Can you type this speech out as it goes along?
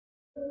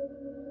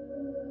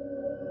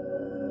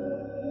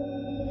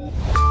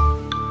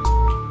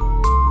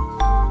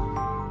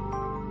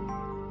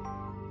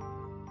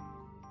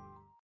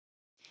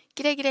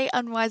G'day, g'day,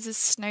 Unwiser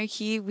Snow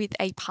here with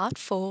a part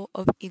 4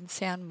 of In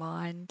Sound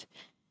Mind,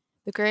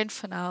 the grand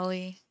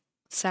finale.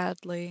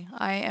 Sadly,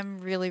 I am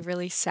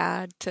really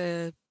sad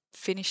to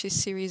finish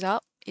this series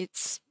up.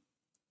 It's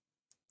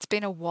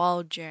been a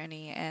wild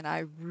journey, and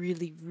I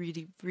really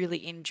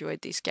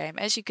enjoyed this game.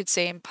 As you could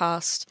see in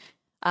past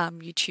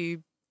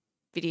YouTube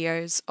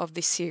videos of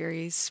this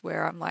series,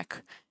 where I'm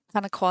like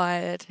kind of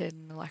quiet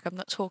and like I'm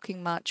not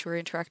talking much or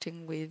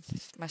interacting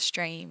with my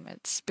stream,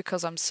 it's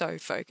because I'm so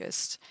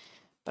focused.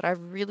 But I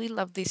really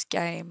love this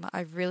game.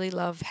 I really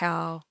love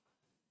how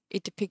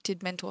it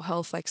depicted mental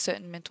health, like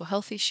certain mental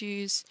health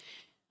issues,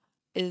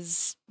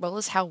 as well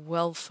as how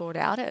well thought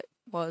out it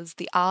was.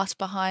 The art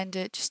behind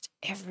it, just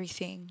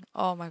everything.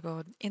 Oh my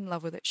god, in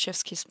love with it.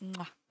 Chef's kiss.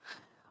 Mwah.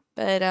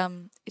 But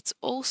it's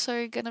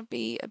also gonna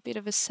be a bit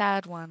of a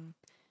sad one.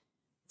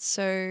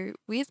 So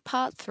with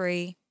part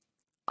 3,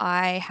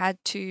 I had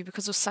to,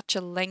 because it was such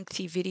a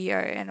lengthy video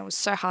and it was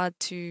so hard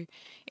to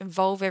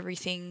involve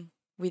everything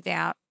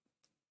without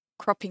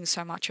cropping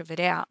so much of it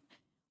out,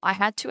 I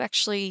had to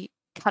actually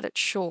cut it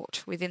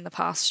short within the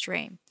past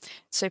stream.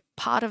 So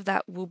part of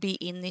that will be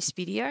in this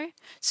video.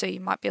 So you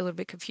might be a little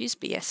bit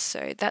confused, but yes,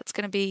 so that's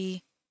going to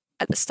be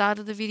at the start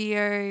of the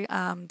video,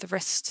 the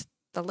rest,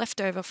 the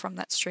leftover from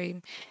that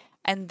stream.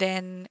 And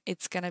then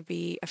it's going to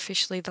be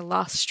officially the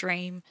last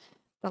stream,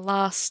 the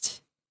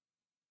last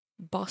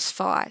boss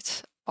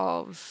fight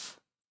of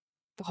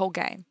the whole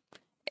game,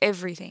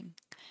 everything.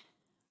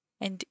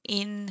 And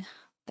in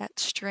that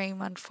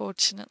stream,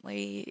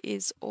 unfortunately,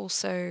 is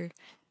also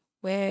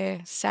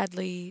where,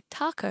 sadly,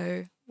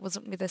 Taco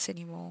wasn't with us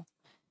anymore.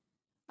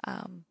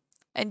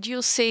 And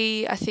you'll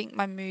see, I think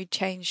my mood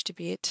changed a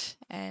bit,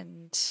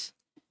 and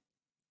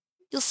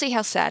you'll see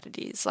how sad it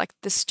is. Like,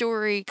 the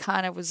story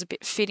kind of was a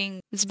bit fitting.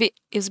 It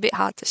was a bit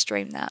hard to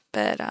stream that,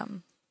 but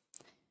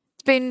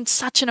it's been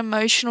such an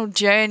emotional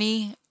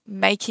journey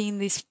making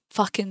this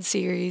fucking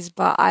series,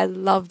 but I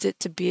loved it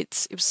to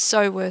bits. It was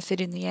so worth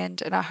it in the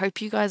end, and I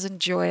hope you guys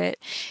enjoy it.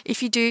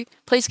 If you do,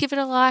 please give it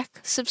a like,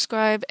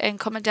 subscribe, and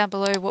comment down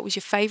below what was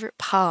your favourite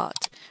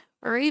part,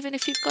 or even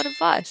if you've got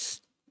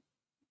advice.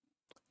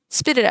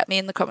 Spit it at me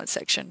in the comment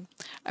section.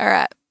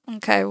 Alright,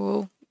 okay,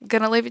 well, I'm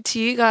gonna leave it to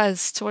you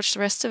guys to watch the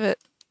rest of it.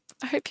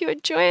 I hope you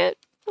enjoy it.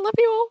 I love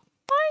you all.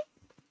 Bye!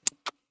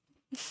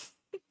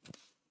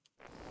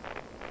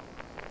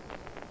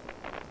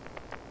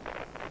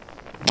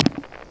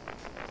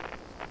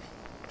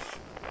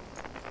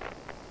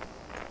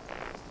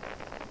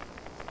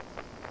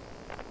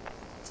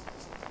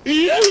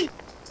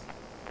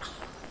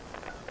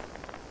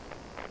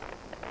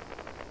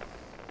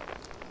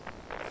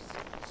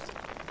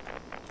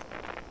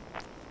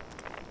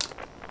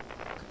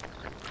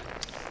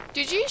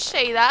 Did you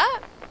see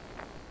that?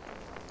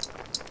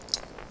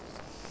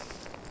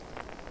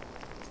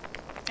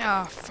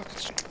 Oh,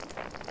 fuck.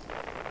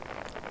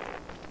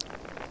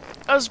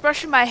 I was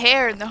brushing my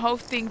hair and the whole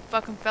thing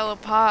fucking fell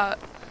apart.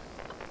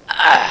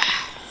 Ugh.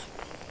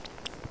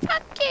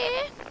 Fuck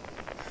yeah.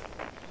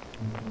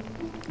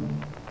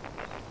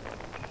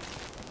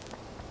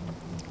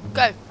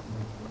 Go.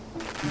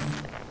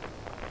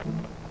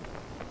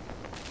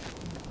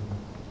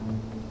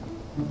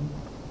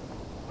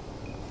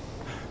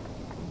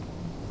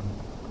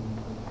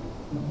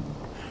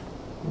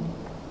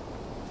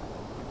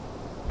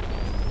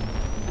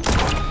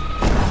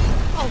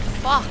 Oh,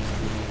 fuck.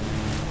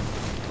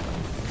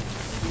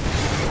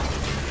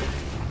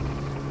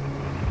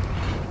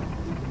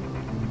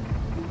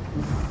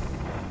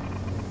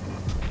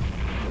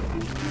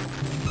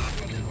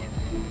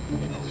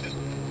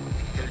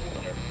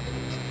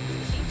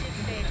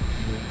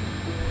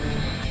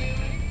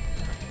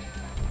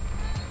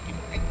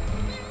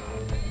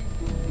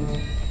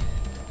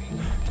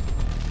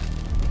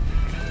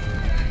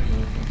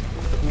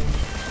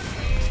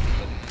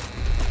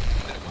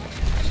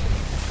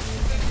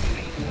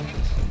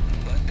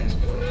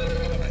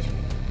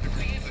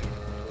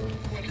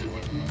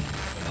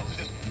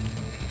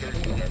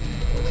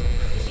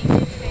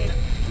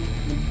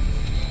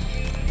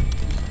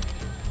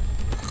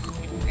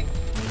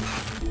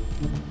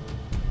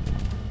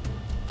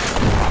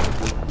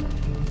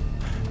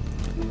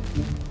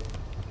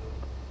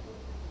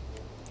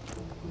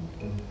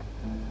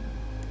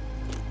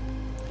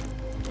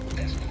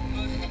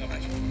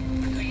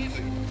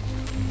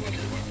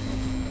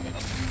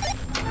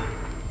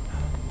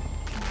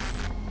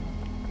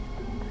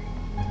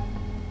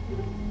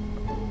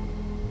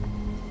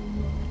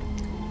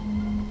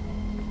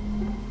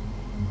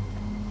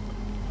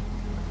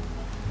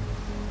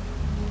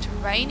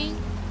 Raining?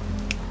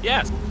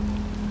 Yes.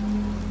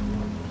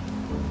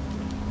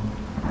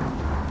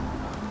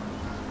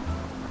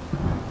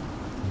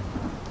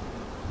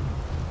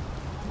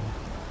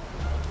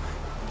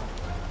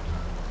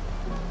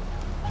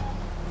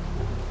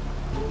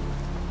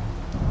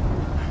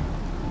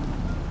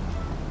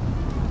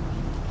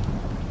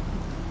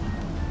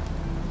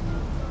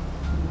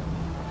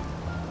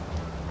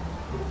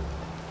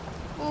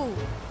 Ooh.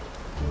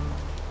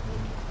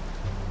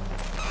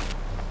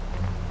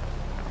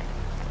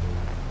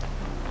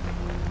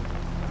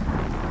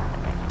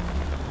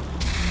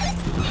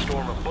 With a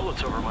storm of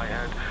bullets over my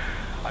head,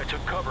 I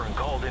took cover and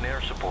called in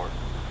air support.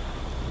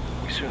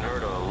 We soon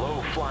heard a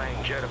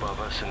low-flying jet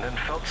above us and then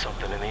felt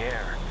something in the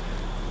air.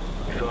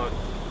 We thought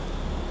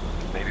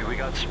maybe we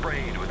got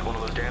sprayed with one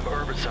of those damn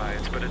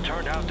herbicides, but it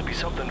turned out to be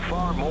something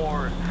far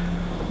more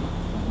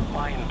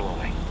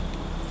mind-blowing.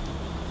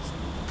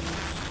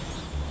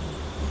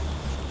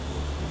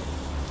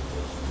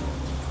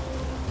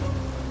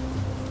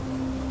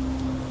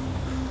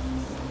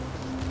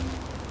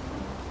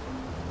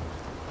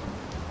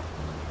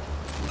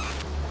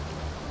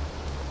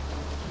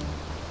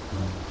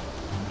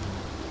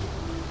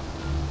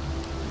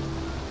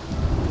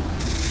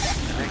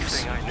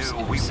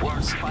 We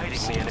weren't fighting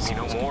the enemy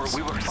no more.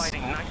 We were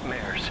fighting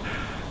nightmares.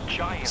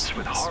 Giants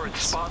with horrid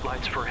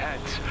spotlights for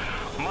heads.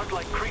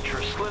 Mud-like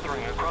creatures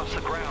slithering across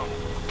the ground.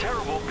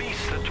 Terrible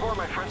beasts that tore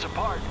my friends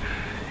apart.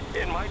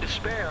 In my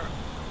despair,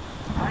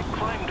 I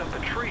climbed up a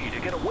tree to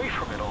get away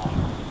from it all.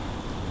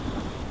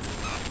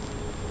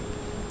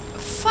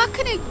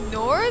 Fucking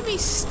ignore me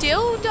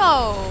still,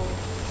 though.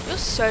 You're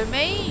so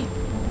mean.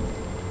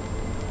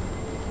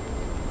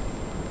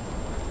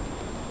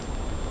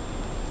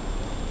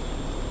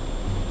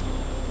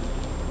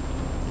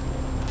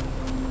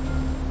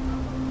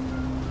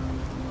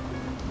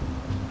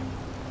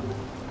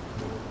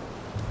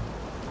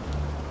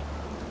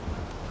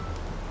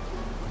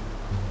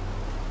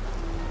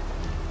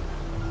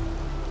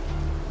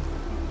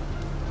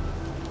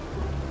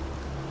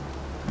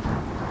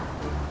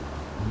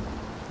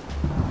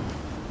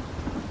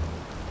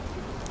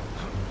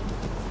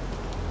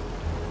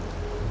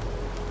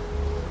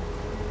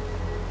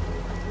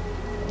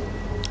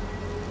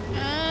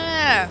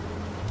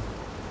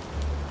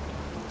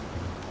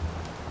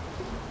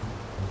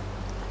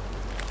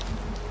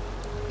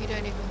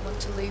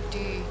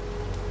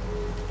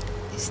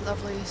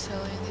 Lovely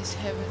alien, this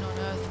heaven on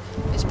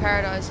earth, is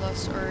paradise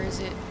lost, or is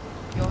it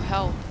your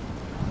hell?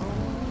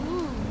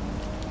 Ooh.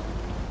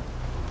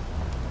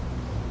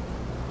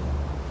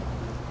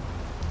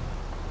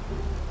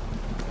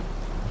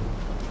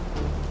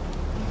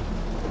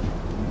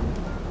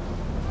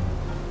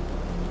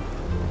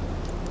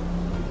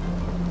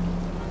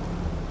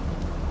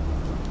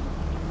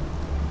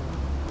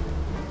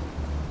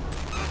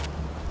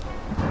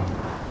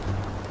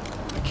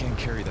 I can't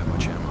carry that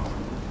much ammo.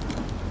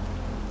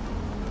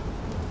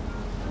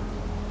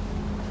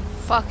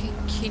 Fucking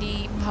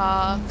kitty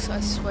parks,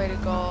 I swear to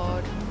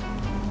God.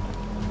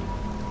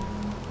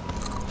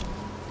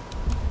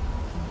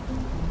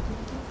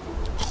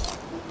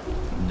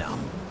 No.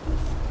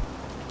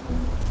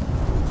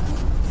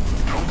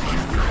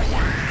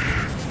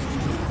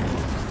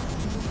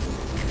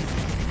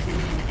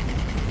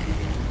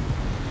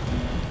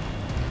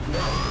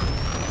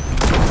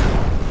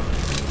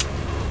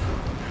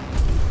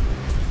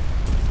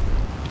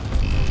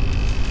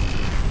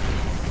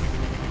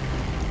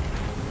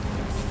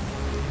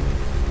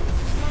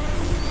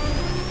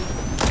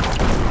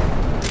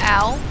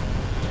 Ow.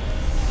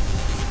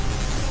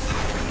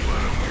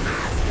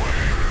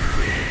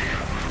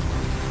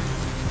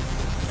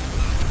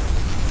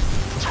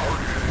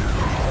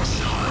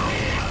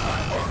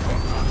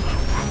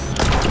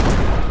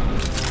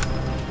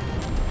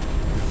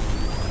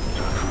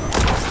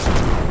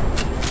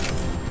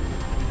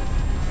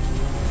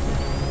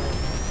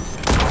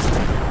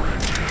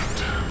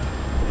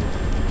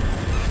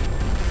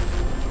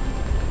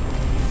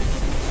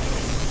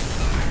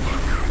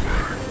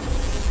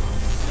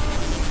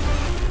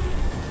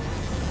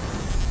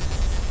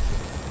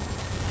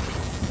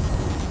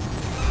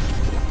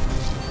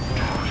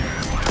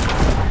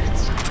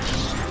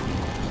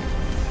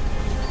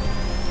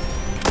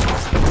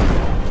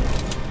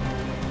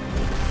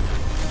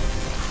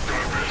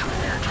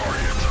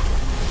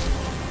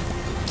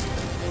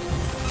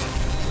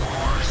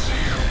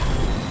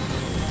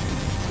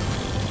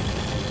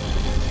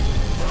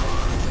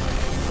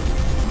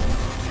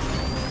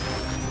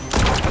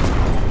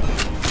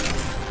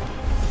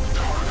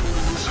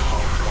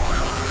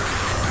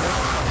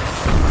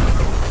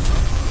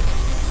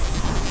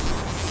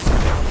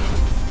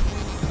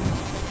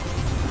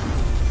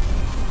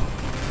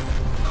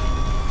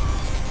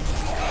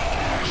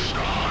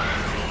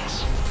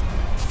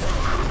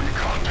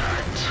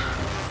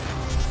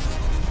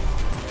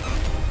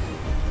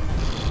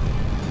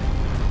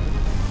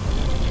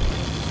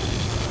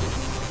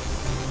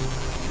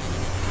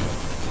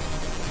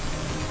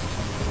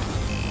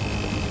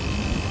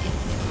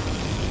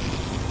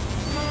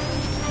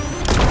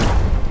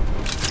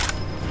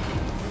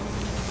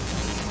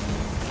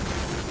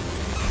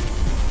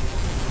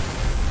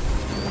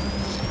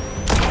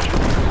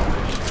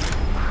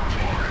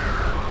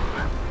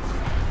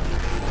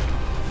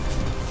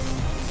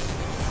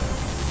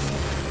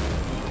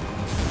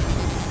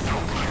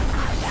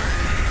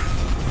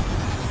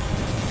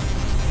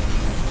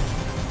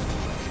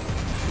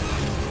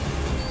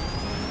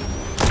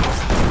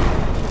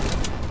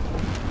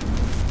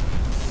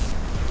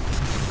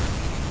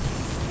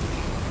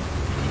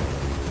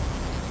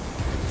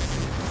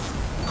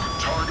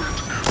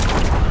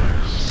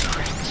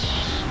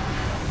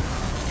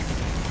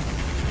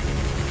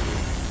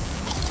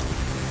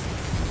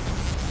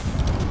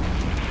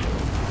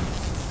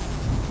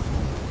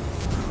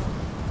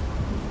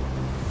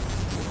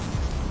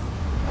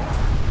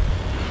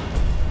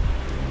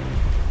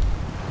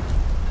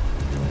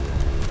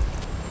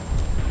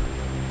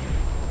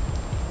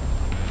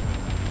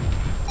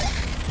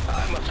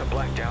 have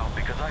blacked out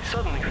because I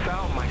suddenly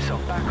found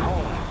myself back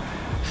home,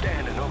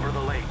 standing over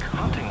the lake,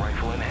 hunting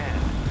rifle in hand.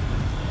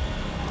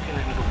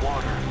 Looking into the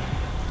water,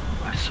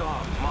 I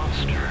saw a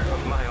monster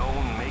of my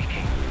own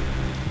making.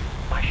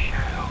 My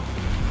shadow.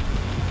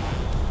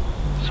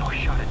 So I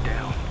shot it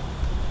down.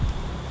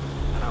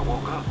 And I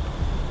woke up.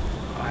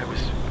 I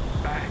was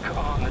back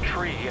on the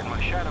tree and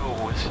my shadow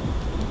was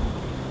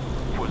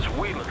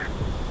Wheeler.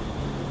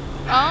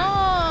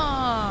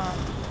 Oh.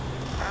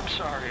 I'm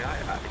sorry,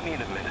 I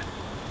need a minute.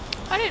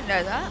 I didn't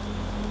know that.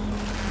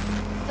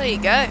 There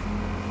you go.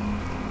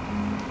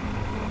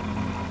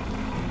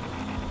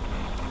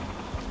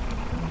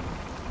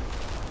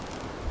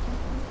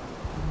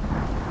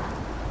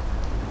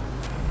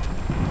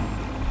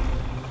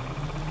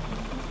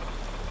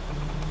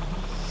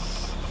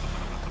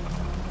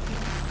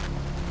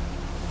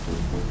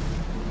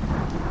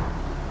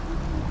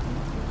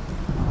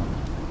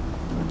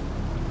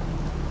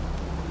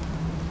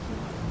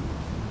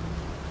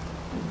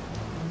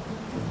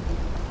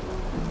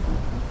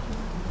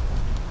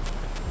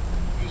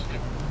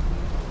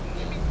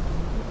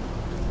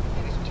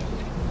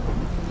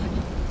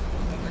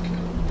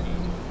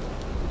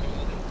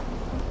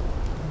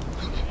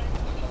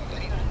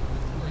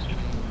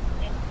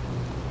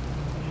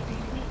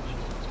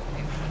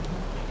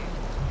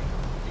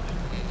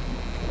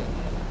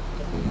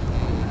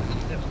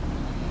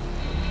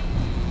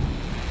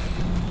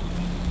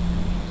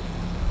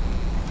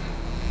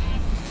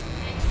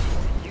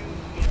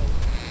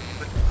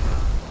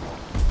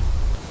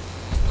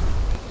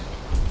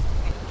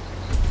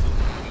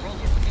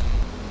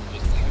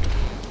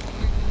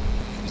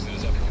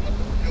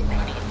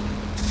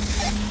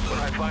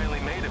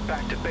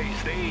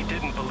 They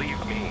didn't believe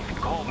me.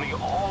 Called me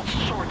all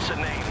sorts of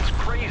names,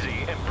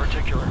 crazy in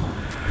particular.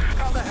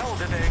 How the hell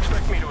did they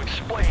expect me to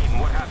explain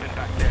what happened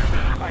back there?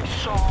 I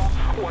saw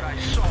what I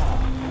saw.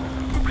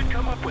 Who could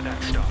come up with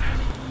that stuff?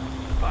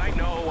 I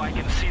know I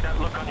can see that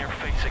look on your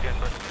face again,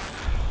 but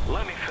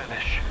let me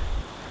finish.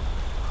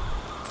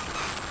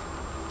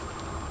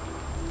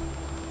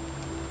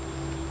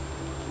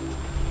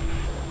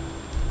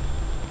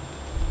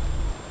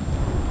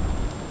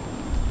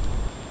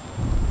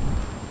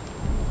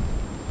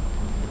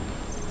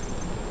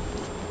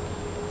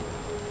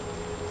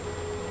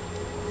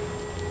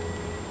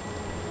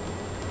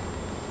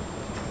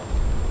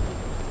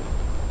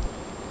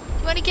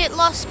 Want to get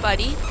lost,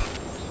 buddy?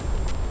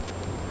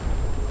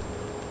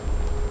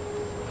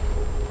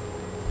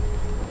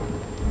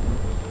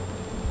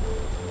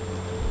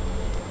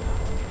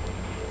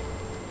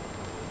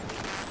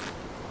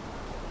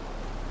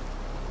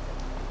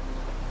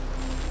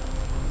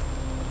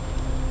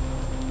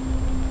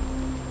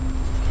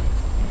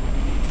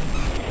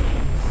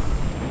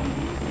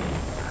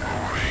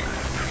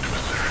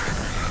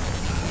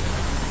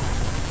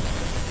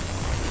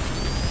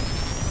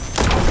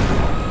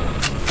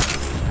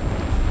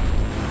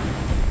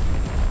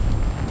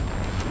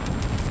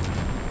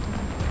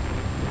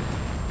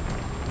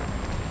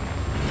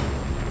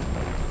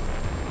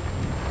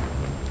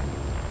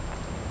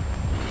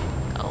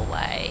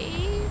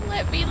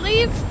 Let me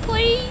leave,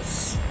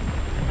 please.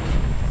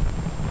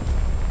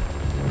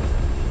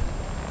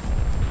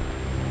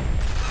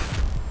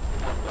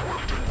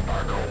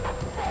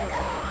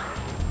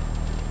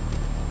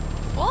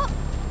 What?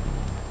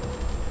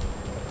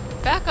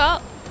 Back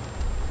up.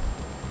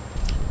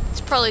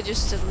 It's probably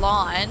just a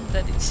line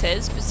that it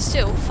says, but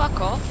still,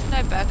 fuck off.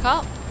 No back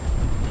up.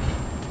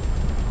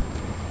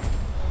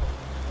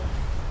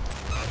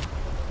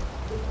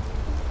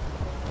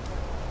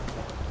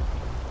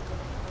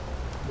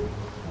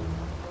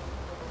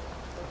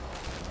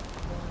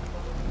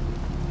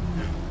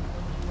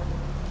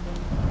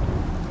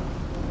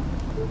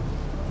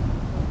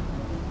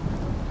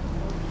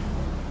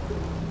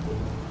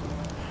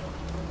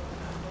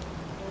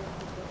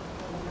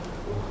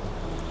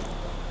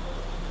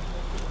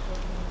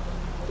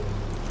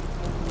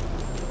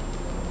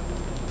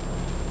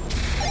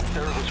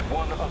 There was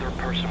one other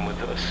person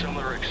with a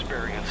similar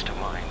experience to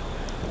mine.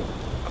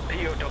 A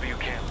POW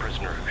camp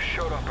prisoner who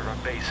showed up at our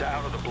base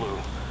out of the blue.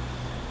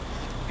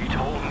 He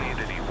told me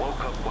that he woke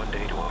up one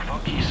day to a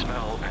funky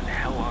smell and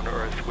hell on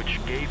earth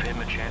which gave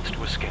him a chance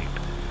to escape.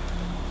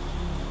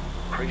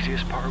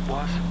 Craziest part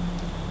was,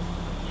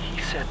 he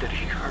said that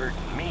he heard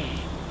me.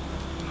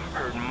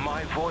 Heard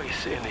my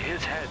voice in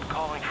his head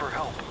calling for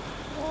help.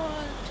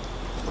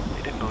 What?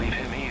 They didn't believe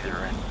him either,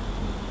 and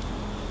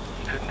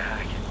he couldn't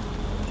hack it.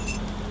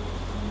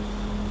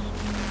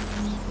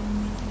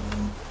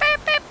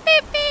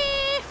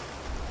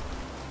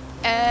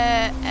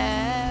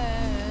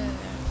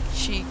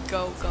 She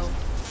go.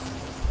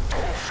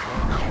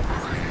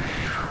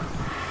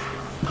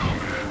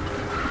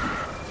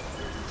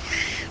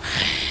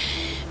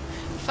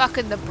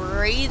 Fucking the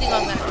breathing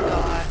on that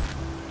guy.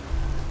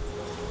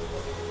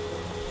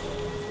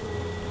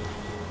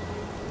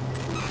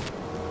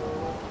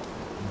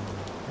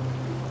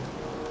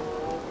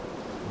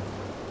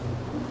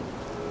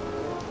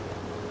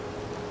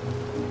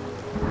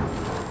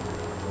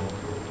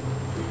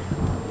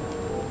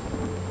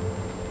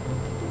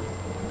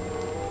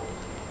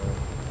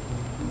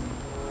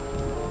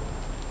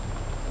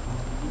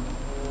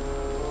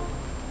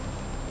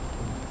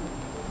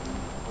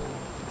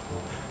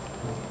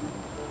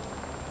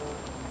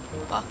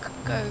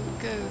 go,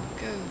 go,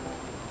 go.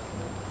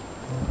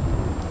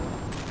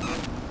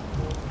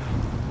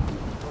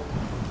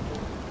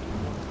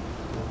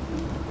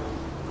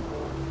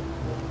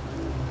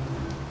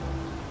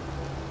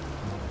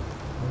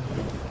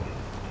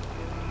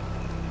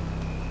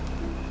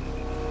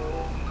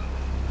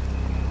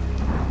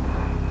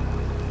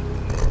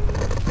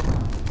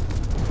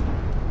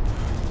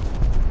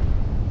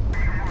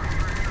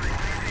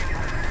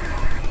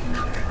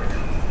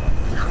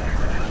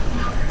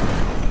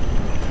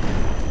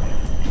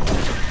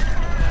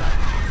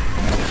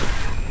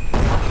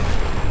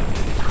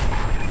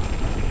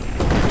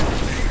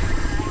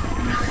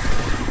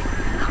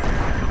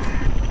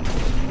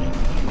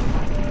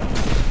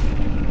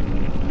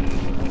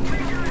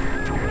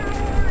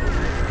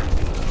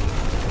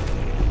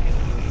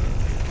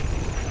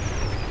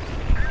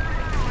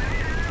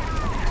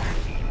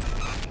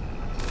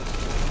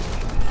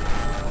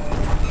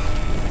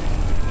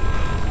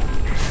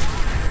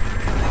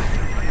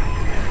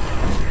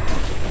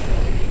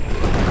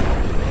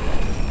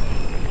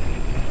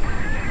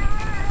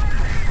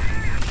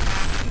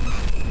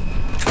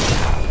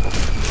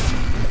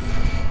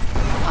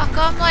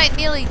 I'm like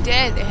nearly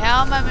dead.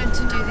 How am I meant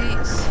to do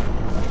this?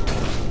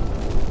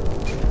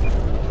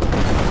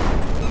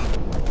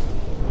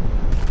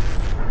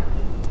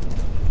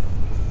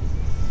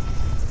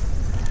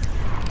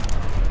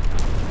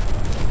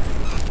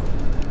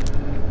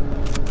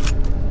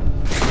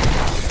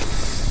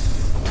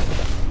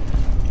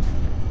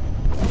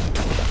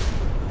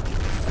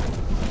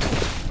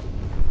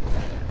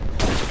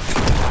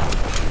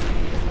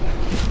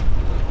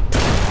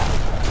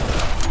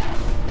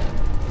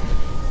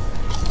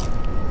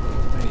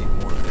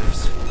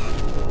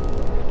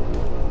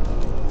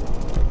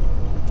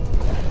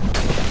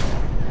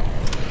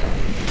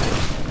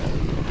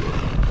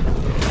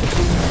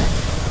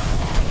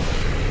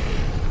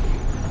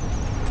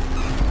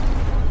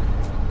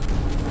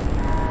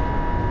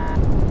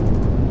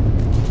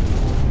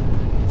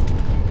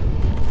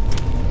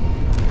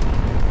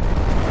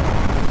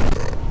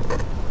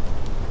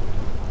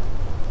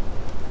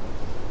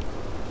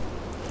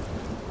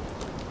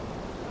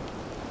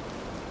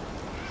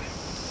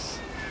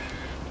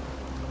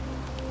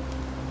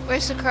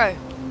 Where's the crow?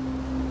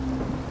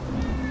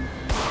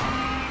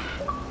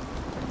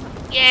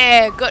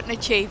 Yeah, got an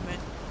achievement.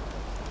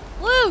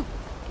 Woo!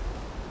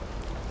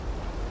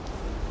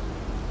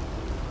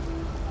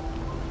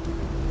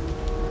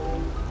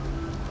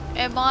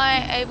 Am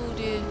I able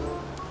to...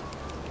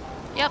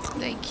 Yep,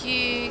 thank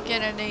you.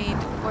 Gonna need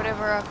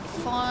whatever I can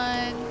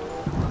find.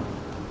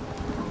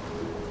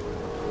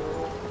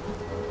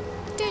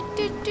 Do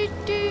do do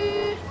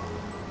do.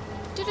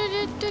 Do do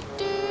do do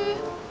do.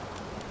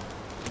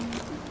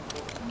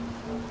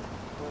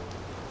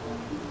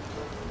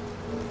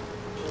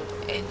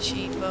 And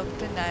she fucked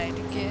the night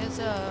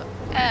together.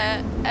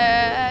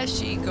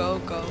 She go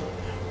go.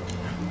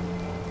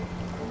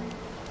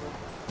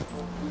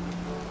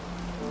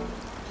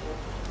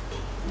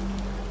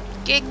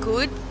 Get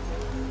good.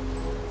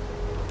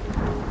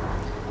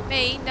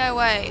 Me? No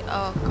way.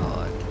 Oh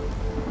god.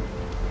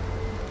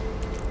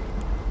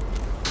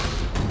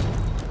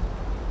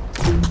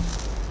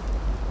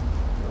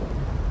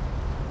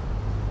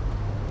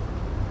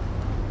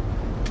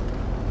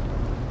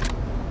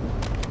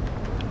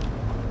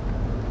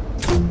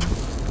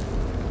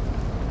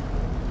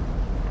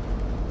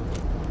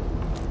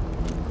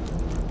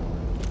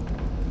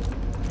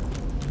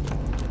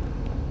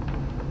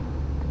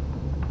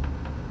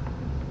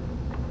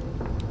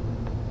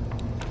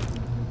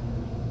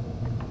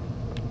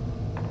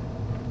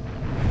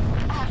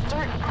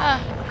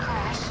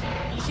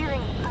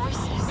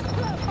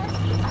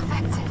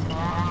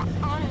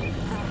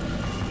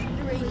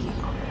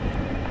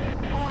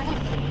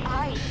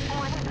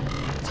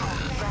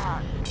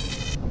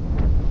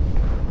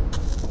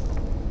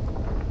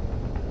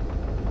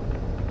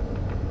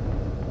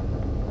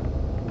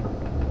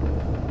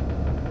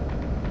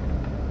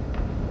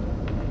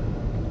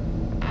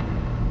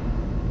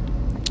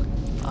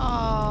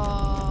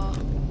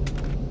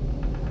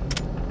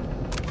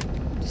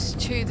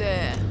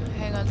 There.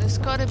 Hang on, there's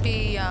gotta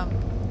be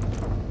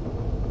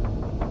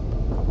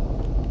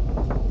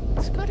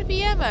there's gotta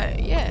be ammo,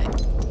 yeah.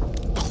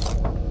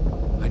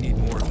 I need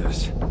more of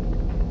this.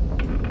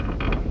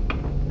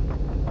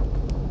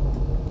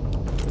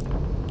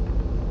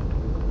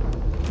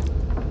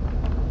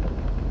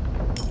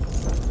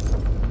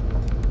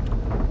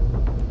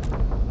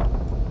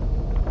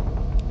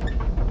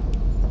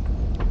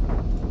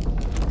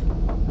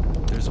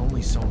 There's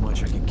only so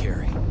much I can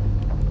carry.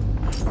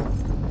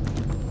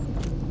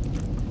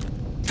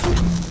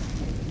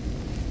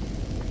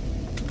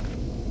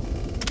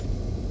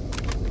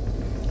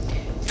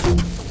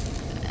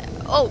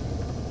 Oh!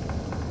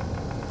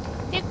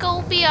 There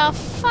go be a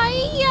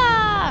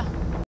fire!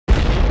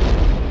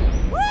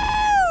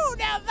 Woo!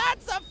 Now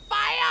that's a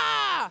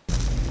fire!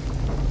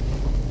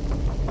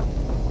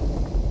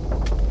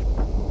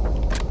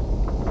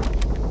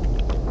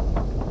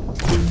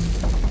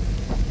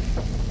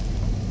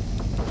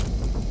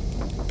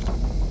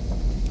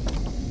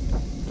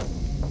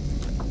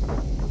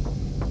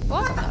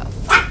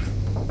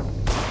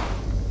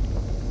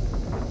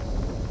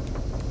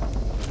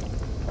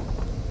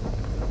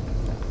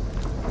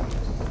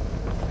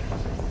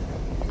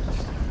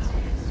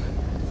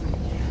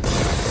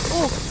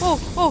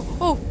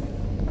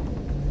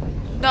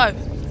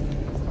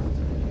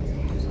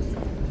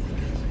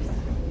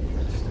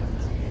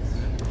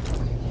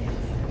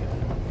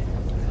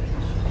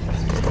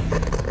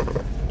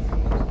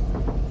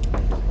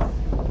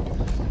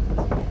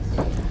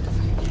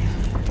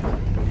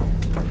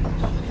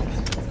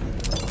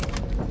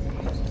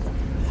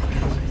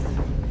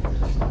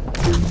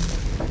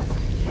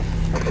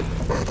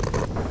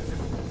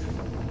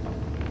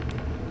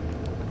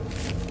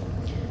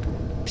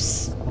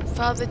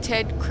 Father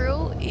Ted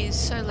Krill is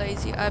so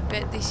lazy. I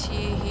bet this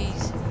year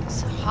he's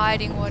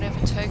hiding whatever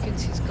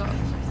tokens he's got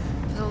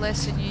for the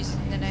lesson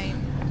using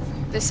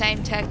the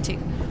same tactic,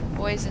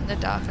 always in the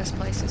darkest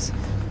places.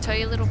 Tell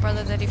your little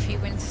brother that if he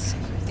wins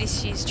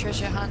this year's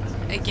treasure hunt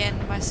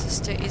again, my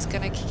sister is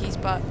gonna kick his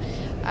butt.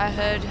 I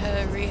heard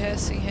her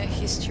rehearsing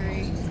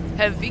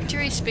her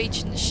victory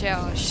speech in the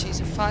shower. She's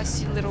a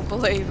feisty little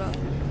believer.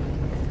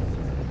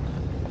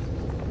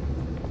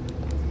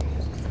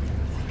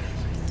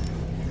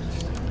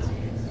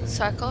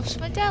 Cyclops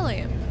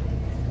medallion.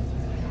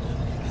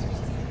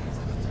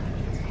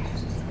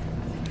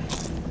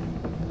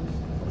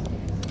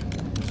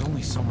 There's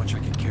only so much I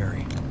can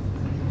carry.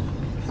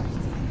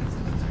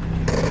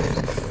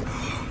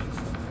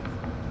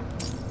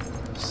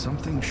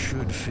 Something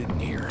should fit in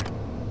here.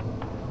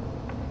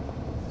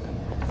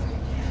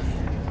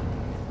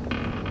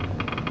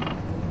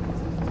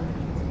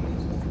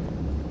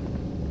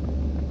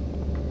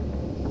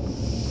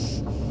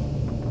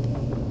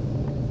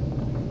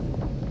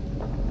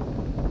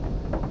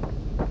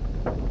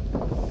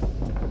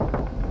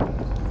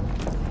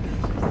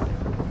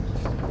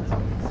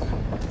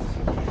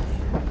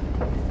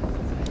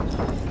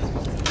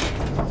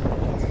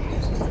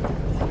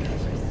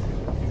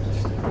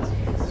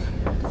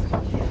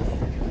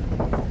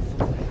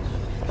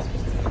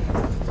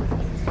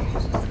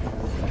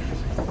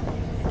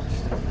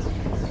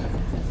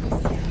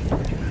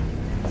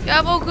 Yeah,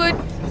 I'm all good.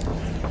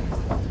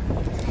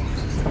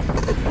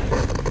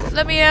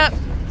 Let me out.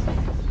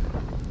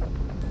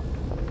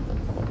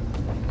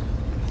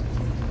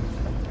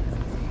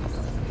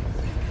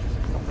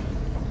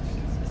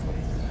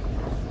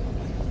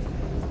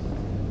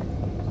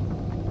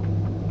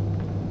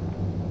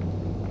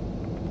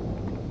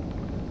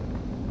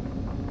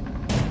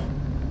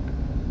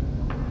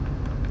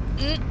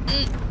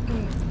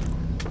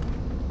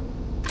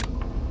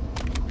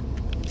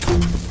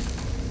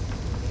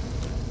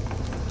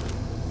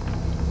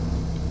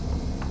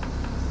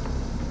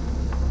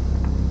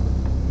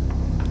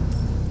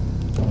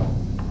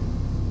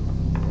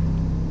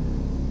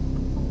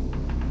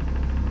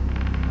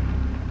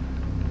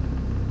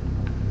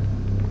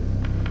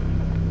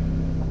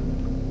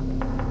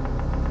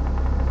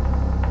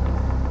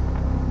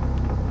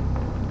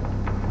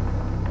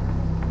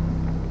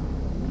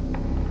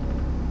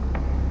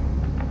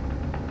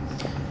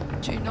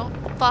 Do not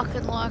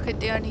fucking like it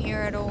down here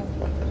at all.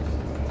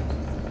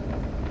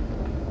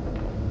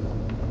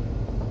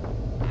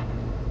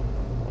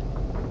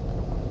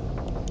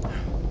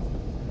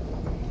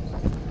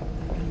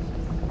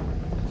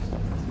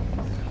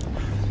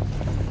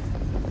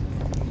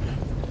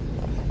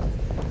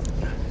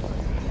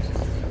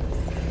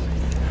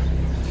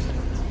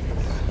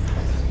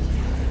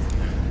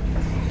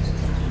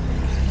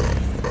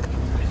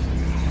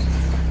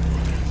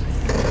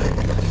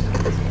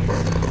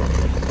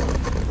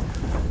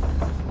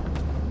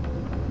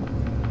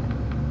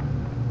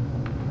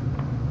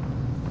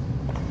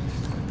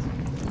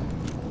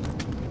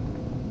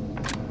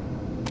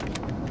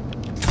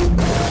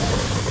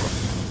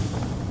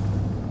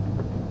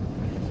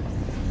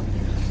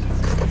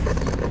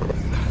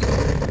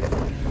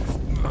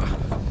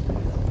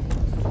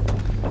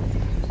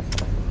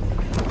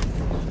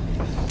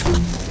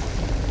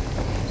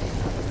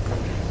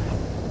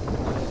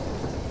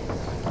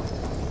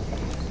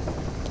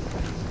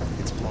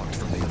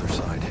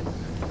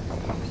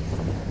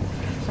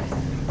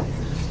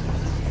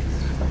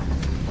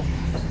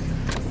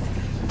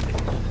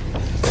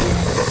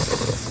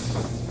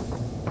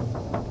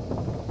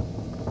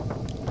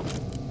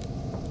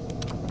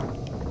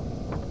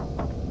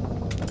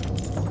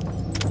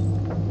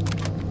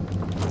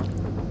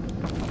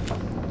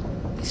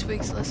 This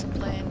week's lesson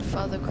plan,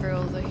 Father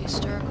Krill, the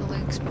historical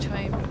links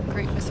between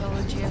Greek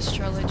mythology,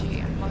 astrology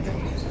and modern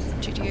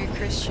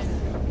Judeo-Christian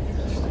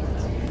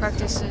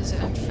practices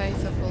and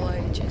faith of all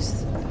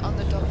ages. On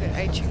the docket,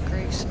 ancient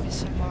Greeks,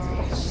 myths and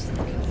morals.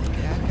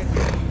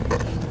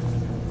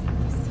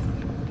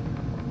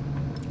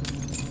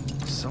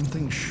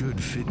 Something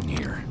should fit in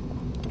here.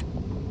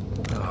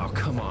 Oh,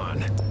 come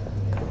on.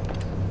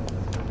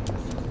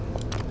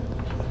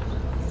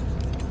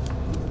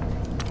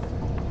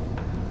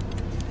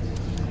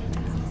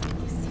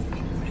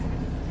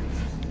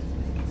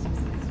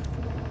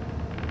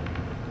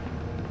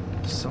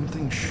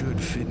 Something should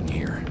fit in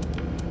here.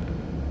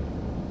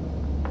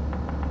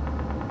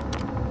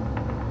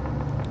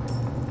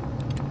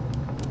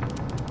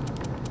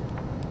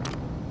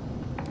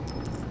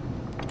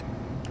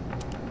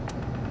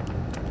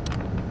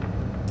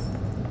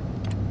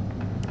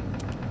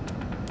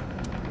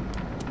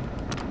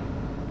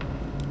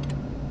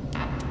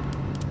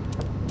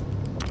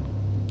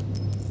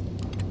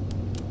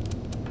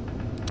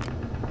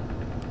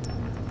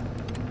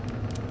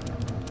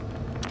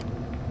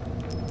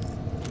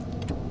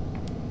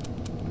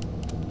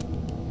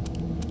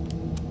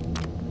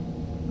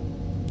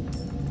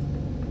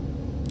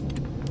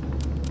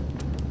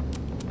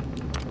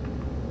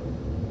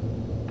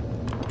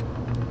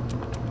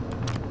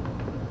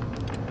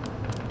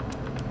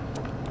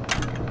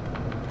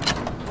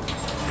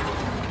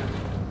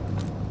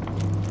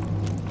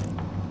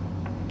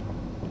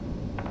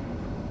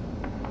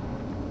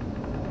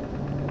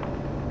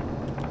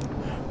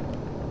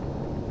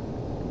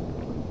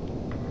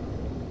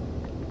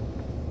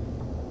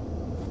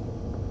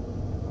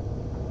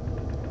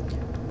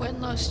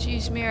 Lost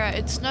use mirror.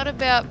 It's not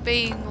about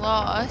being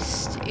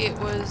lost. It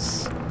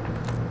was...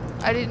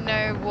 I didn't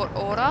know what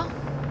order.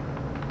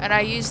 And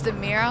I used the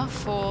mirror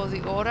for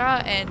the order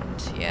and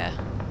yeah.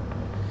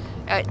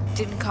 It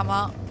didn't come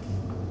up.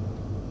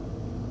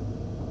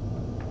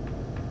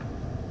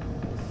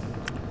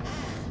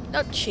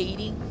 Not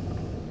cheating.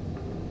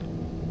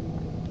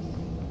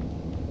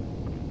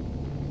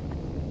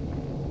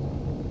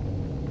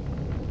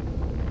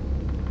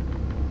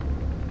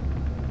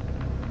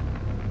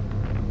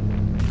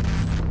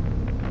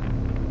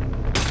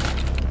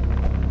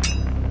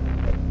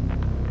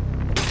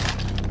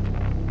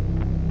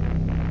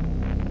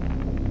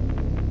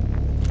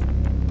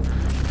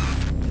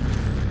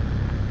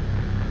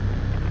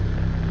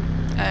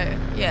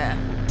 Yeah.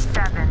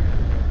 7.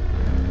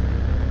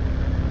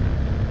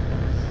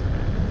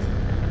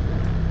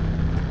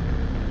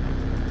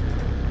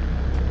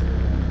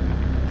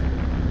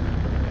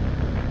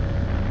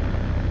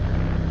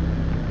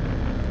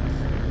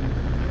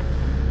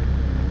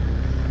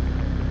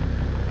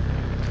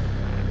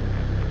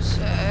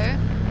 So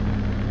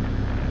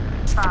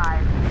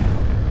 5.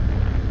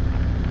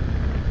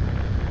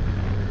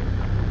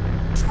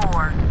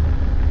 4.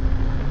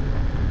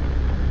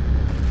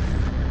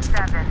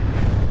 7.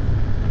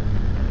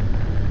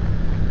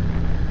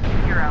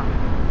 0.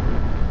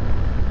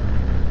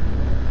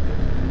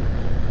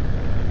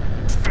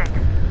 6.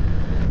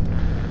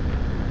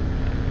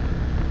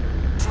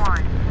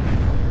 1.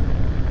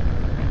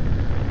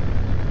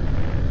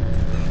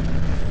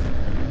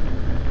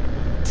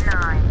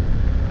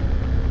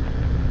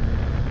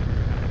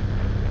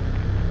 9.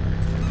 2.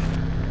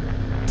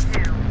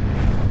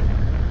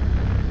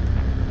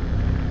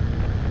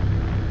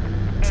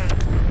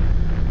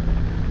 8.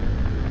 3. 0.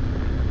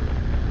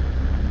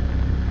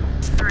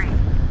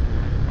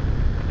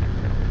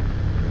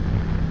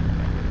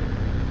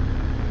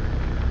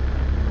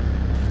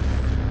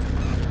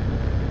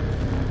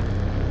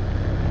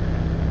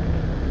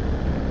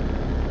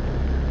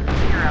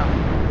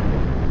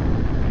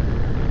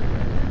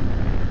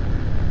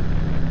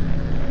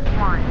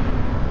 1.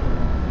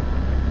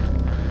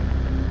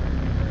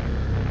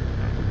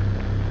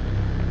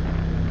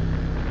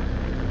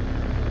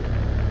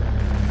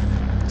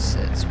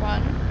 6,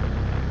 1,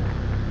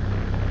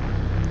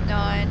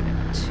 9,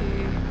 2,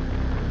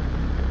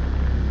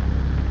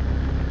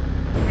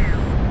 2.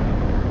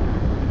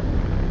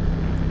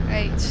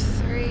 8,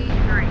 3,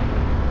 3.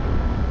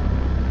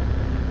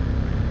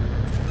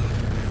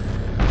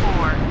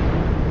 4.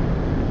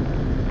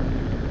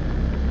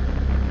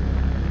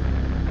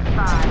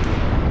 5.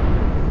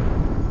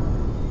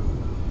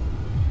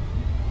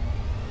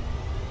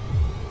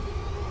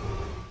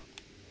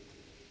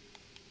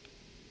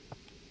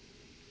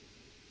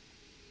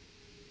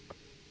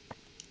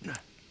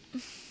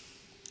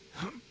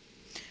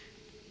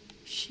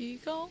 'She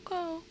gon'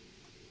 go.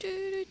 Do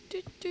do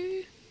do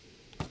do.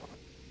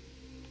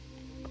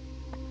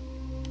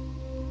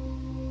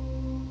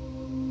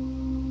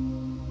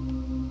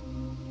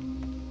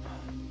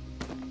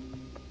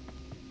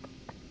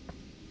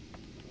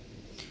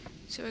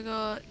 So we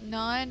got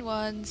 9,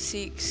 1,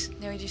 6.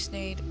 Now we just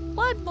need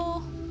one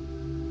more.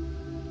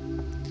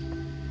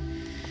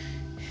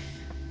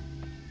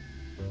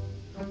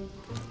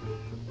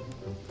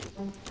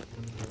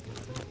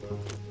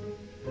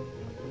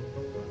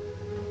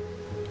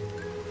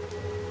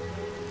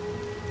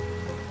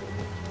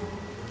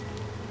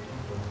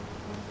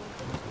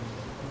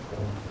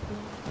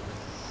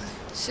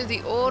 So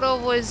the order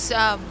was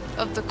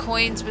of the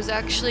coins was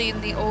actually in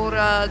the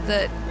order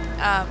that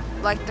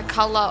like the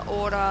color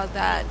order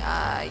that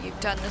you've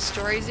done the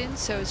stories in.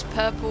 So it's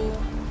purple,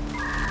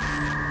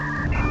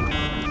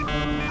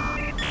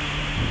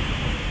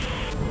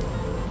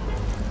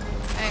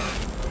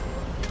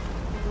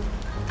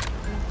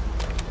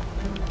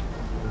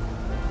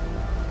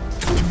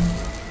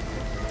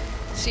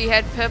 so you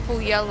had purple,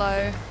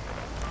 yellow.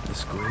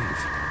 This grave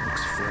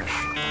looks fresh.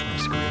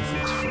 This grave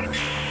looks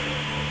fresh.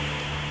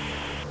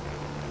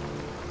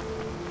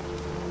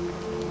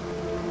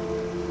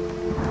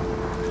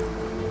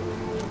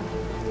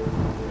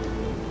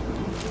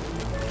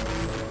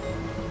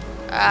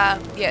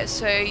 Yeah,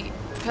 so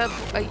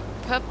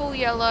purple,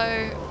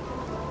 yellow,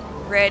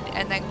 red,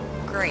 and then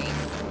green.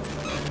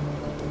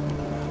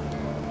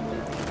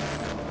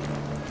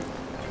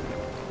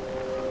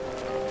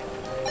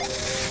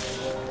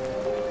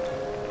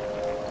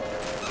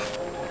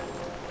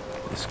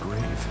 This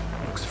grave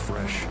looks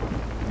fresh.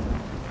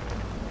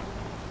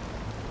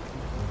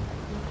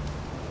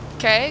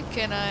 Okay,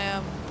 can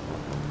I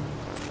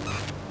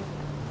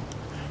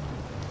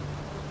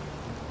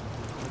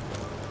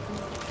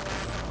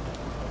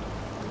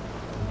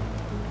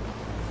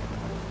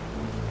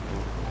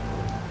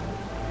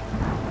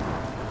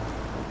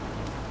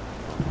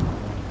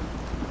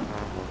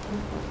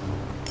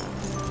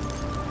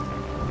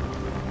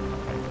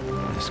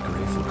This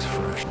grave looks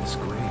fresh. This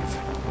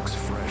grave looks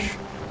fresh.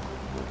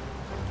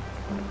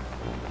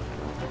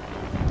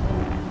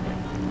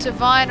 to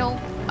vinyl?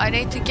 I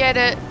need to get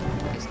it.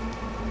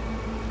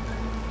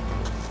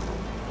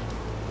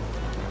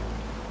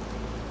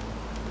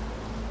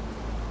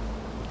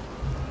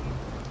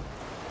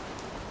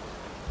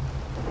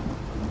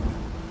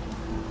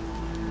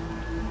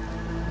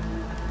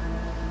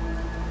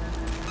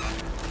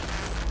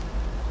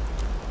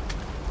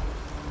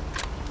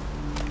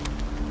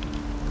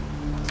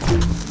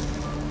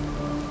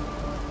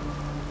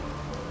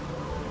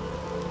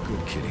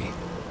 Good kitty.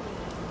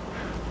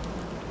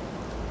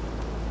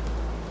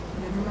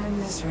 Never mind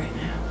this right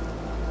now.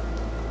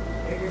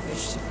 Bigger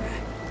fish to fry.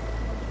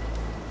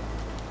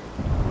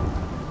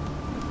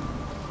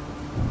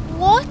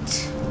 What?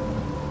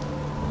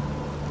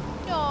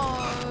 No.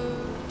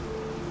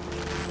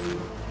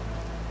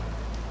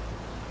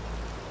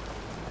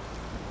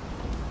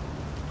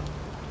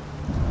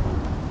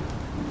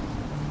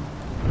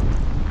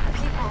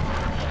 People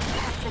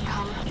have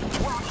become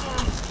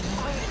walking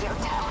radio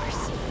towers.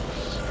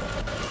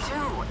 To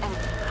and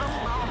from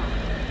Rome.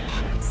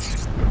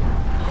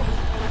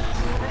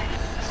 They hear,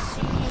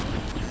 see,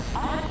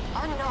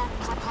 unknown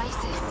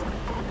places,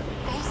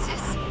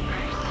 faces.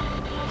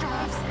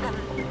 Drives them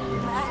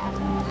mad.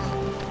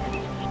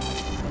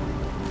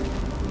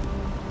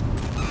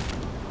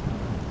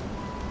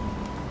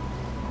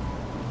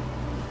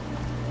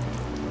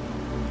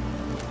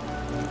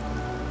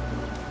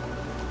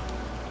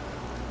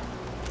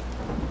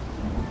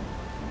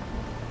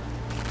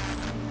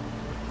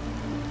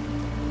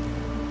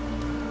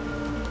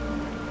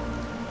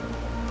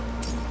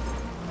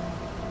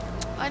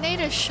 I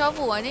need a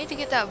shovel. I need to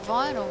get that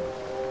vinyl.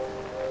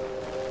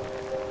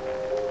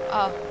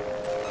 Oh.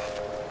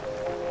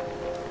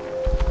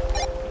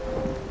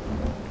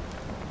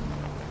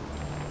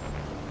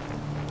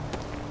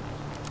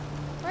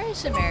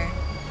 Rosemary.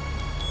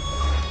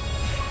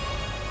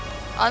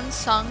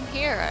 Unsung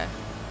hero.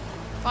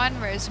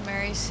 Find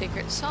Rosemary's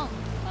secret song.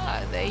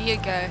 Oh, there you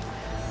go.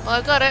 Well,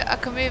 I got it. I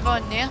can move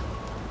on now.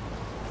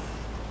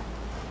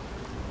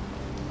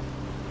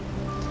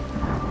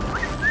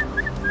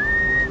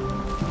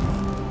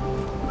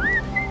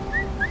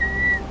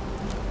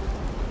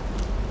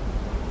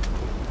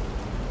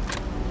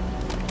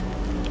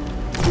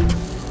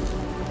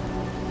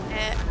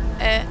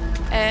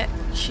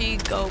 She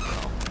go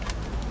go.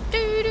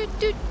 Do do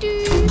do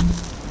do.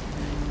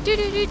 Do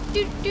do do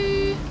do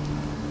do.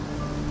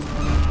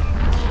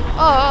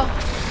 Oh.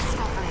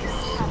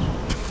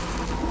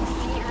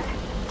 Fear,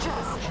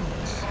 just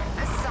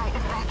a side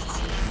effect.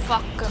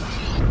 Fucking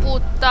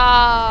puta.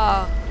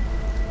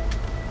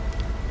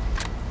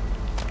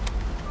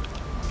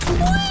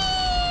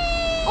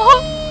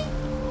 Oh.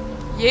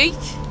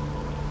 Yeet.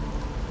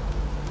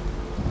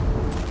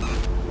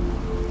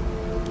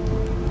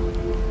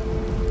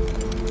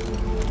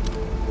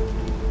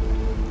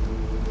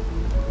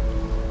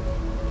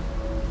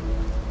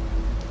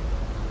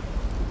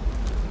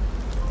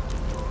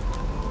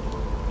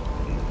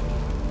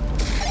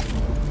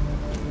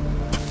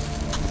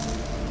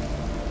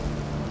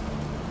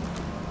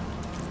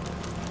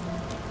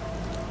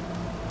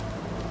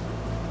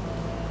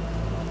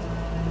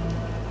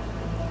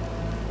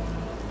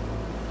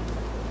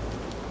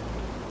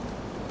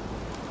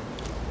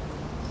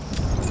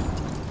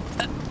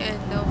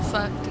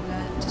 Fuck the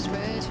night, just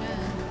raise your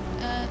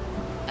hand.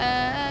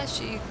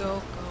 She go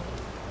go.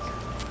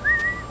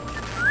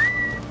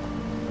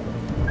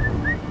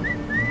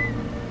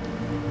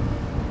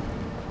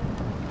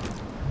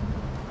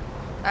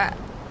 Ah.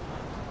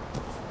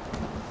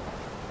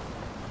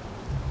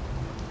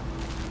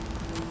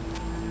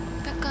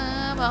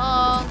 Come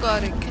on,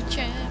 gotta catch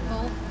him.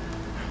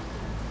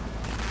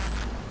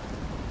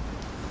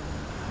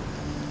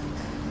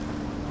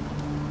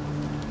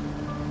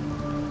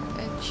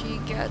 She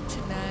got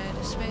tonight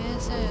is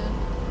missing.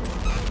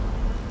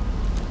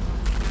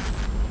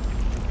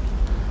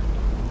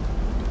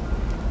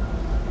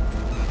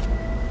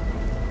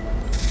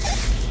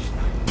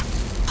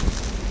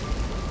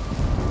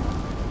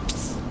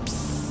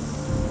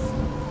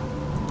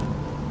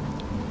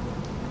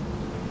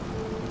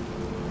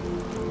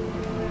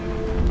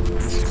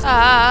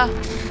 Ah.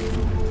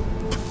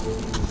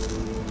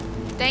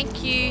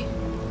 Thank you.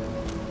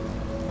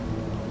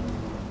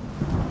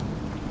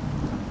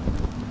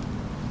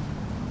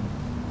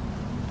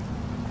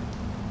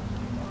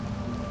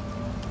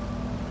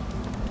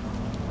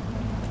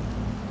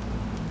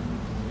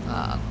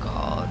 Oh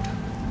God.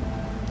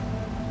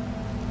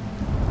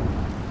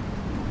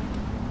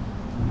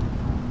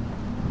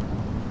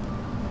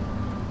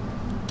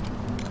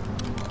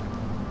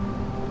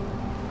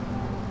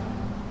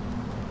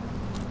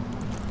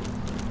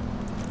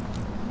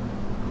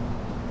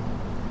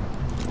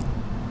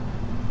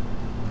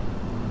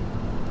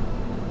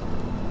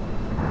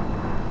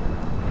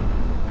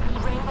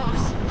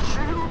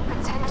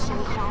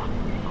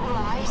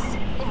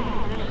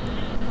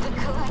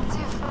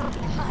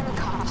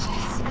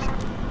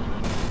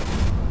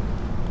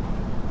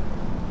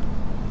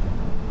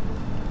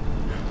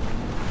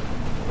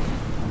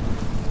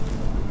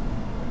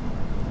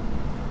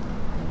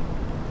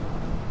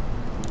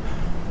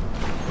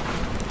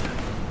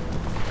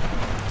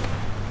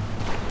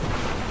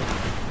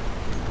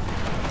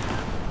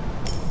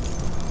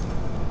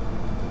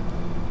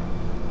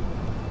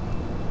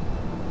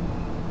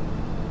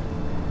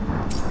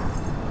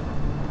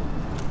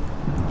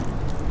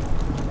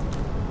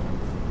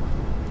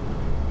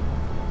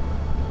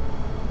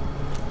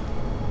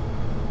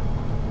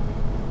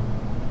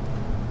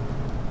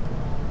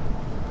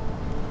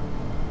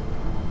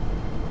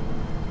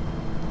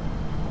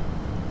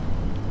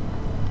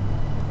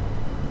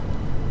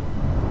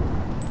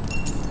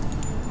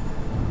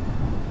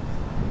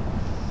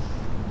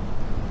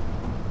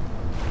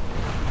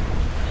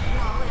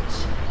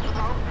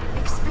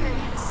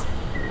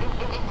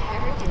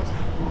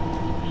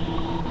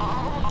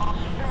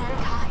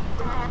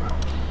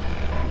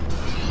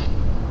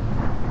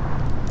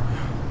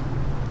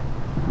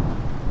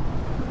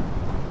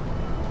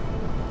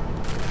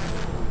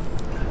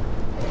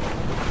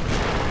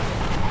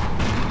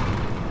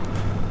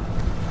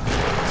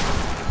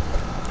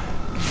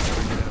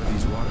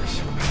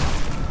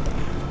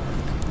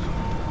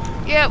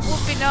 Yeah, it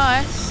would be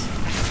nice.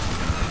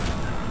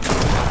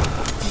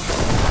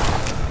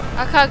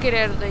 I can't get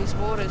out of these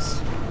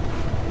waters.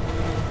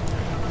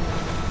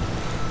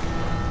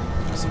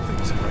 Something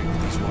isn't right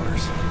with these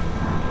waters.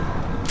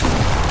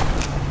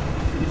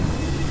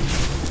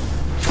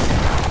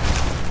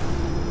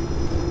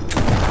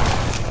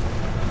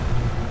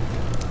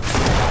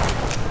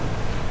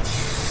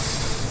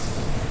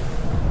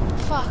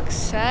 Fuck's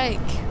sake.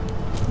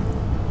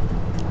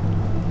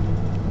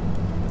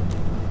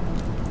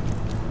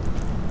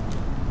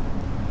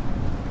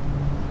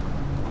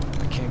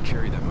 I can't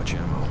carry that much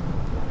ammo.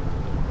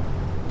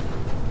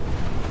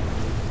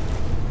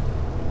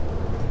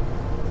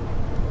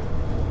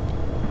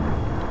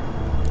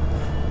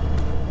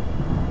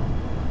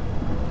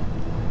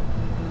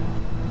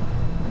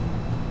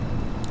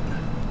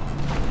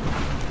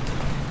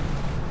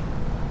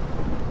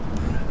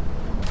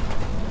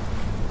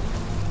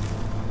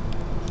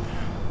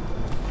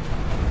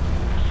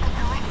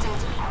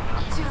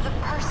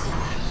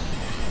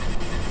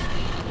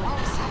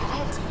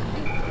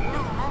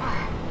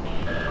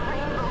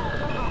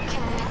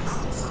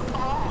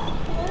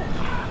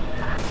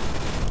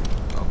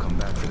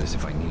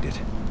 If I need it.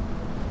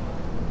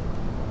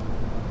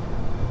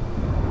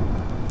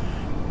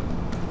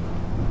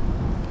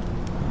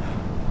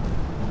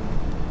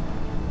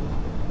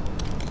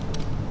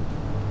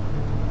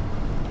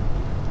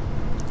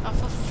 Oh,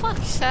 for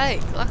fuck's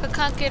sake. Like, I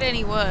can't get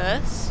any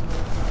worse.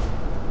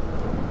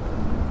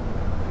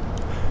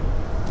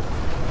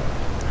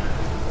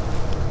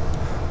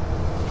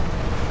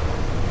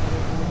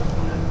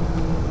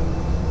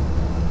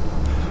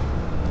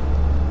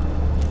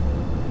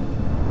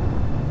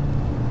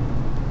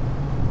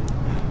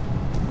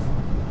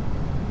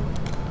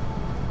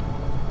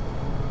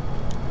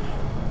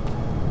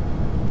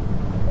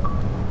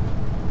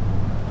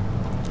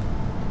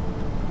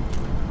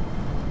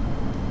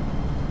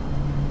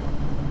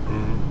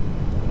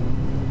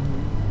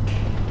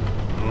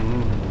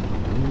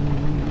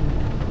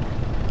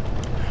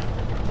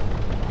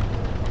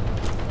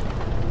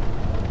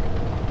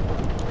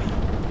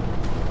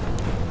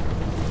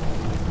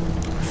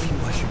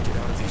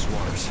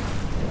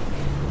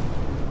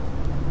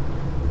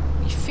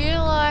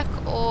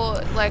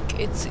 Like,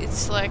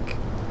 it's like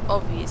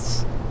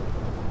obvious.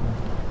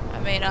 I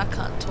mean, I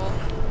can't talk.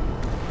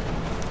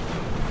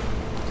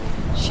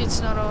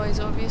 Shit's not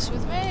always obvious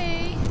with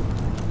me.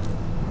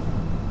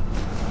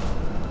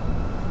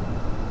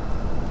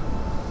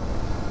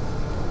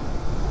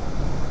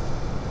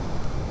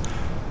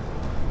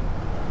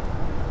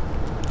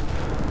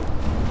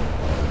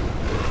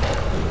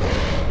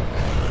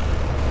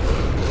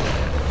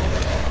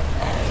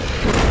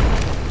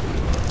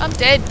 I'm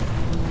dead.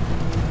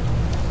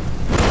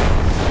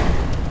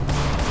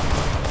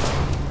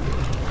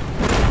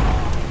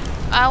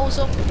 I was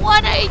on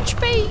 1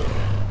 HP!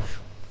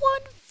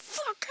 1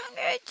 fucking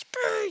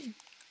HP!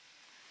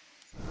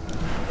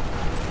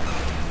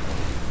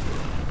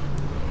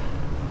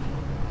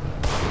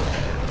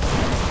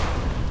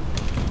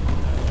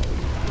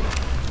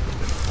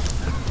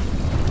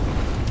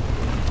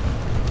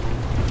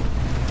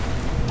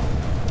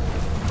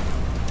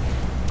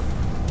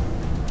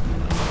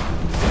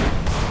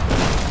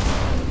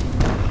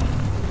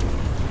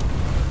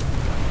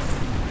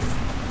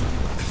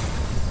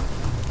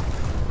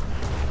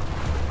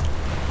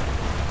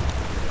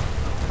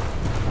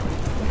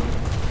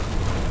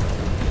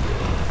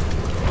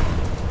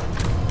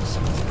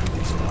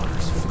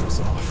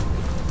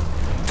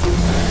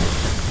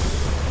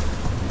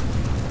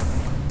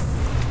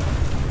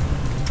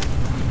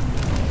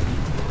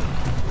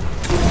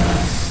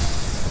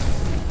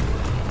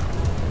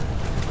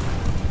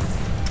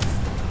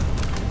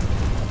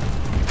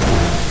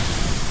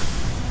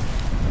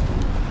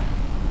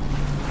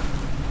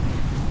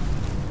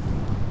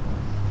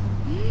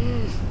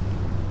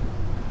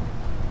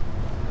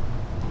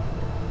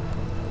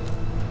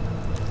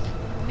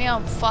 Now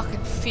I'm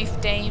fucking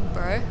 15,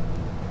 bro.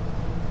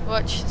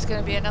 Watch, there's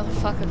gonna be another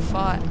fucking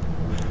fight.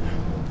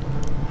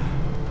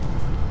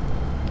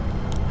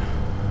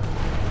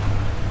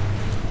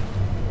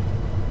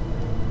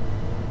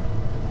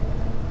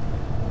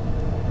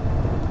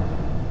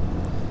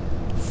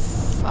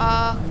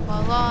 Fuck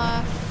my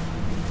life.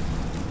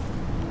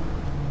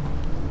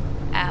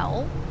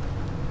 Ow.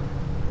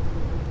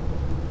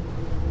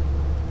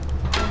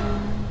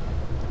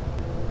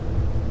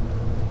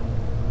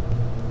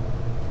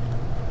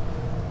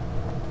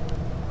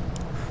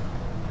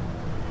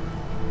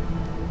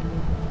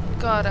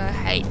 God, I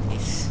hate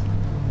this.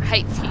 I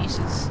hate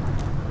fuses.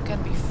 I'm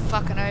gonna be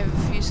fucking over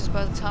fuses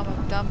by the time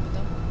I'm done with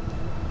them.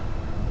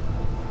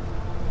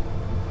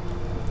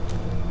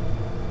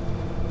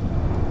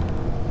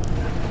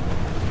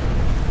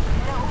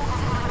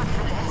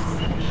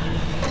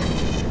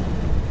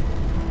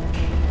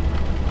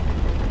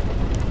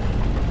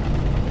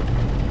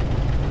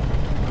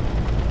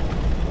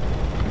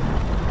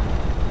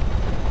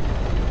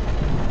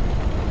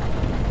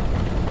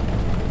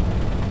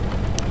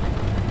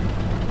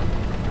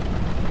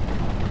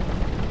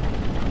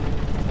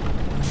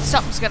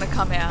 Something's gonna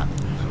come out.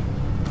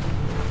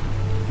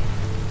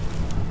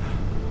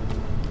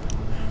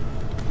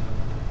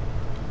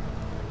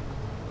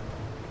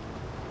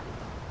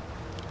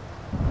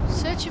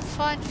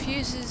 find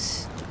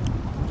fuses.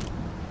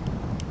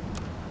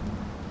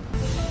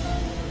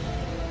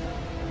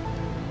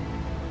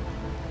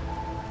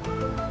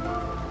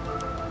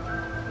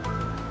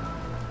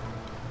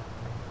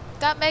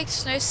 That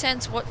makes no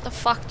sense. What the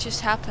fuck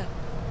just happened?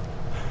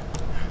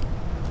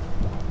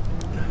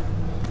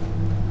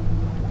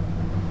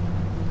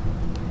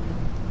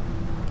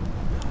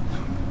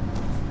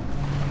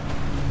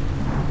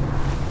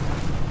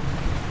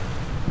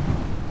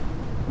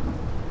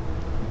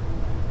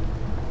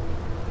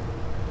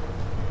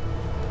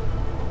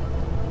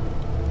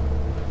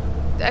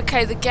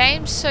 Okay, the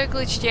game's so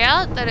glitched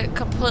out that it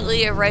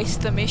completely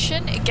erased the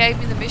mission. It gave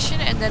me the mission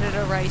and then it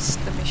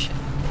erased the mission.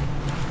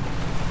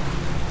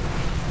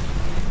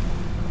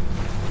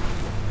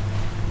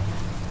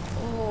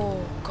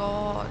 Oh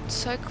god,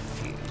 so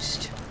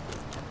confused.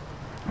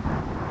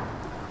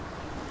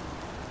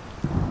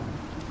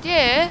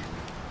 Yeah.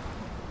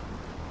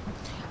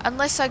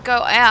 Unless I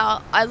go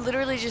out, I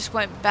literally just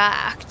went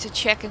back to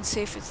check and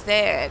see if it's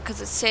there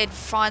because it said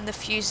find the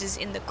fuses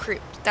in the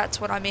crypt. That's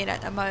what I'm in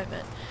at the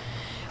moment.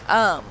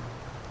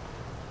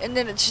 And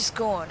then it's just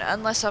gone,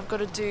 unless I've got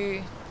to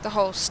do the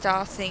whole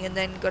star thing and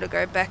then got to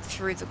go back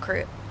through the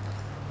crypt.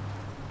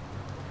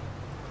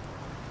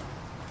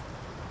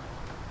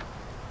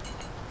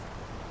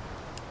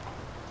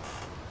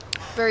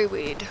 Very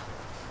weird.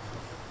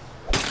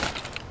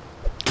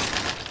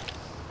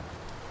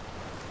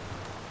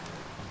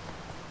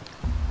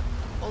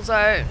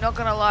 Although, not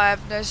gonna lie,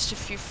 I've noticed a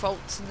few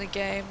faults in the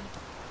game.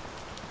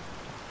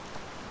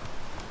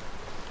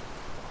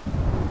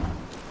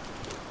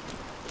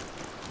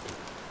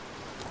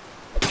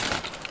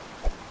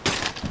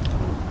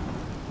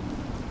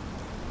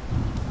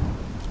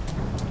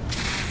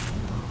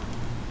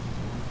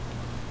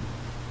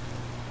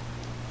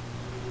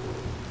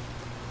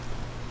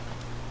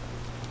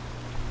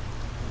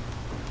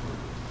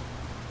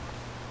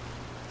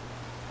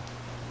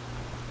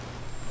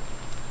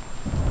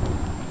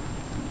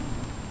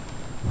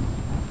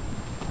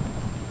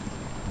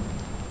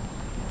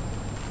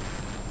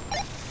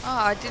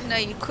 Oh, I didn't know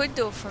you could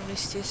do it from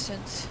this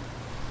distance.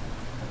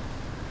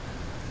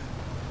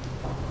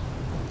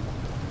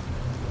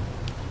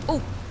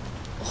 Oh!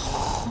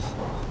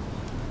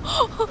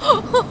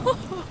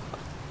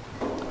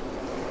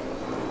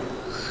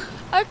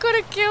 I could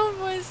have killed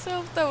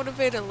myself. That would have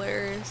been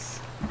hilarious.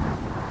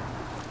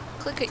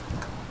 Click it.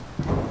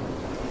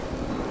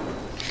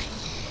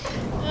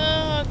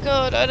 Oh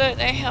god, I don't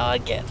know how I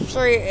get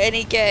through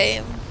any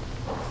game.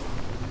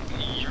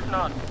 You're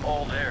not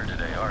all there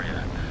today, are you?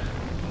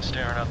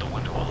 Staring out the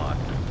window a lot.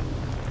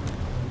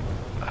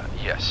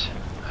 Yes.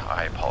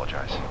 I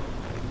apologize.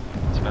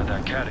 It's about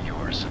that cat of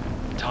yours,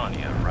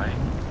 Tanya, right?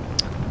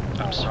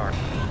 I'm sorry.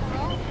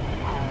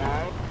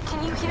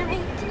 Can you hear me?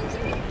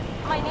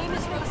 My name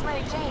is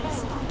Rosemary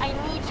James. I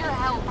need your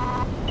help.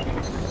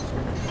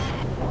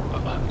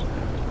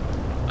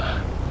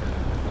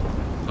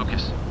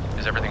 Lucas,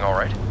 is everything all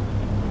right?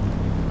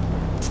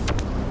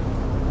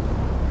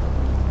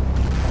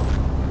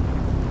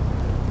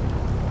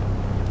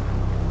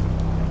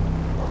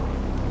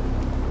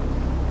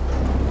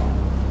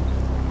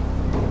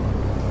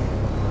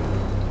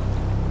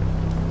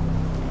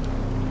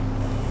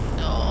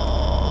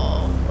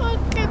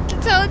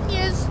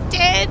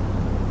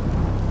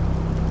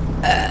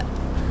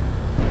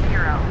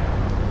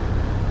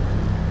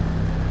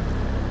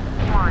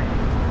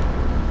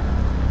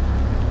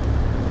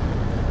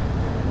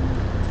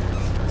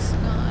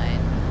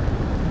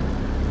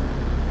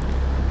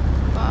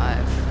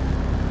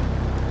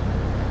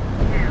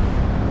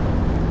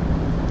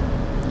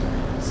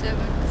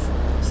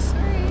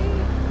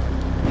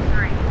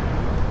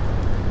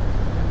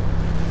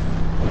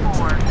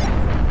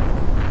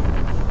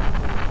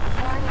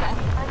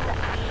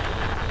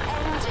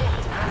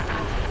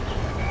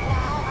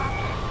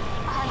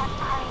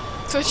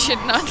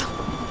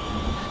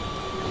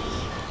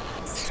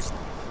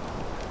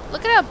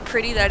 Look at how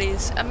pretty that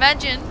is.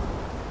 Imagine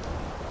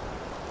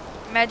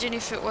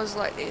if it was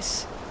like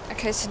this.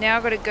 Okay, so now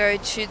I've got to go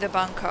to the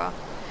bunker,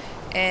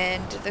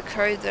 and the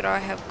code that I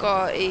have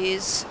got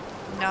is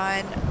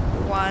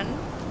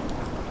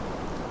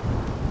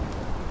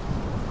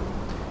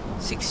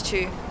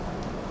 9162.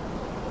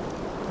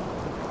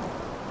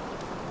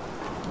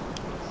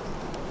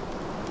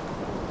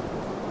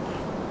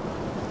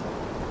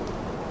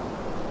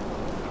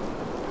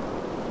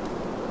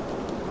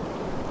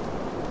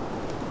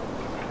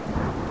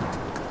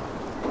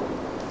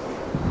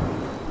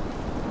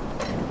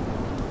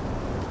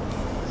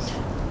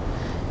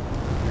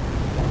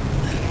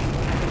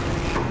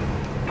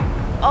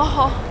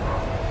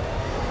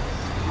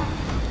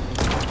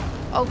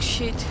 Oh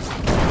shit.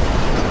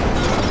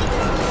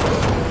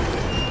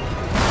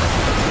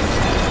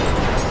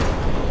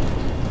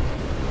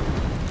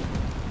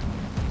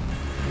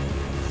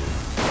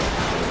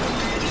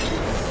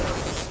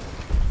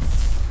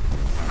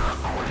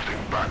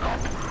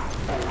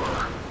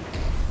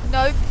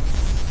 Nope.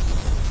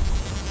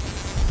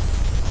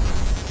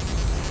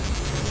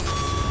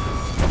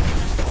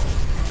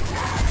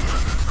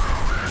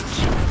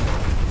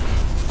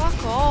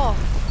 Fuck off.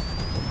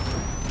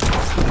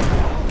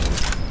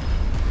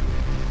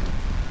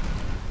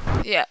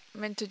 Yeah,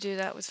 meant to do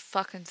that with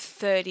fucking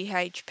 30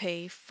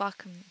 HP.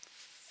 Fucking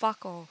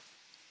fuck off.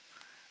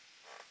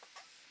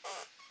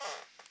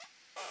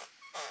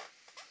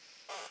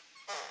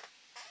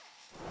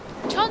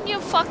 Tanya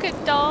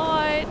fucking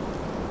died.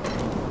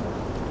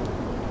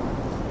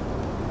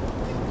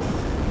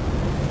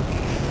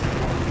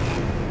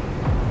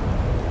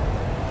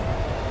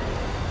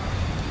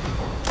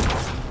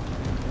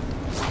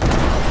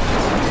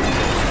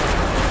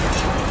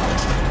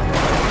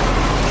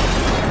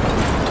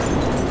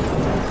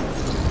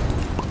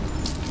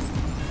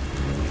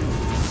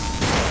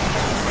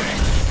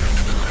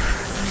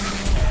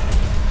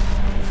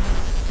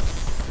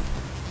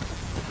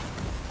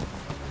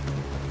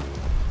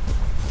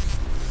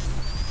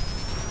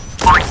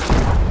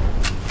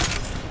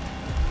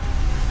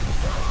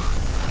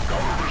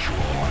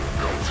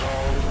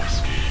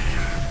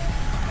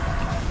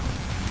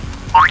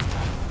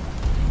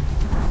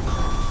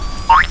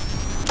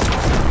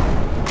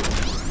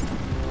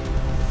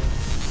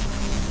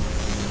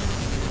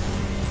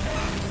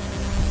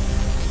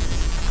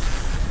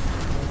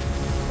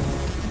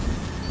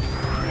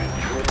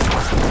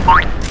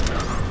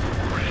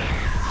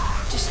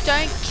 Just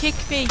don't kick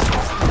me.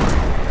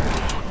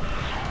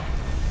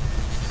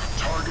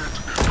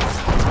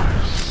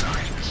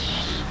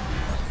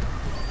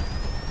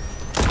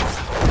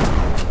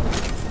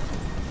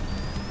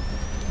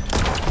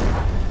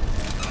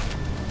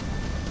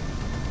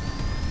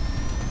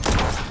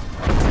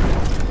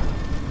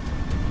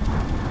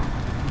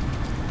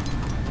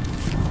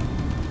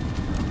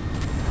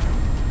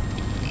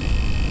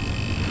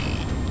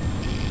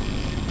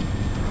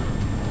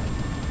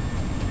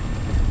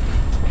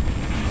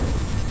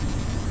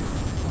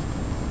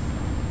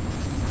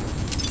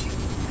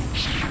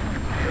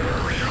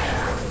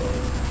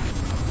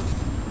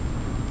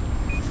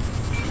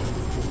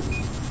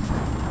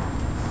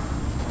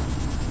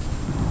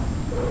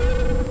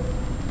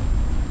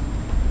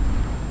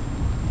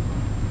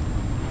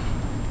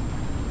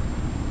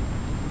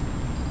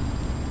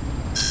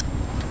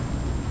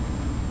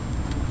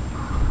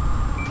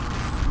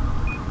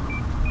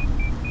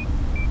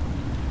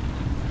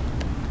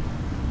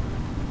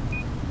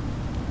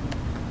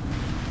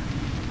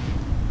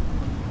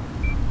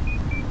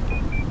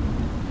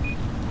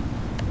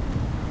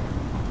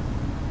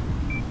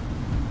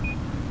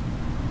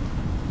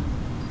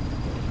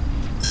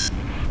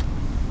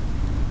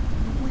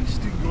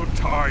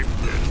 Time,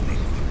 Desmond.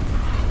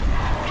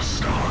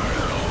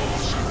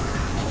 Hostiles.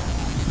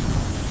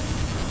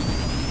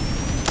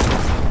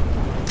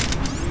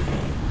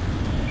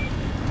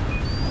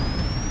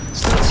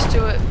 So let's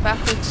do it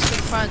backwards to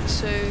front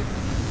too.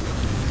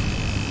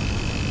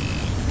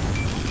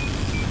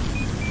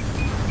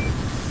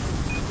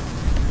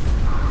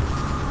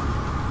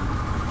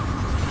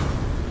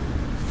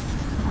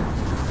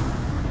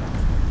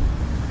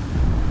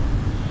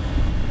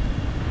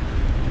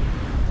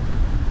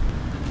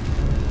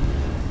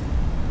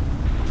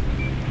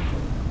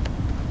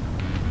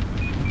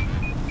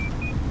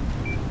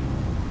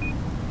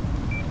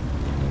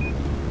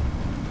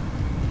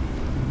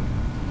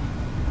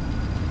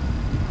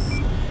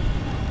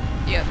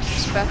 Yep,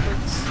 just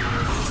backwards.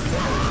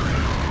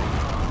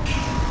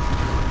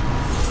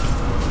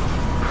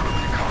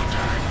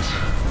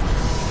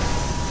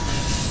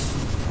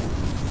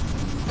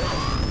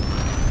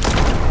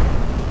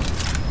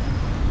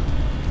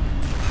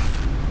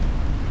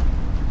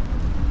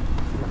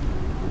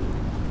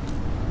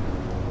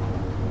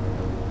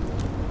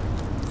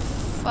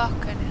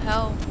 Fucking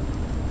hell.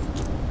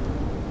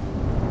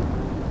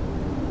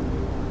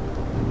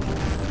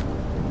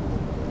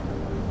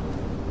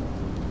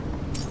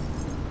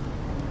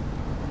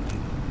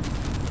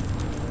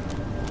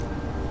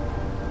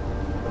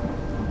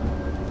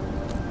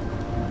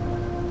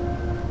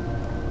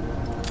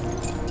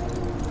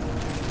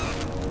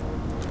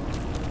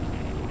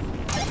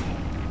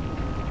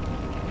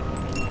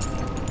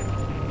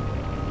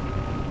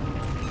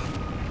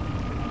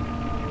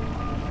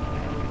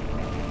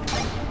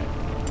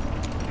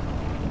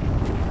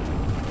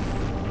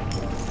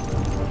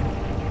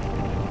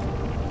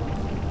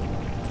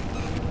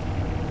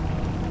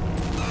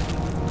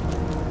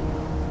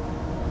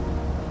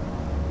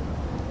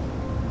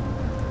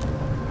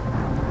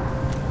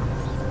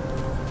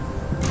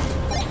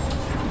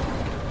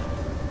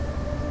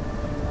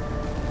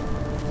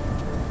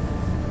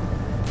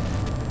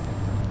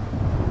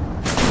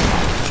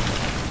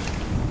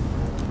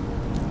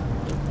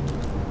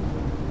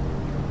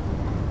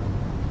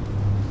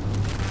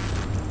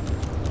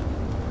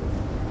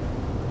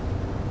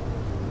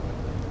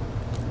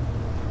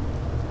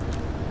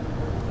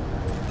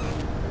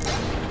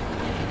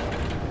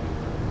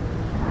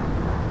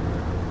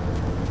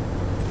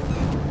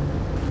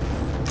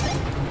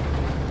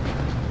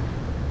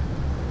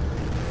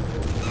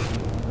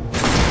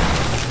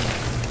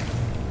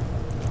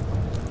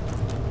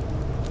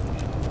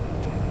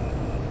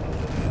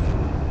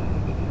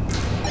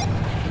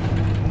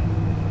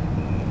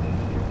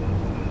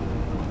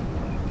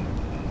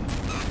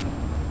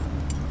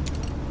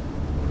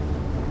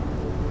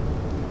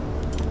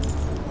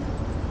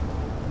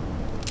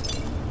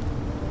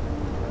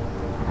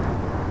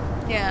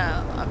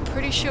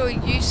 pretty sure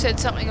you said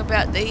something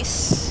about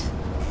this.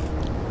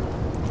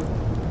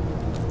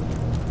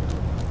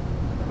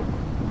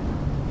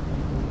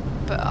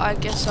 But I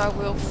guess I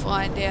will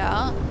find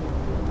out.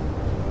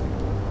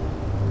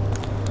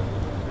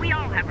 We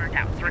all have our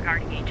doubts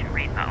regarding Agent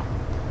Rainbow.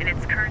 In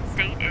its current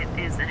state, it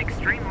is an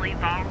extremely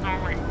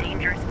volatile and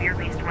dangerous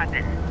fear-based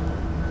weapon.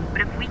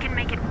 But if we can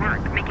make it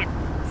work, make it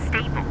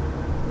stable,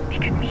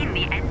 it could mean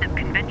the end of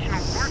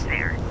conventional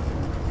warfare.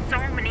 So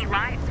many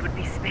lives would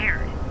be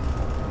spared.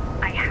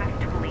 I have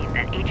to believe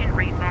that Agent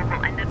Rainbow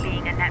will end up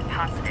being a net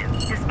positive,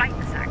 despite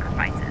the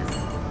sacrifices.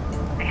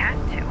 I have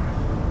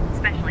to,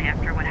 especially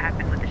after what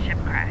happened with the ship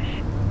crash.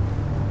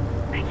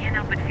 I can't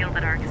help but feel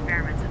that our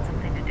experiments had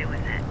something to do with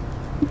it.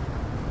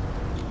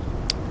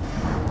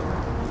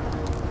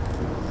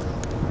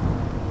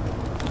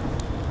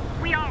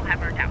 We all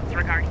have our doubts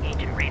regarding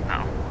Agent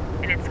Rainbow.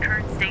 In its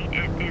current state,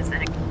 it is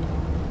an...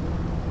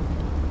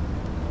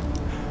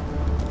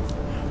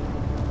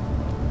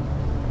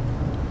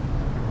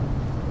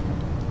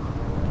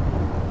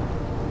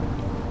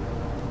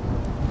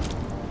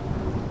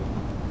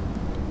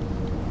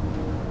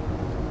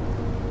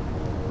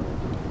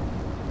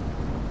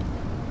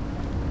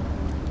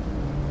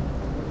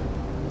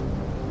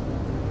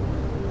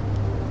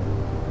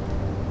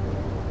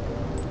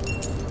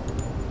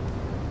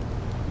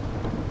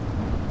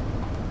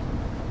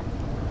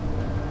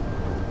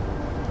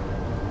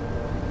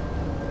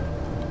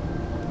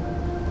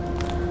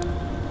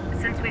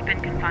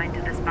 Confined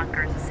to this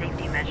bunker as a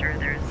safety measure,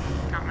 there's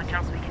not much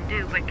else we can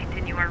do but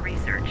continue our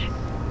research.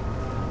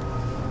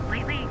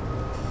 Lately,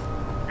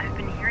 I've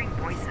been hearing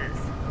voices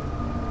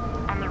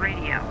on the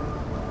radio.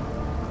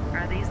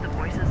 Are these the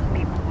voices of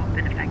people who have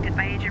been affected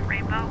by Agent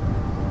Rainbow?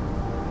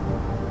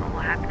 What will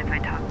happen if I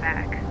talk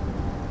back?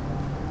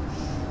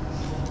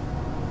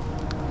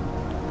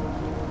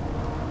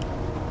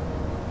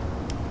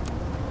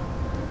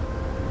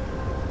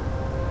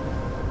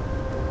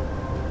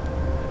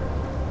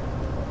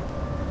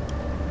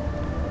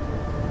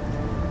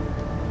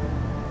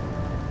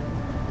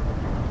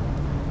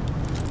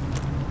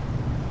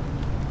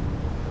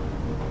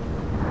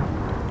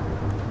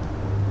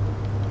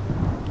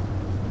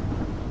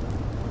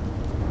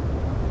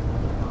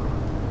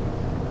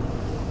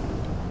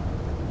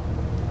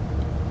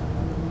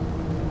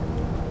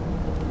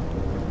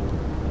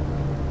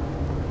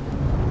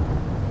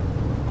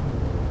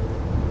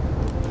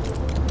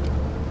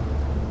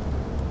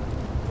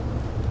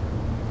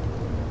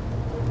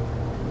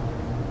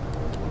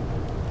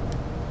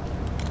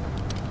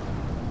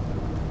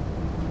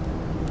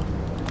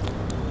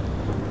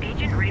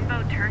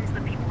 Turns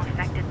the people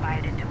affected by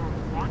it into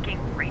a walking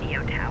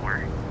radio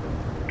tower,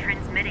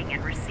 transmitting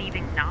and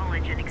receiving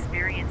knowledge and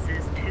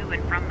experiences to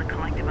and from the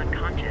collective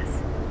unconscious.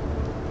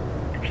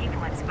 The people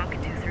I've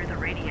spoken to through the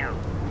radio,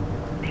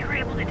 they were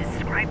able to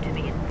describe to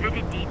me in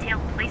vivid detail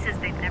places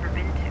they've never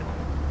been to,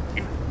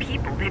 and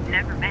people they've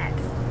never met.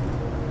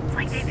 It's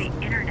like they have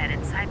the internet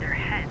inside their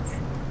heads,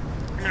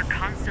 and they're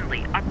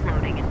constantly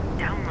uploading and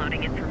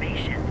downloading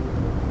information.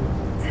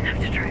 It's enough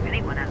to drive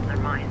anyone out of their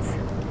minds.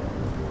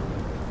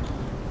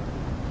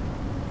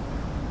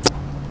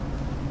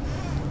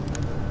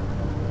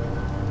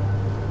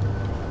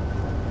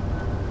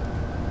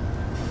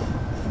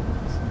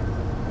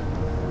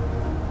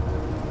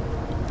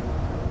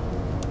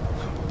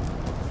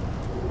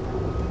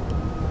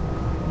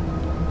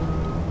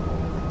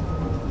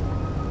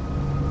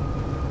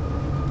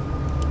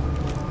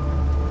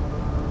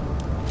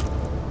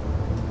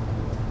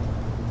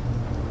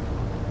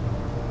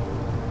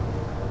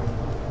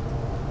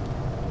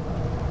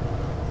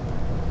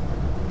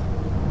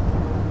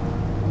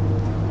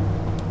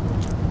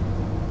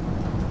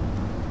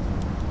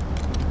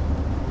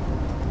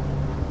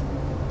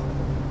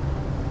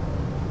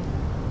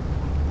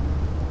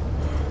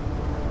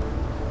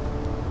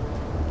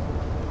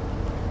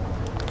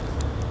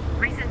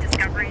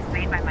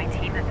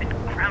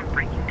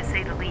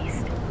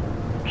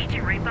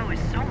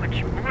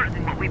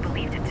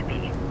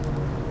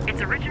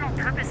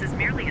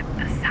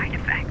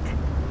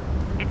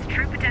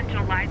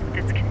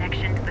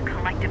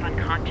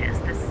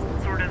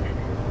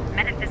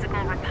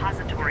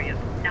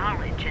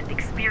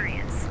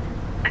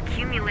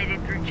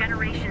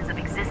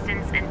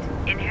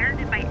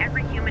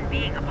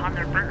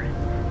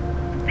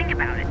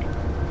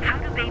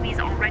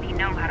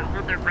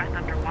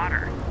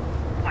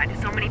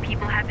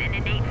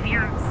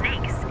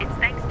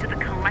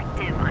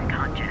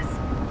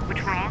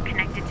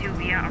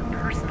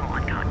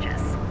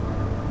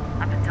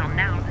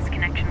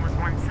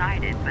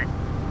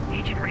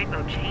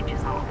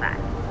 Changes all of that.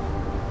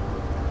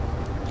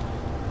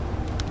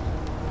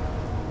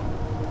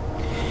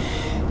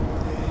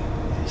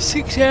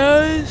 6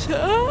 hours.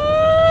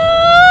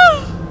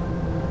 Ah!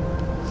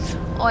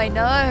 I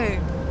know.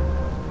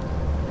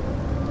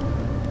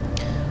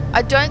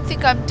 I don't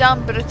think I'm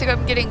done, but I think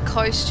I'm getting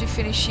close to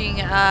finishing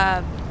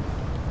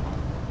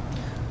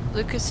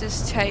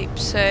Lucas's tape,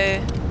 so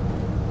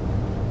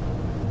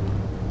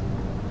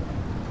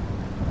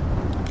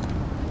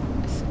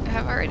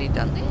have I already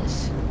done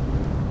this?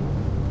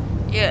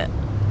 Yeah.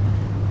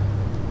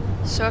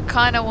 So I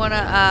kind of want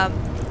to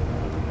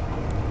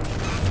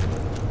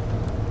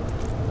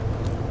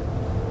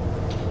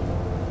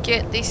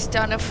get this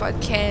done if I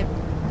can.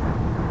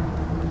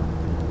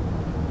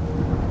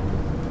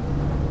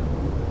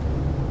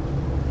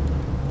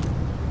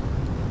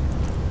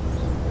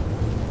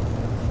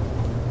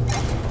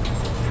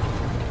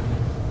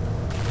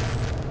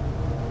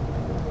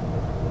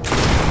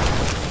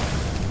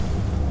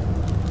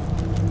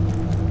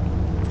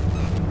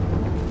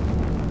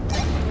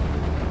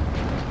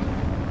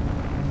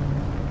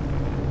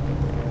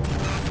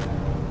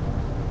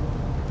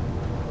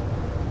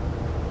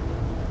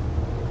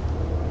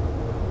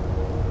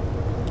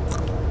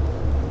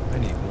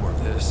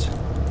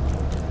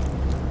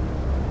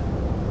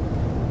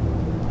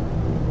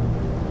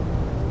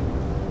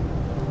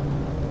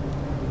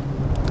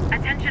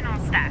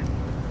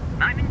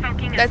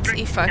 That's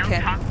if I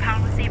can. No-talk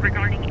policy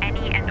regarding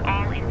any and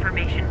all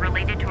information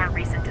related to our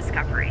recent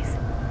discoveries.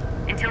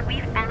 Until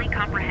we fully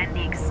comprehend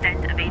the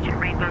extent of Agent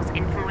Rainbow's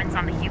influence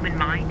on the human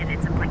mind and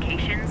its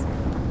implications,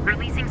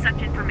 releasing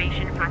such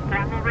information for a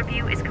formal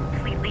review is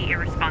completely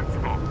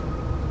irresponsible.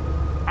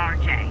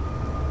 RJ.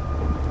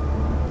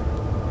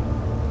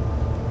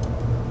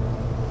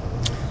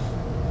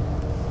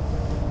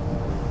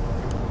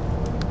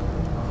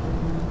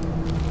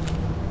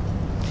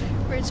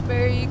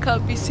 Rosemary, you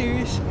can't be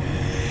serious.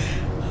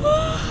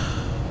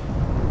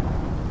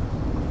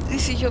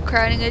 This is your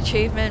crowning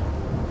achievement.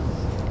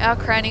 Our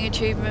crowning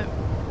achievement.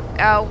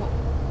 Our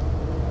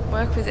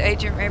work with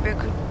Agent Rainbow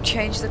could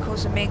change the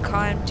course of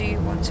mankind. Do you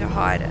want to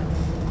hide it?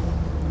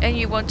 And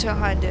you want to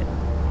hide it.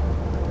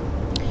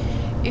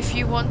 If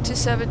you want to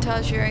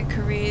sabotage your own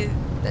career,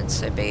 then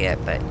so be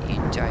it, but you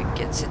don't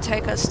get to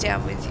take us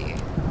down with you,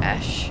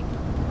 Ash.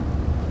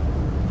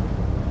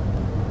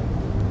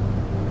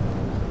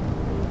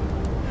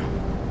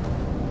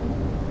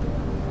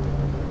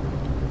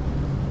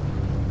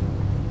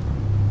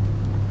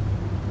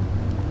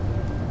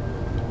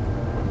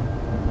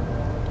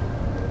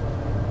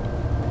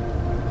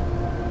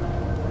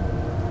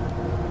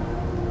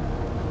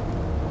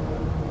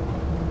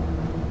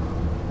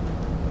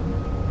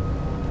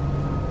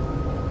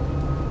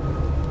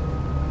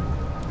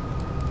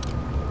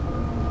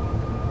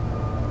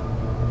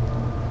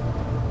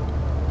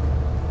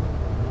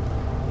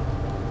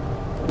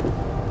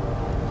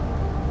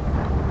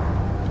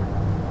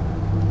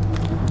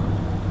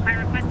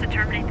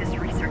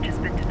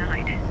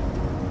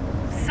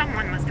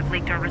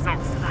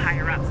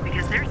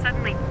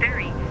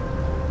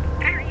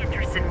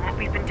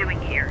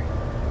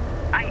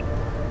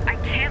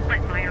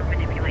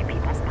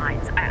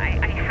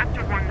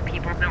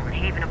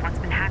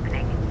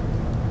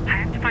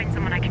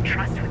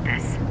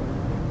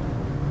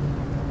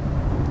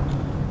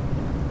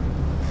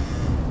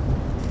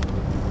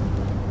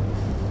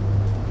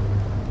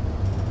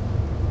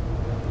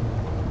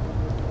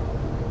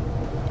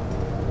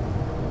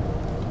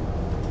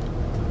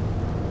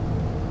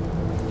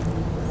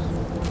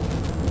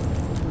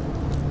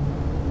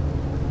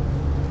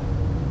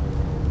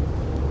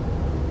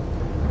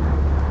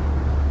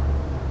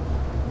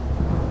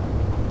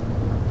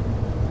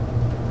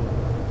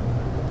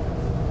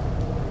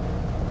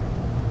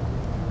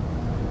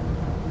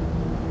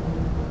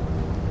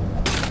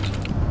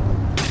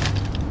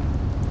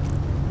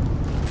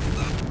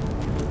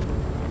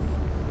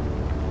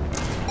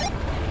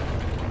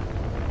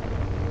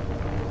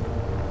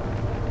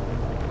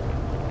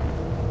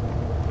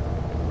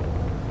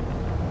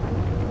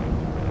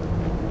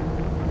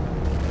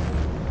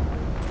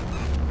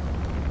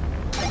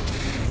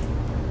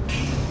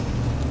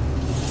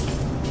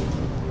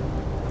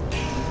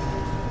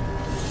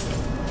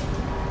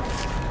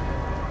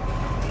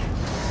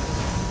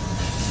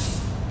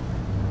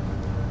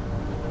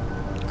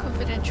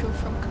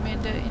 From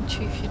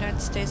Commander-in-Chief, United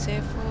States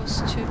Air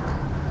Force to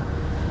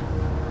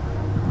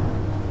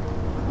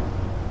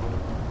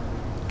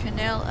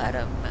Canal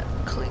Adam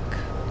Click,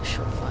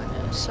 short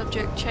finder.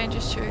 Subject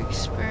changes to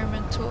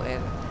experimental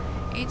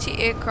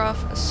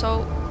anti-aircraft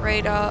assault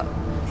radar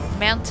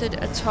mounted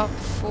atop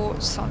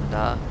Fort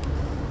Sumter.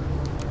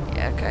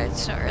 Yeah, okay,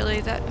 it's not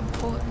really that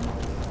important.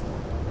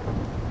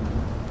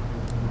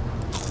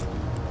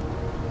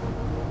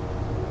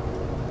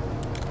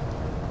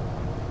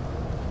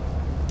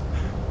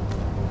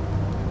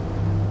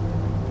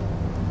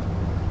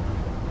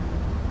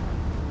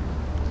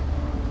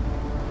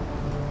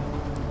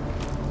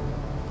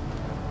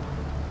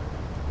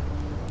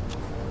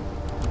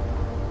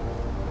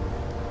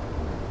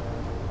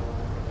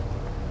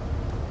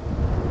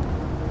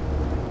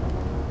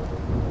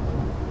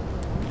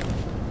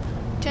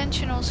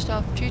 All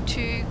staff, due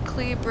to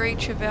clear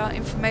breach of our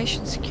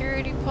information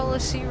security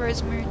policy,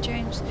 Rosemary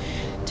James'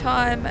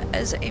 time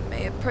as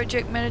a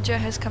project manager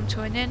has come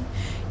to an end.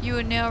 You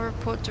will now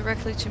report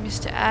directly to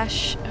Mr.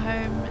 Ash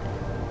Home.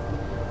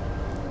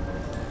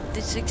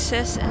 The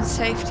success and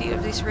safety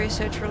of this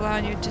research rely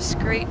on your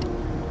discretion,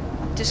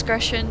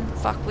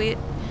 fuckwit.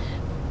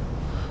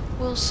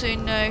 We'll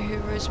soon know who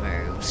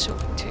Rosemary was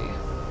talking to.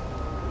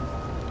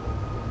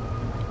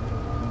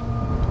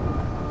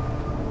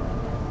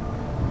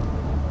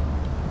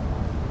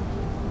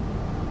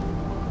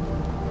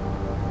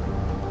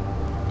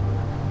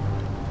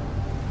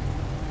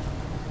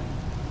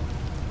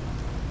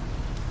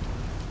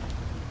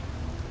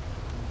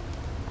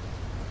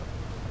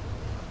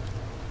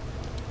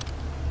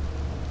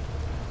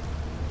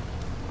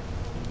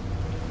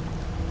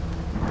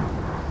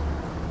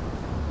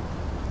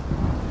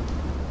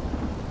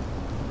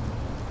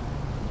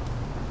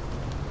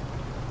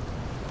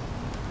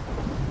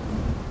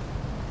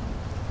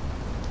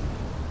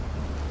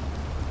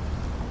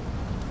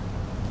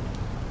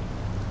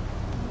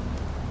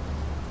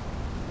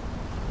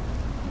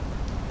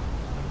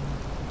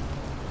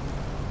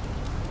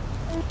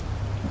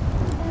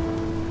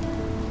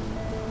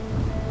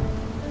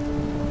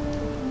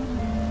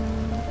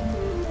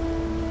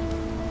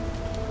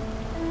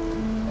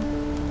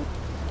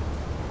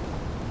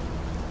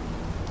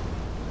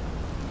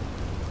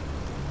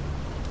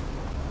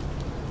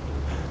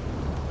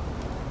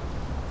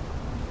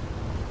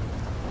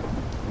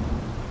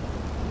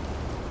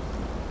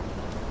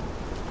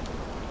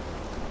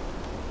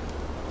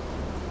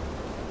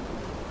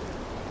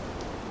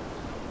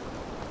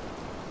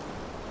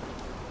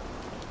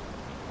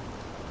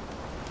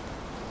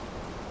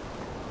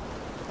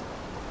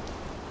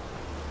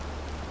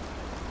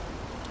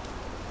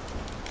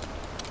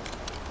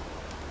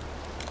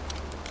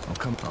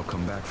 I'll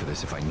come back for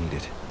this if I need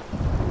it.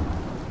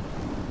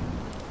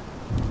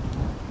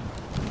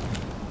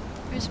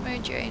 Rosemary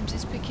James,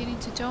 is beginning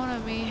to dawn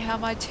on me how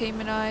my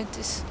team and I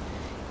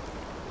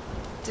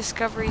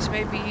discoveries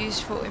may be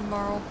used for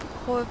immoral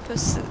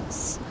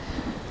purposes.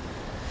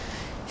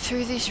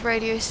 Through this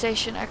radio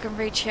station, I can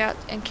reach out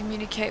and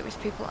communicate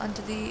with people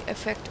under the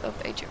effect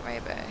of Agent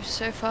Rainbow.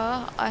 So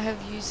far, I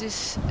have used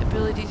this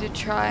ability to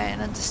try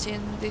and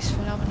understand this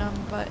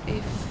phenomenon, but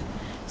if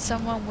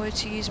someone were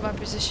to use my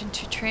position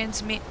to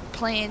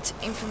plant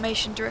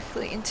information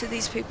directly into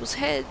these people's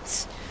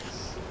heads,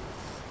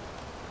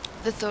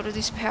 the thought of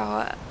this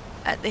power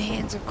at the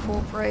hands of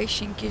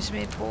corporation gives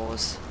me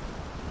pause.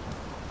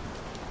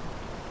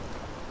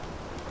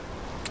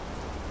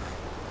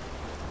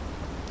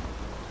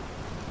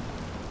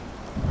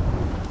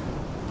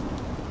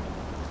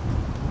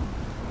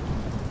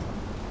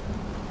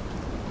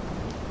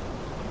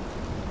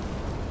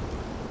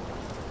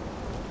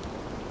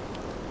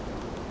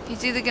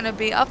 He's either going to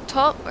be up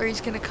top or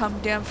he's going to come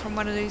down from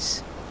one of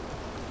these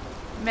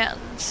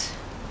mountains.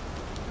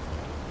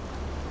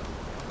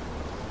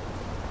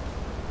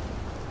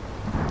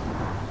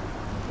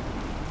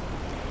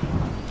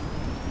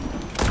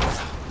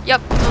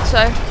 Yep, thought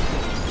so.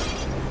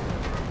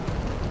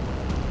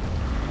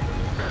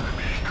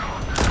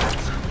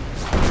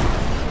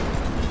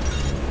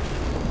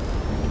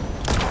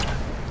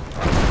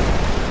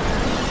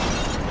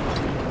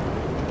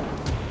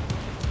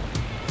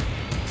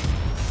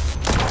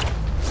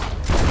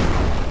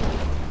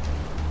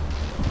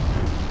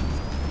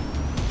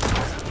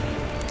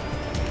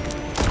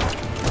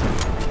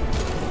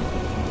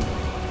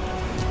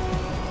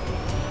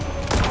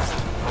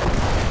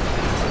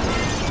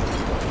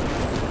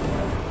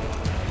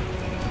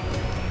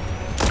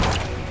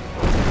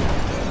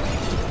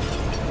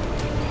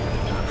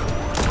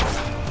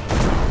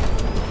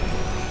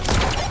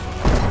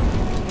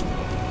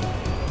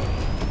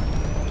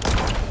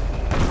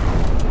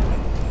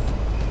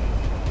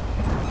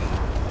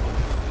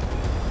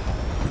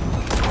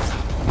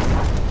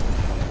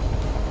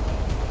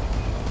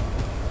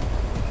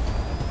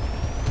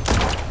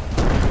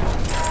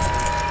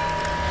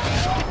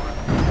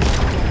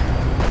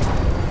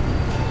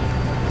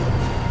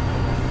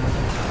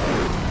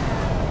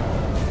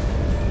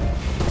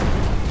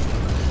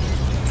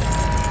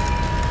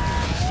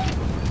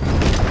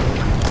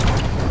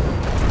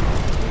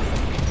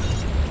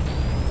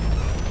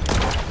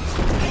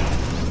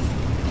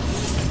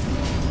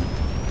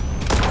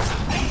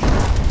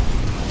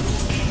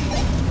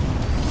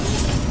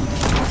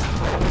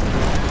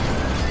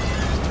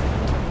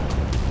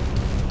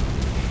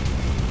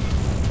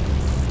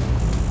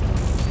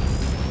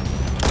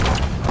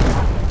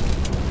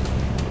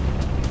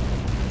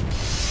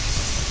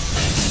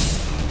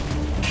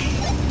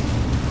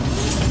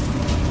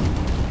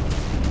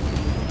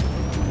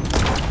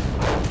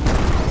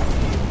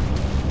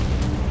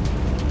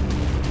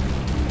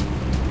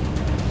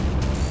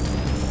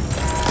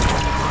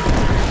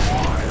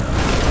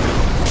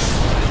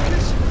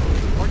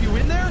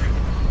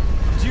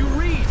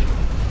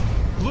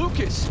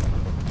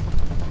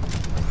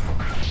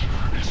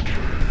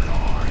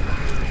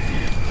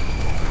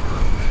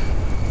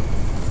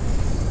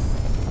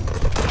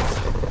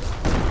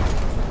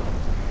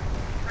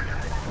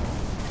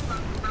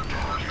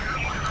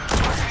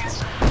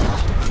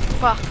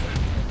 Fuck.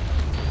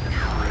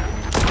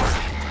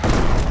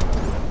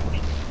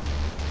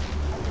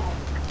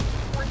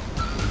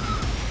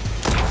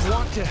 I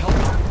want to help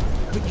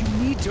you, but you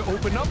need to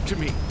open up to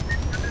me.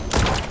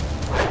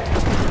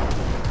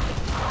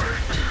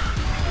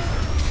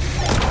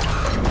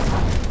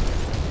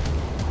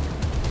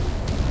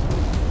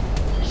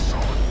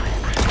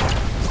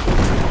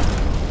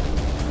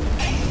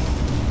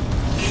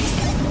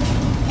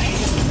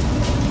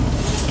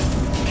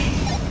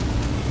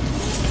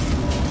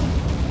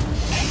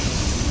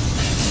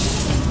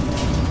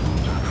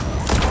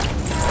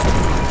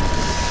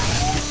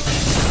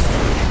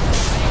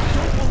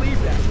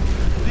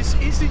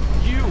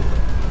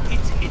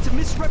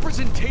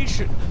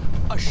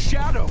 A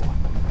shadow.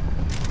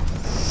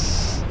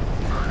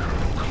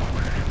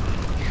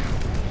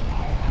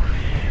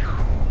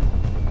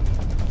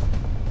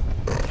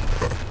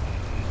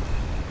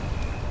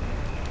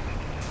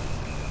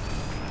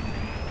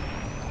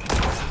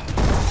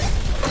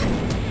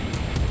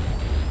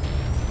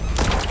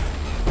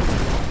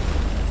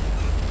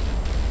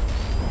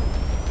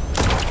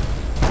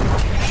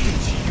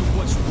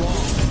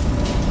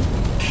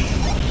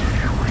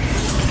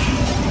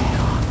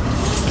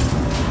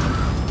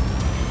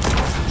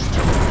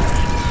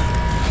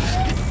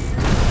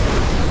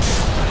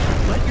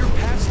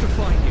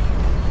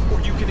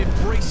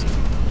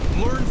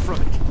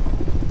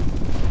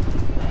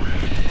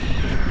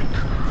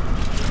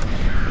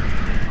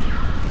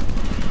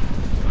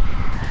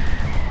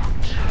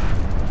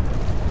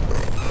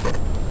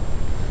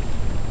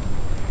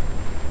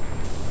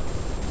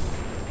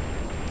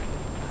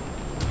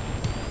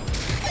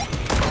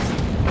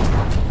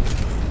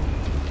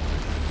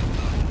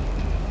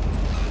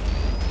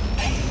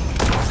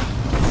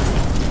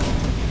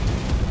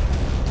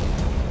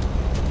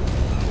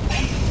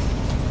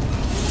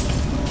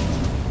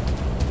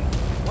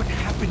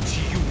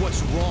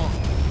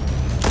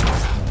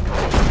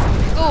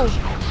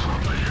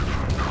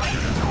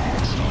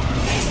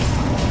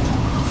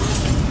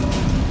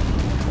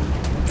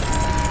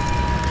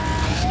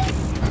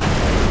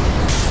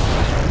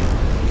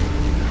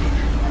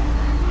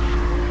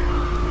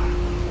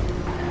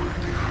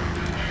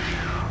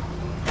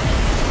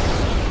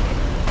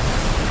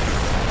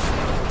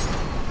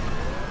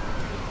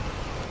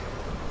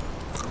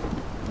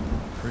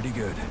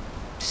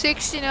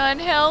 69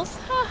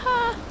 health.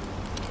 Haha.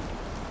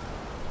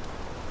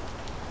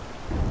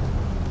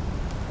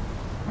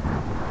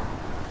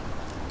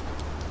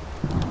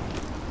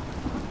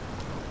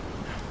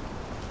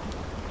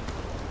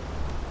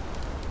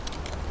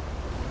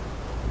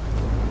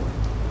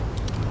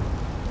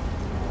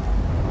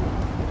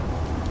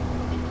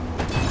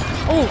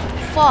 Oh,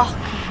 fuck.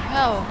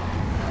 Hell.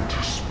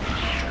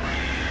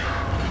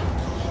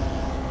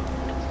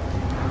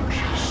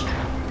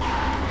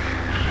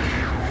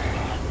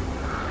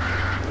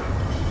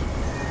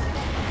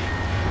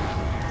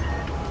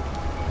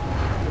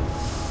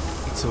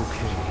 It's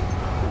okay.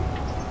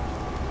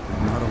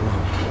 You're not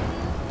alone.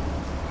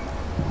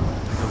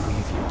 I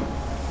believe you.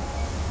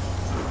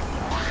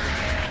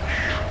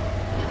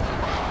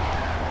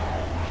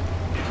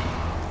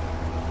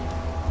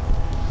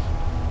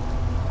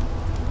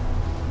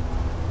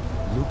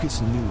 Lucas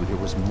knew there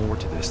was more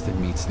to this than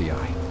meets the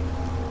eye.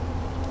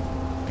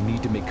 I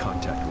need to make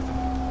contact with him.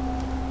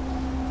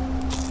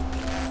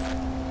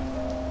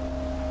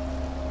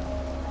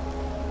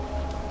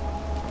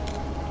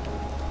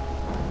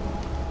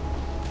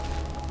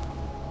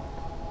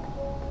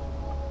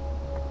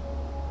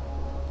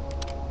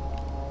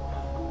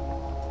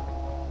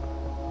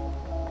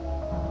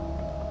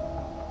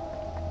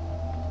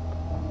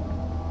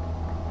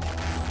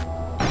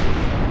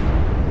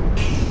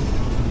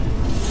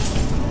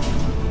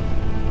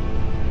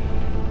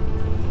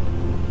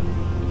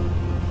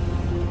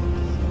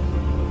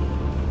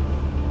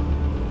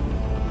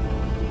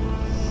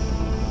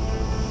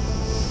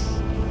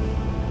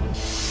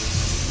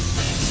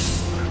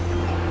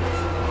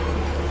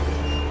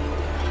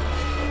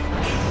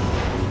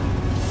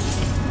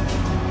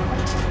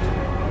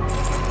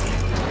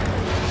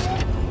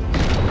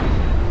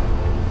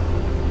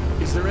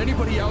 Is there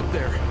anybody out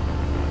there?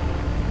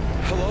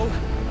 Hello?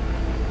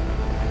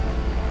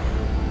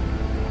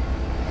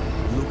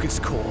 Lucas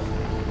Cole,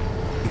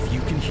 if you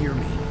can hear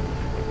me,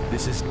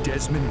 this is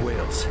Desmond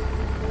Wales.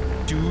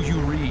 Do you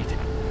read?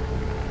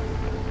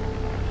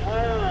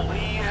 Holy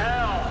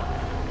hell!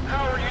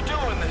 How are you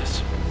doing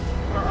this?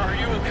 Are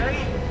you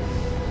okay?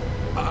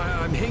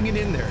 I'm hanging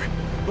in there,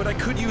 but I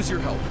could use your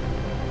help.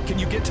 Can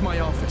you get to my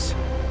office?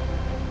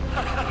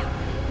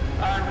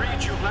 I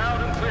read you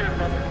loud and clear,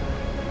 brother.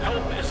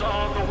 Help is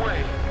on the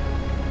way.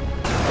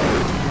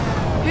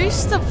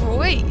 Who's the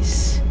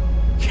voice?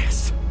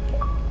 Yes.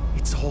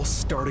 It's all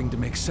starting to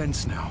make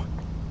sense now.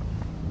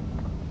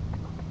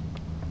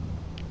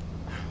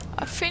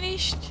 I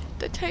finished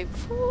the tape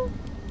 4.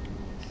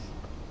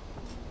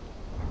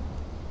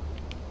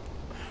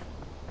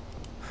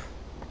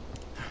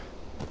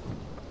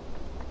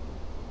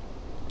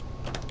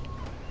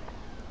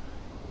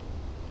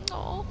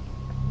 No.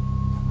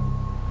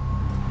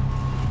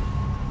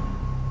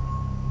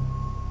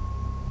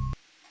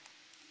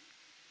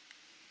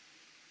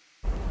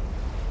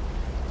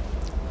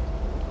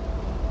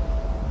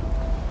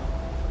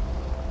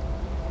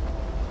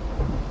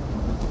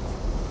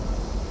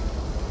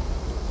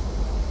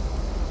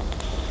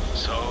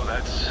 So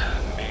that's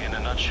me in a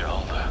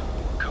nutshell, the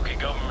kooky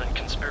government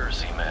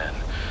conspiracy man.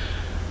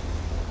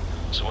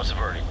 So what's the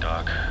verdict,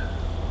 Doc?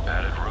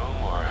 Padded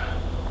room or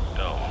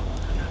no?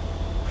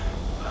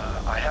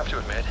 I have to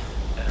admit,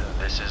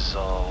 this is a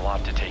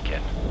lot to take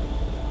in.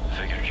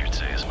 Figured you'd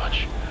say as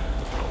much.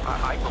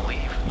 I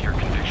believe your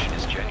conviction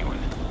is genuine.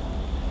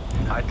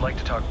 I'd like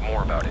to talk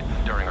more about it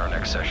during our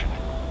next session.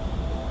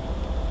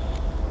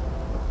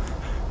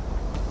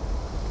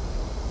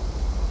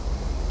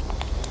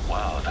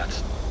 Wow,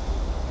 that's...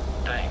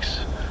 Thanks.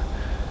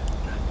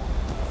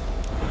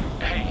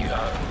 Hey,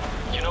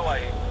 you know,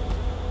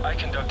 I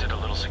conducted a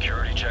little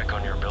security check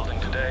on your building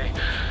today.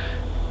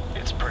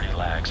 It's pretty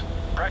lax.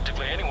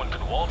 Practically anyone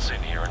could waltz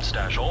in here and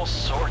stash all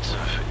sorts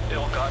of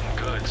ill-gotten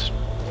goods.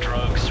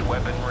 Drugs,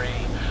 weaponry,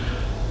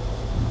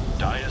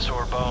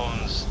 dinosaur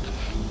bones.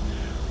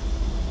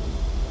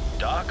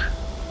 Doc?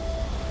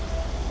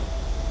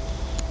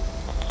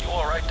 You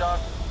alright, Doc?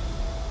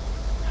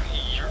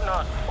 You're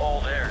not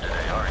all there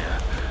today, are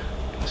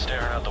you? Been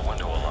staring out the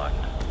window a lot.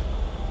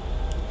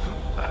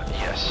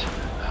 Yes,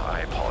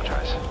 I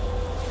apologize.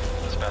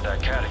 It's about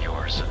that cat of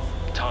yours,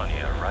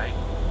 Tanya, right?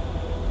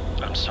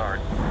 I'm sorry.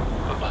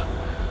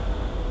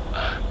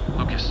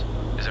 Lucas,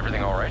 is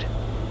everything all right?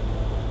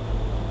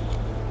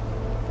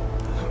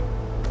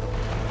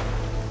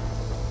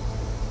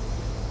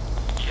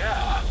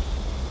 Yeah.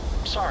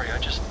 Sorry,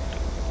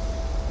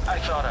 I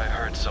thought I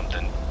heard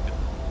something.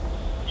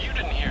 You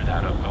didn't hear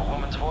that, a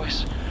woman's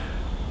voice?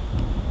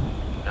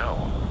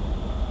 No.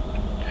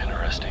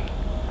 Interesting.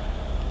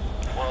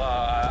 Well,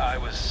 I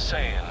was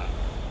saying,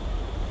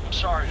 I'm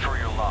sorry for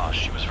your loss.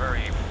 She was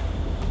very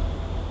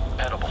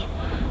pettable.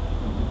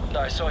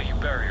 I saw you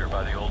bury her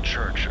by the old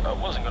church. I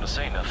wasn't gonna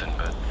say nothing,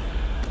 but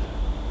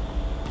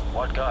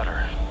what got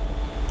her?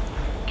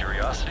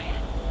 Curiosity?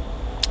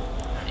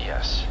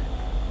 Yes.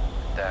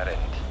 That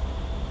and...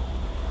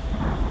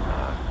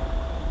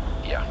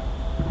 yeah.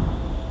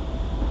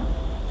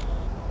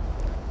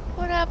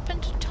 What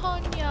happened to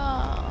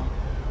Tanya?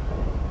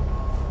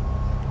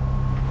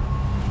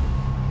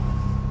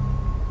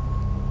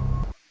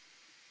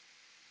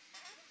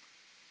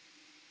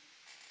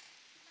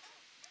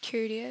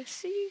 security. I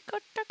see you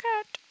got the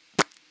cat.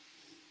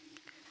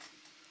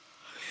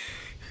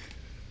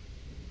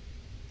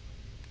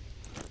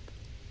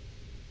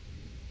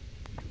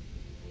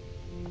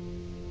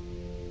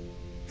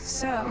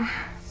 So,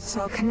 it's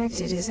all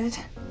connected, is it?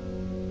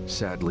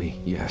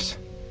 Sadly, yes.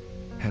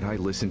 Had I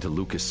listened to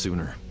Lucas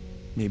sooner,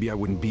 maybe I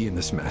wouldn't be in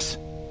this mess.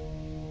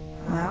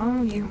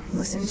 Well, you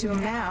listen to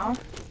him now,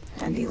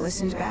 and he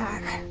listened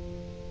back.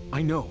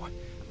 I know.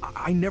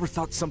 I never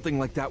thought something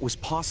like that was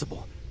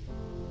possible.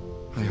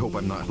 I hope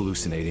I'm not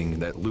hallucinating,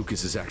 that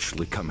Lucas is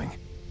actually coming.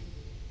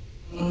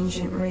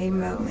 Ancient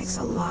Rainbow makes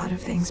a lot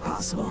of things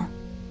possible.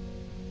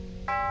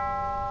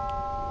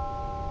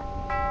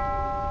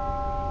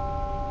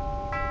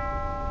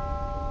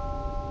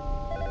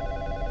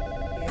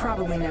 You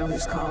probably know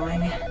who's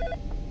calling.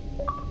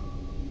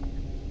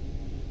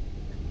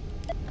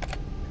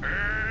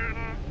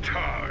 And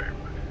time.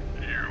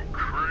 You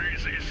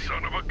crazy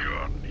son of a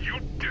gun. You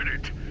did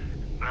it.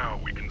 Now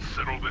we can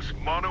settle this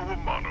mano a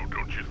mano,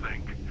 don't you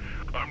think?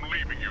 I'm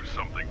leaving you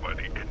something by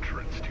the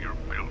entrance to your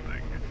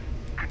building.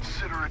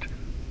 Consider it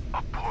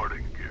a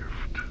parting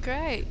gift.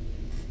 Great.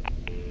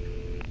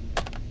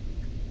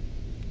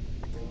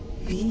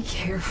 Be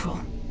careful.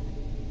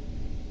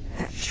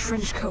 That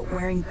trench coat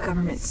wearing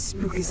government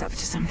spook is up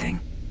to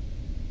something.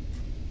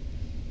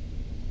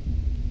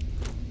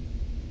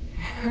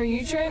 Are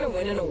you trying to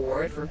win an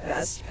award for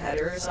best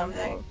petter or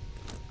something?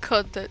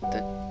 God, that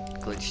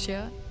glitched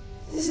out.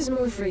 This is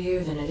more for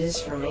you than it is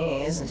for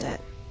me, isn't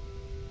it?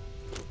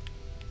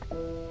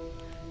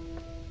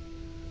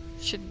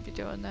 Shouldn't be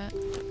doing that.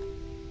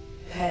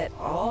 Pet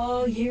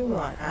all you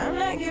want. I'm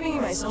not giving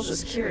you my social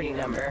security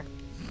number.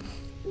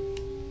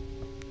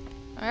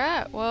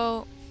 Alright,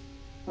 well...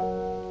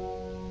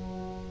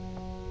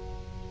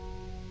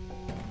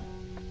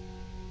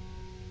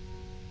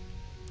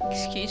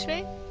 Excuse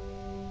me?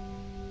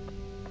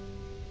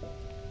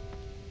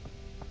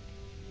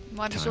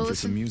 Might as well Time for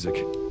some listen.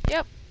 music.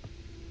 Yep.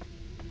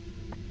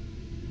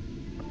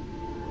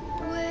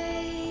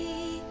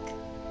 Wake.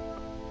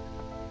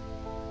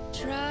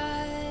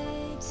 Try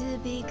to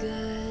be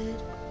good,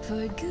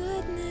 for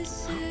goodness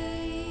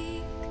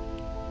sake.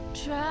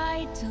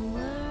 Try to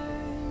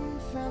learn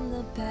from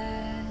the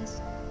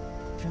past,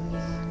 from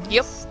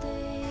your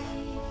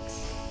mistakes.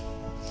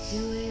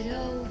 Do it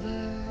over,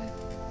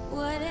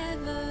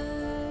 whatever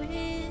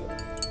it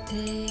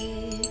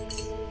takes.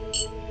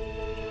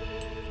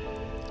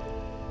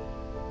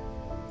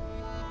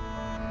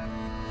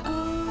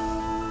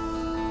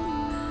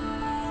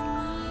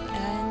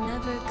 I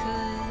never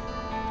could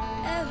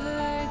ever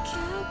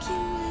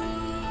calculate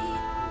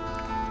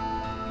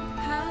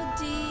how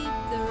deep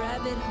the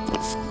rabbit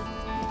hole,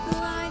 the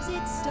lives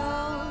it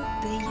stole,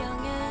 the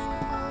young and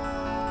old,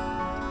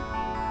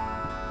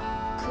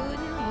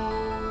 couldn't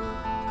hold,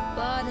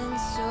 bought and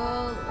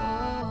sold.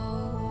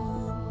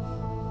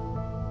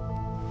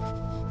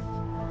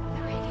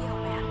 The radio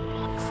man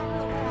from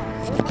the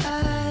wall. I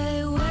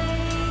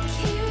wake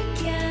here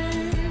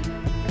again,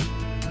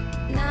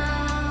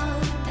 now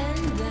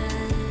and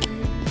then.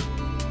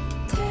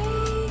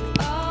 Take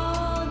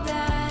all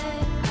that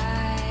I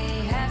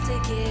have to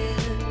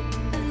give,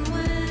 and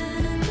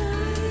when I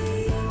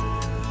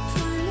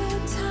find a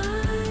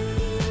time,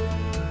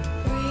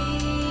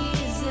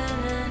 reason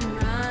and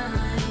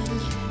rhyme,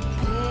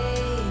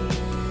 payment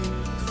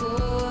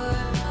for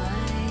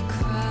my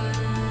crime.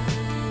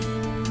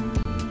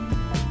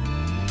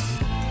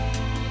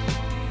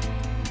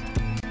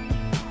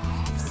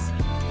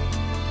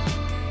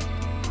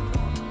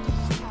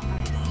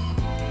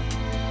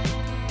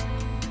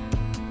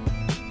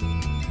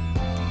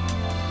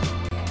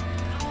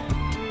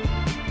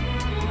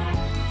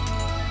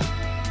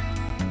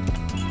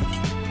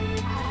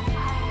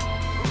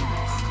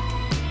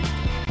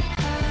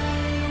 I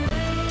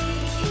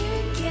wake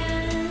here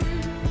again,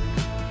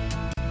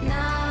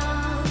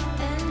 now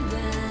and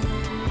then.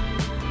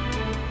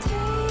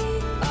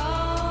 Take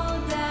all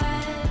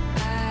that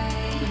I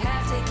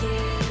have to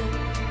give,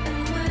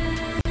 and when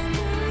I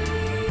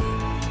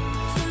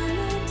find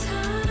a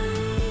time,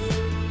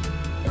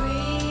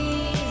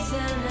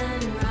 reason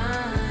and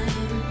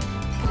rhyme,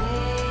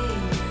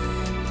 payment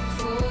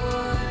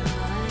for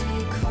my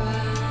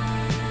crime.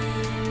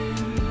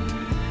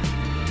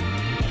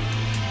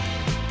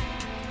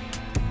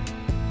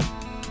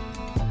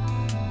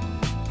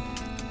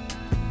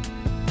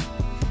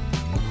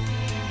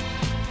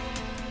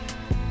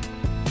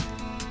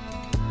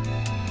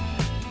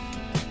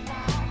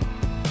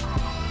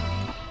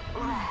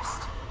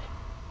 Rest.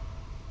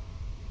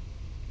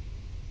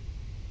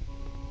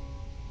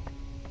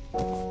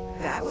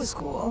 That was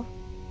cool.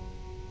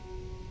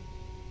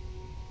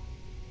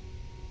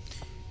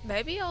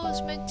 Maybe I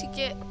was meant to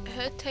get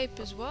her tape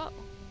as well.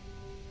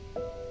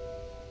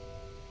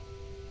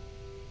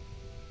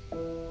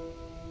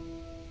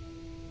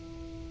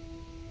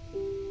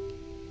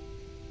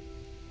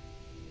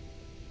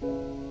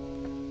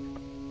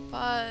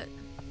 But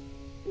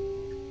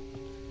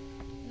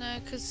no,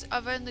 because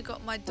I've only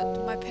got my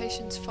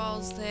patient's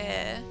files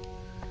there,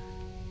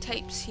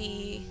 tapes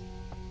here,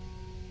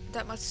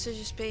 That must have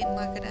just been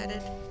like an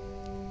added.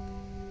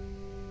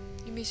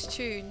 You missed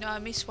 2. No, I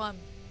missed 1.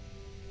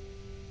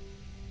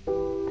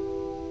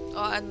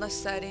 Oh,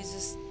 unless that is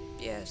just,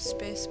 yeah,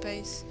 spare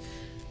space.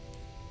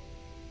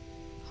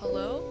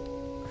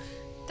 Hello?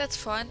 That's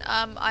fine.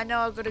 I know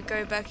I've got to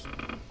go back.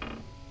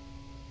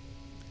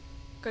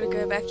 Got to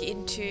go back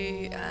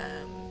into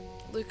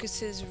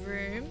Lucas's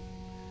room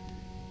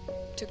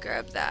to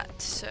grab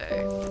that.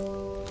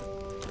 So.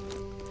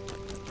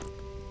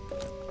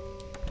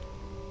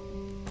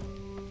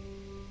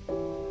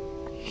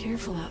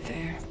 Careful out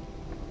there.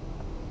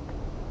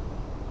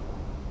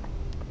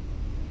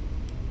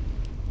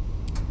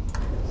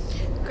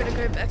 Gotta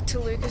go back to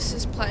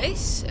Lucas's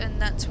place,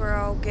 and that's where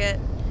I'll get,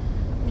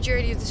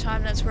 majority of the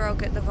time, that's where I'll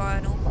get the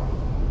vinyl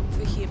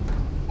for him.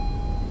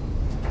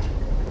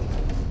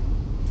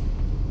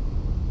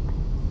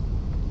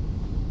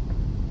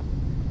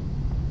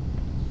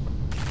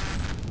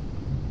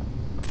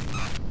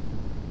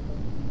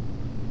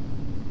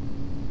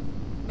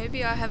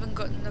 Maybe I haven't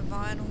gotten the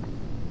vinyl.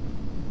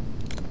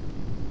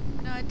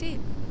 No, I did.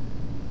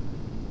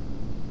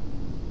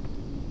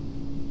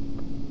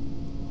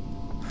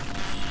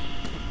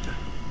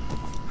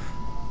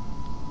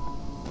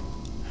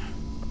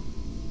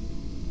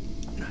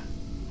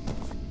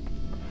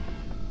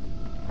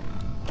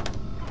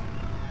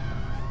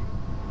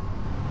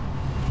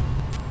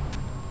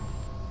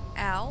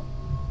 Ow.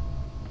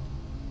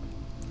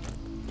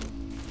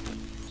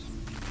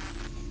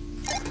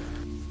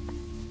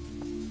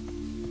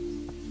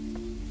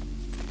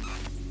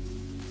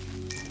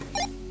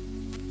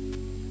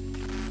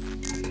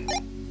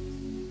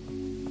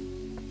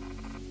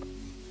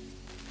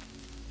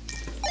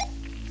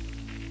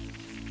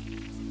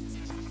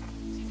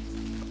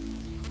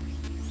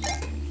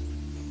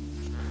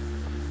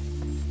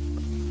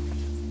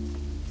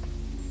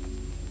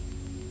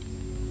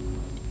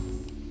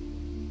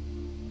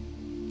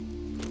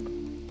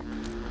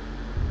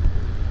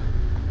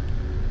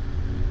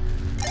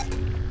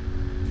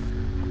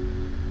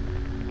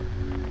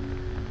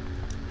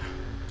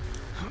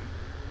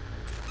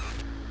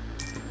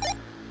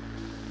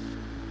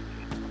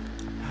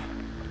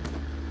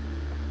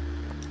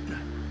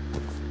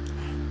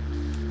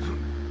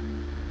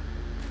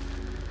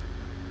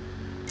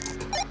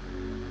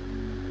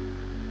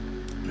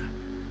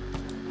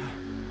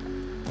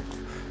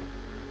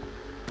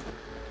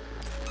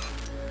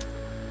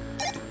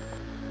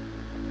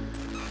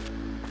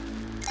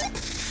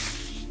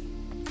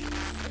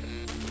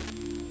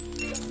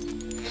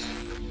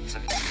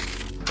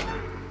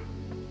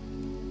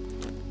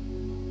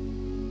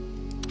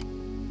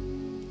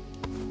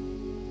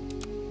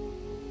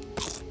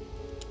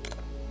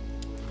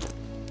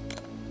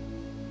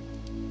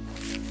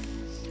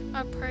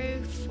 I pray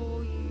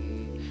for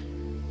you.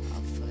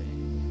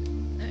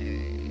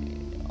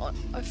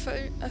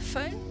 I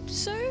phone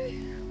so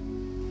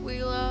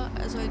Wheeler,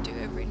 as I do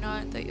every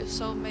night, that your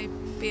soul may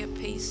be at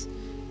peace,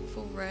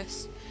 full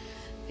rest,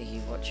 that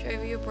you watch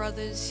over your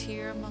brothers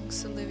here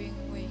amongst the living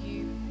where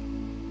you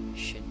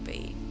should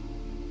be.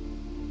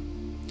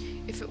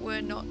 If it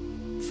were not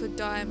for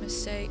dire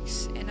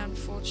mistakes and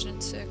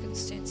unfortunate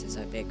circumstances,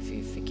 I beg for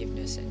your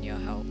forgiveness and your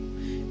help,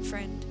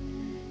 friend.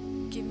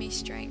 Give me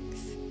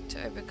strength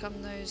to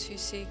overcome those who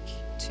seek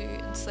to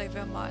enslave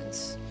our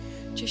minds,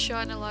 to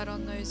shine a light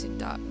on those in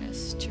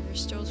darkness, to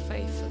restore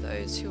faith for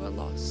those who are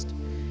lost.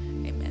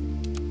 Amen.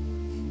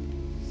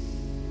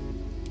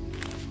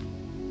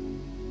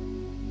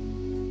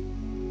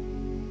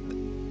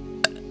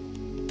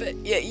 But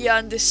yeah, you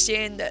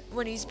understand that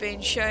when he's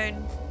been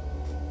shown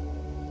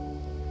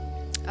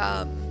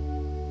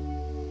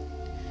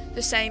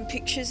the same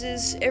pictures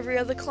as every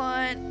other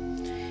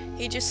client,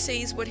 he just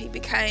sees what he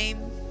became.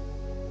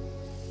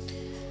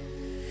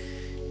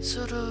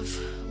 Sort of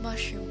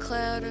mushroom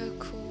clouder,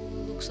 cool,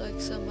 looks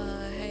like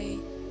summer. Hey,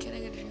 can I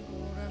get a drink of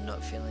water? I'm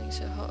not feeling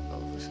so hot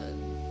all of a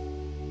sudden.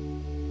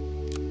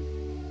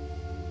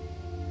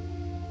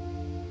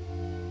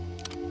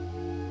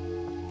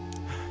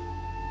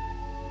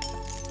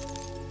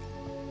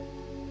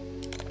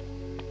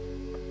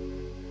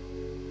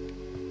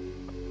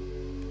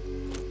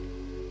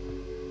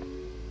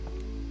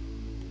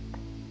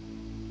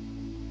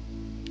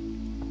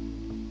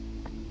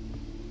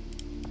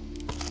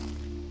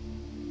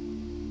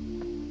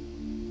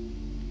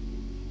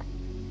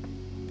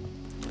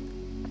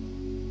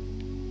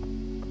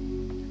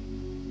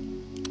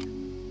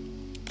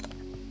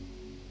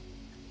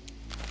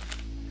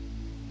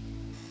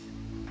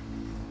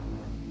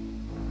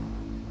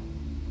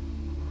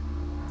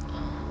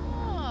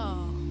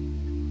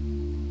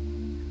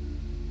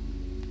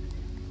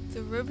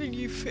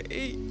 Revenue for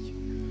each.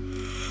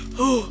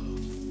 Oh,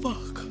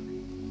 fuck.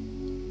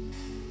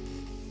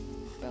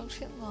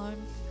 Belgian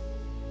lime.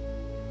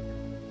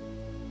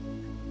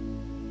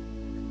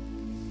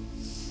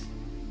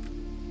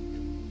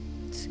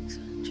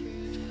 $600.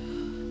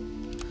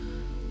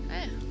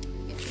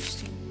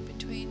 Interesting.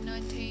 Between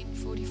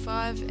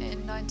 1945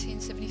 and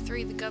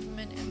 1973, the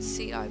government and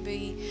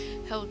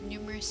CIB held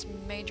numerous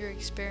major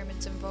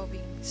experiments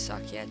involving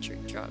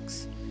psychiatric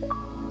drugs.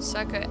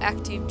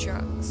 Psychoactive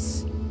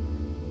drugs.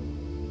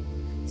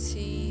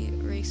 See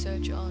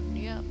research on,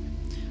 yep.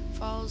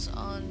 Files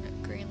on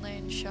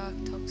Greenland shark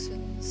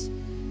toxins,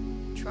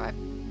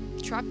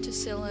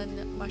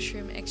 trypticillin,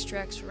 mushroom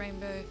extracts,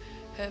 rainbow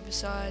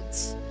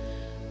herbicides,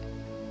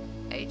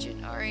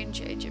 Agent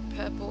Orange, Agent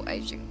Purple,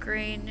 Agent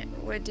Green,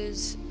 where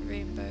does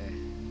rainbow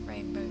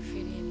fit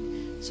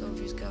in?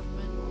 Soldiers,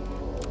 government.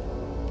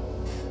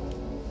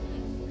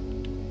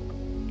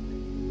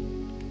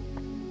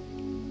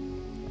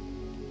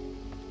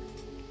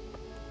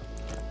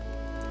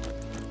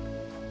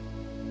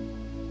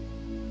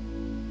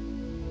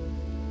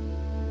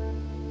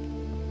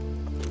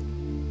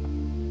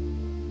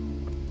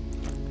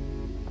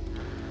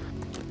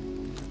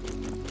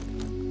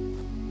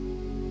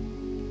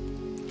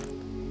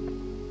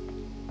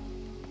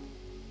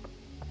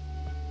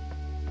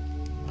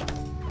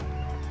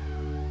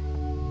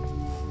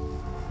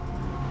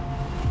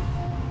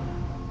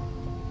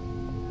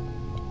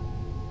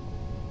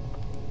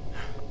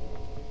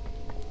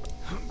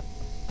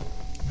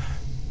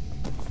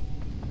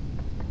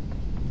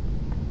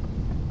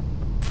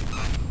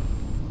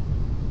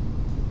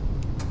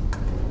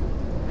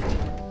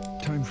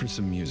 Time for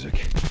some music.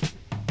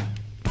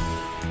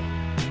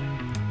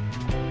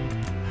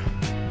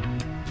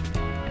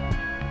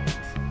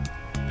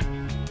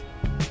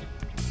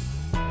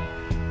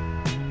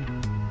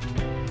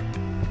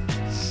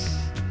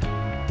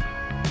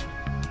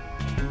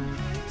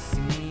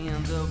 Me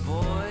and the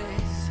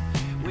boys,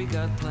 we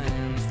got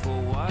plans for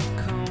what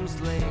comes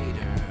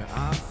later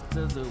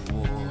after the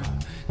war.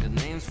 Got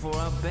names for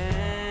our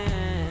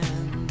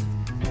band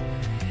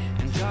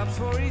and jobs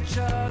for each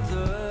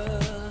other.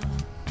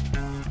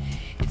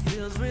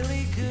 Feels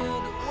really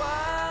good. Why?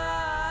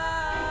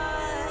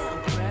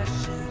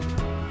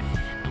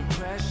 I'm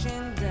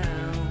crashing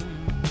down.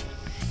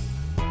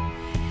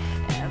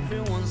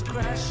 Everyone's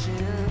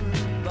crashing,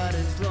 but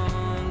as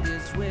long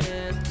as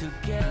we're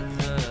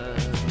together.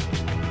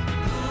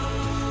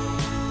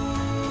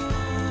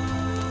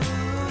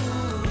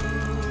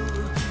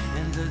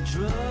 And the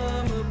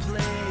drummer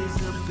plays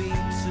a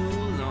beat too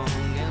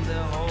long, and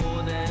the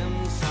whole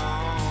damn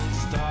song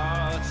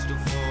starts to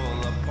fall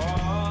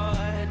apart.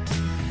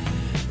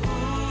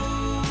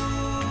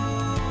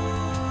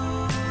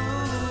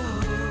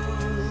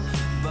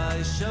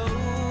 By show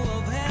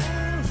of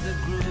hands, the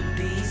group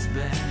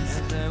disbands,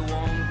 and they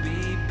won't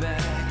be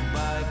back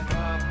by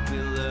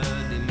popular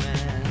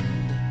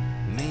demand.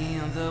 Me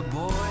and the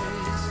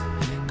boys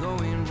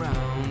going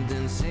round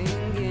and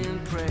singing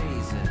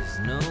praises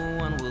no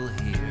one will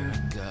hear.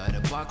 Got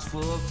a box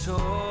full of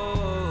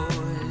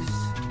toys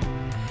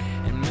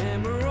and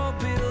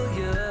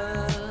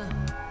memorabilia.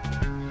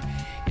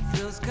 It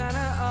feels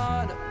kinda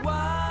odd.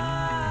 Why?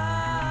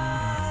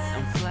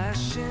 I'm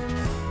flashing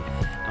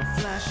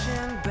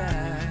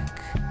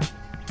back.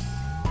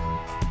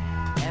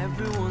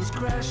 Everyone's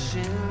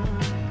crashing,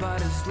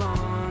 but as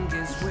long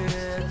as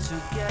we're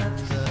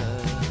together.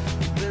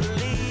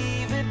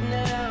 Believe it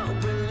now,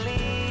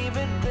 believe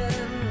it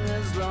then.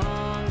 As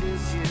long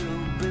as you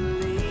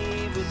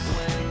believe it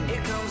when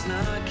it comes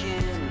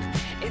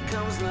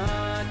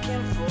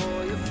knocking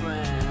for your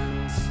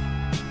friends.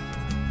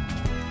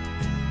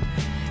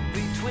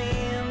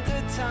 Between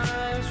the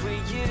times we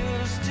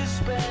used to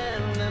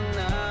spend and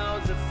now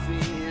the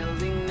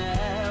feeling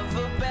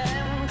never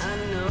bends. I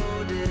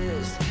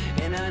noticed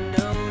and I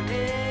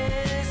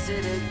notice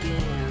it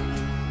again.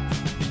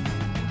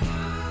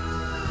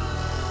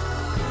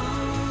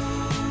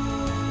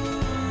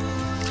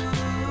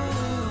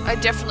 I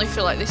definitely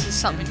feel like this is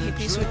something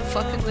hippies would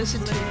fucking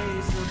listen to.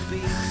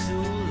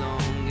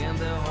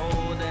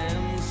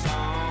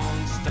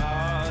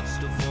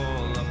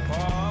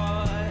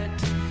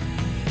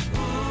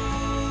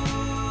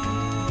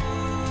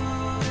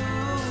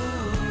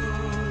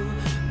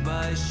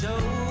 Show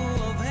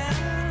of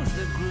hands,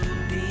 the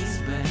group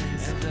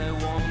disbands, and they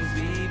won't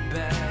be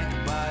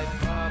back by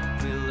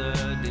popular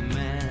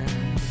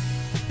demand.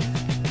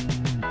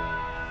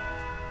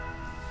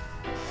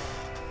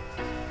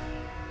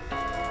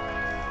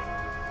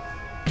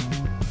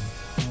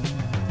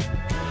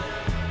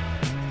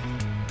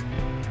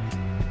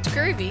 It's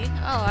groovy,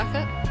 I like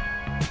it.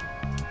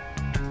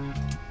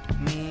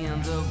 Me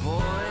and the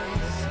boys.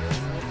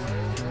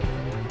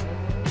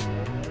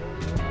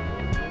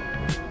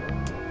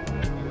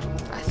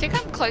 I think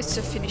I'm close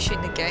to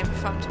finishing the game,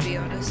 if I'm to be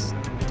honest,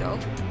 though.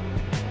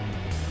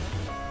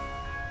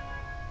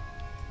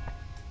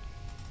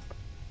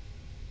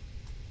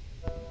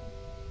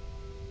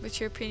 What's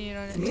your opinion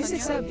on it, The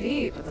music's Tonya?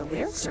 upbeat, but the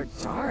lyrics are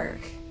dark.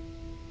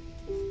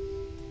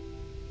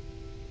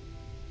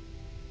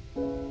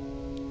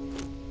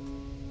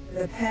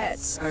 The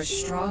pets are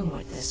strong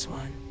with this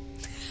one.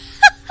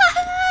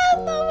 I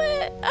love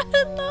it! I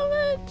love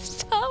it!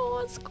 Star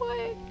Wars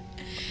quote.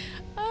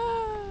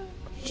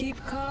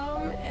 Keep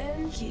calm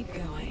and keep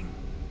going.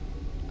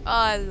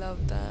 I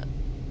love that.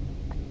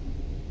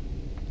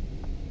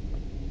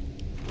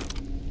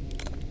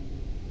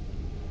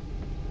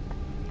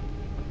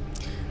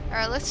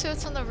 Alright, let's see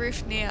what's on the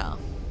roof now.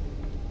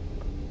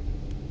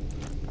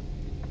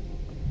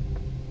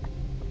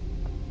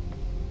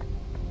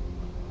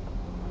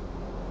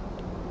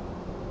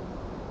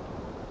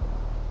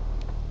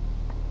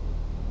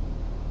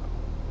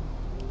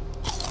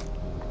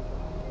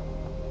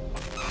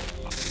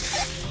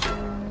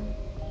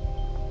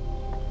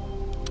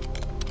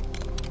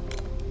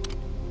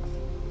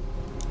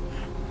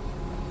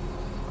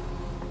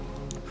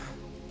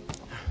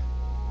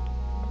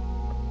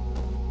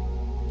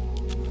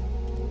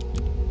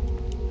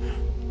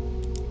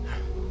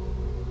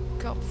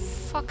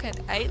 Fucking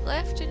 8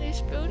 left in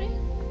this building?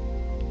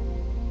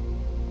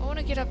 I want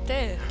to get up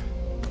there.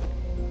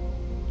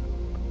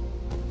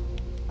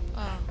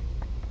 Oh.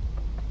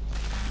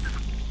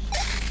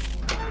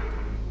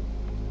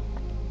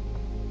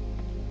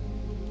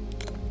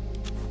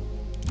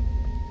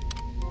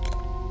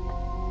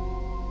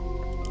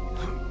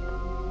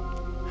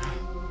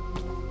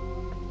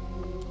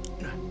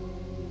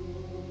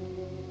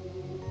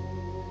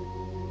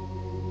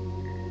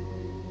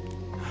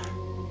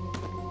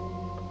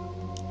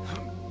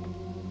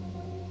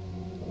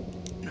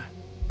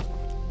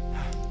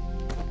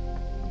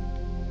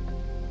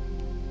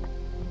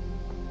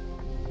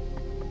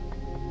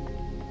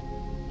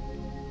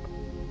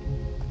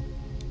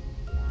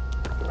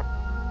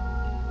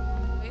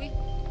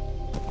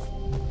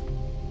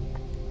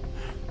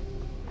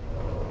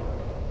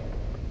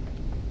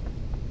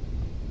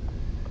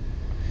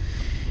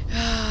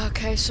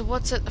 Okay, so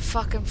what's at the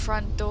fucking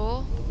front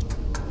door?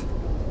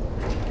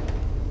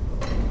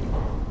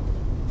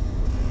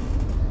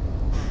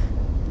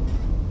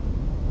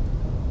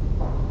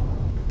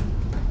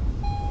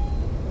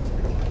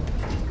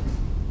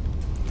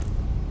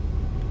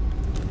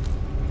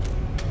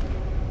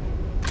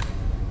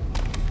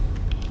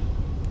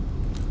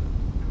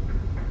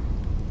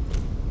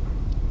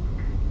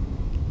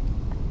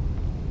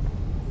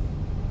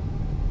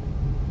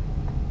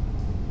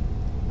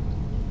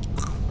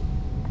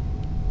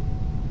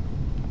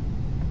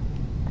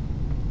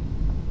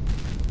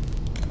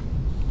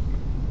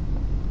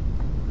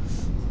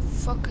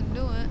 Fucking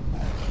do it.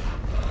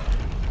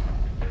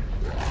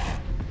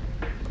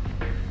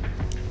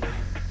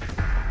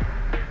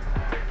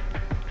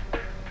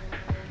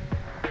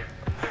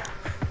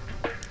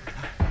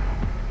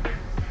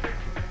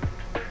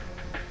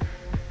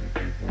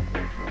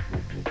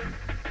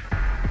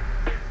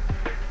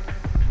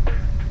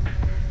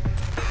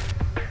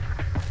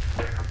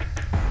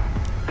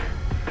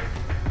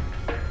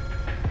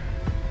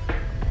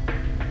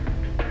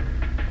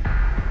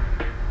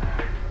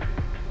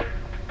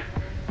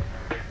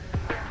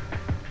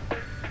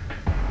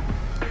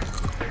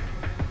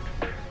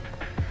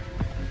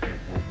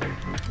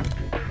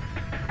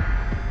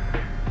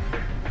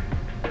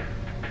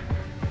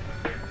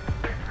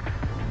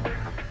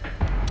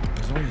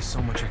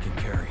 So much I can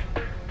carry.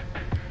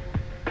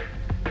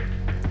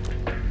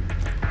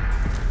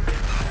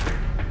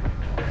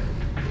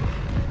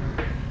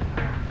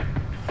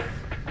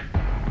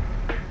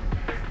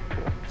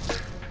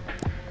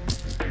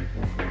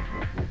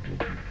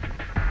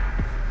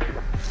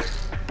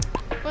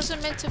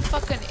 Wasn't meant to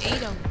fucking eat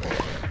them.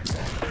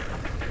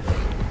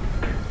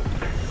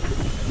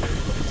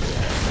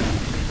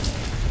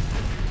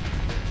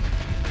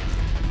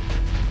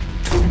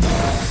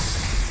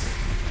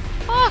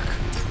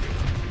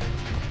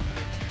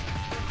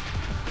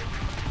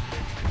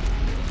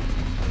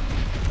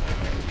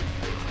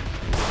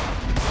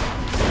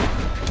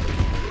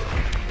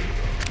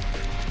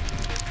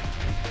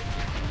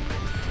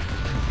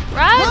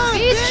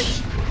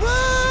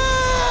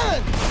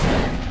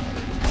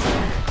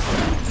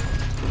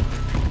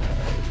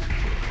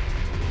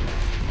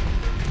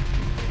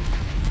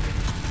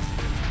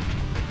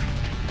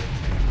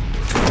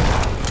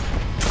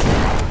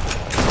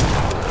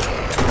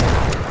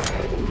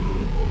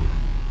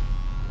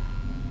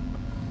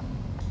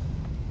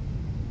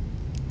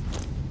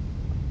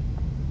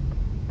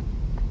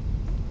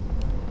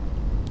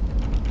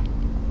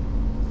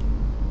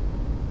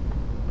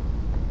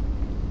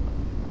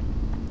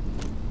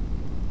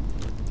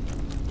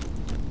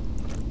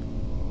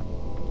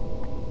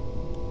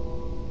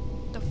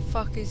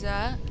 Fuck is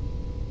that?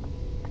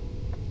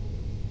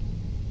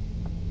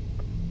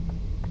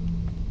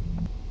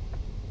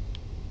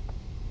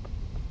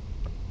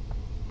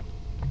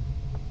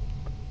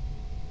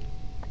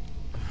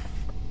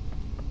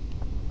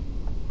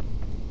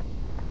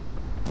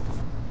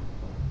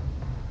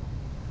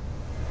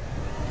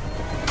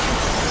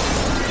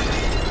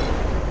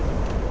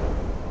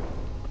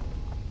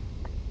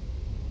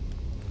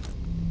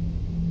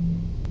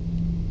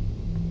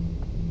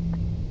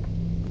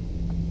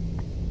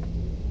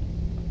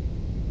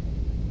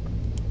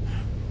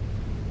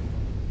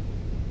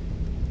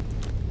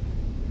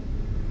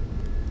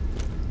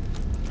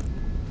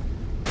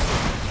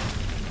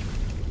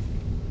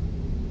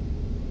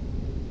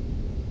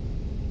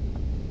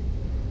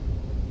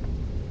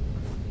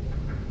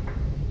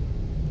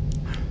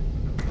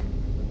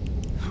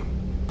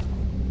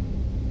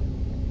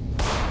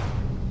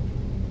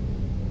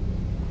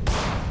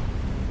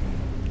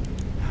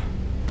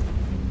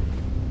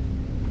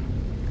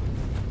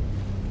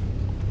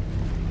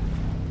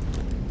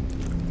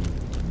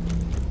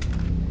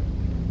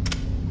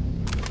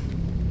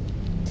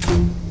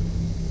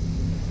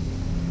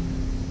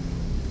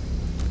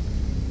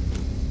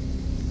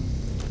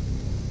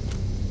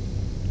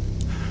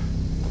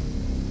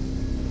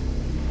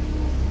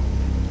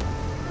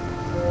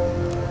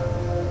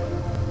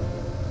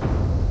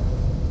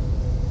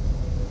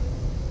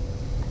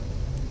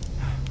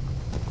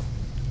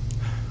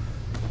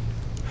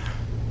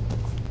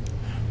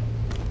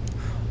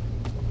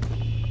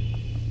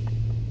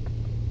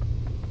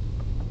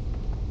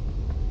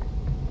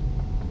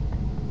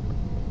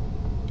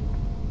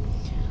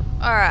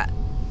 Alright.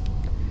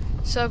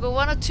 So I've got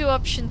one or two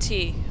options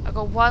here. I've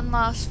got one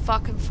last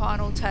fucking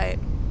final tape.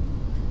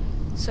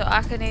 So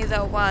I can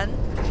either one,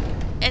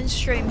 end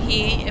stream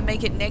here and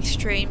make it next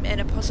stream and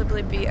it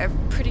possibly be a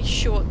pretty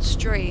short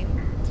stream.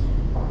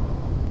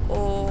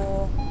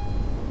 Or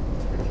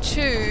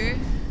two,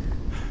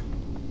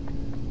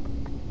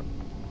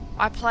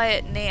 I play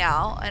it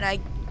now and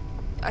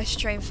I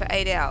stream for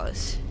 8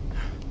 hours.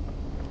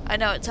 I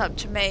know it's up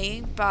to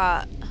me,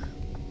 but...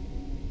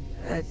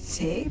 A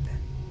tape?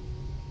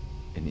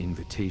 An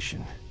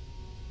invitation.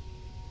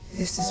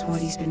 This is what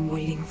he's been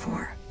waiting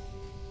for.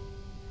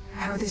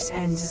 How this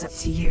ends is up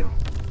to you.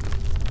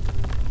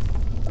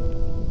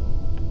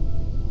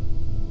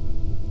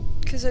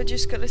 Because I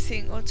just gotta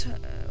think,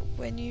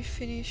 when you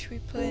finish, we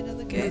play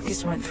another game.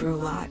 Lucas went through a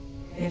lot,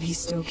 yet he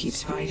still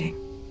keeps fighting.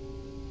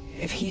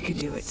 If he could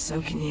do it,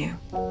 so can you.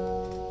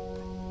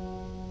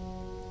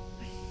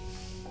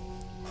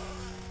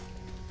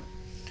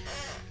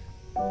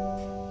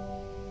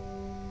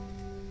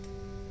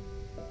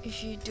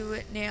 If you do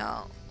it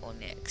now or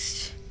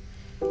next.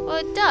 Well,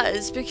 it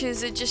does,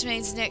 because it just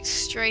means next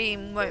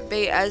stream won't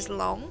be as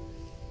long.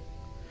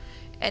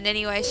 And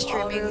anyway,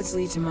 streaming... All roads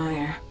lead to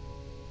Meyer.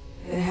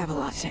 They have a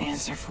lot to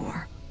answer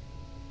for.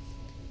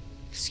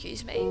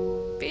 Excuse me,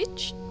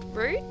 bitch,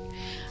 rude.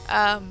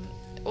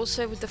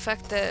 Also with the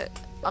fact that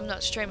I'm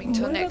not streaming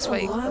till next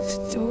week. What about the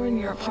locked door in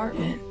your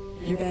apartment?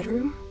 Your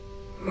bedroom?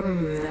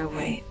 No,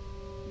 wait.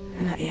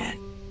 Not yet.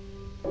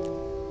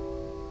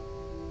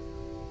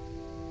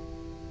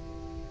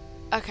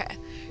 Okay,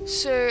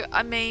 so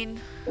I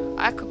mean,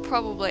 I could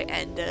probably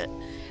end it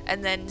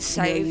and then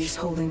save. No use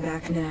holding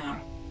back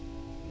now.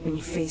 When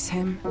you face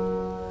him,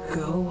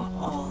 go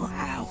all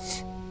out.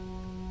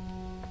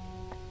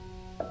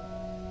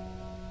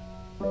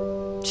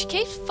 She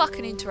keeps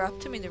fucking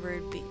interrupting me, the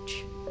rude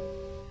bitch.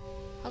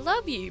 I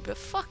love you, but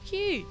fuck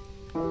you.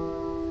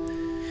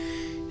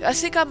 I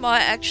think I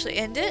might actually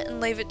end it and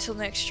leave it till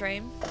next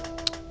stream.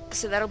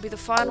 So that'll be the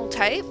final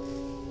tape.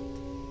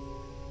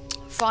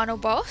 Final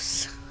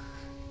boss.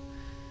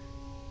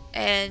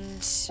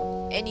 And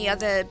any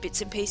other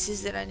bits and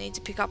pieces that I need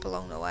to pick up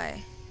along the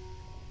way.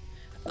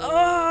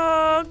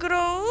 Oh, good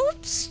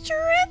old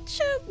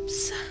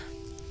stretch-ups.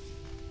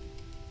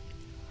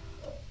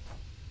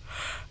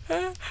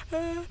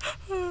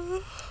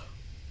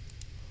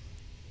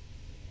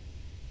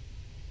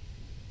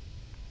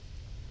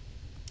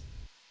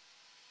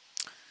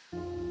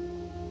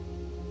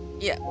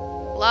 Yeah,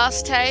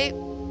 last tape.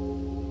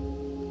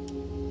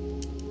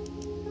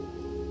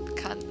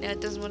 Can't, now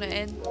it doesn't want to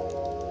end.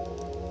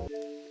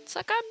 It's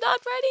like I'm not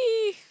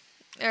ready.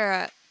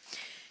 Alright.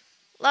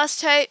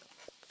 Last tape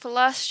for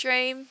last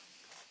stream.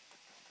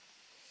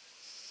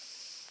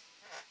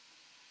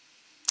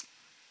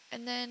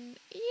 And then,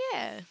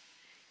 yeah.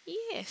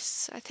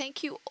 Yes. I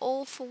thank you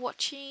all for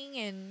watching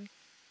and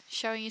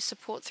showing your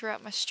support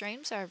throughout my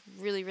streams. I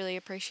really, really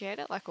appreciate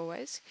it, like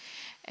always.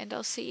 And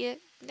I'll see you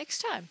next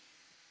time.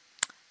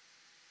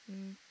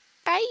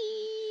 Bye.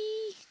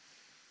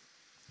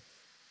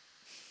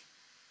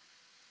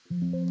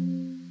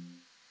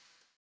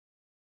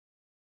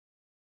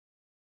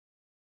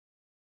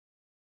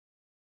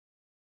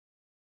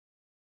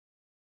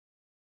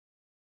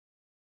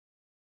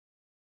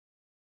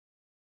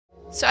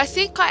 So I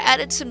think I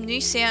added some new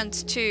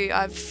sounds too.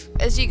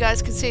 As you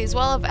guys can see as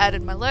well, I've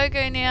added my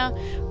logo now.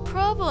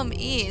 Problem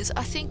is,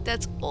 I think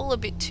that's all a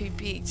bit too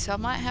big, so I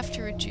might have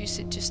to reduce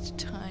it just a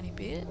tiny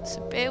bit. So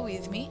bear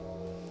with me.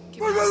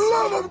 For the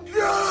love of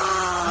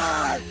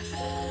God!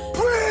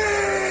 Please!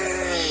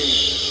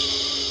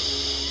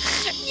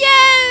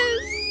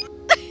 Yes!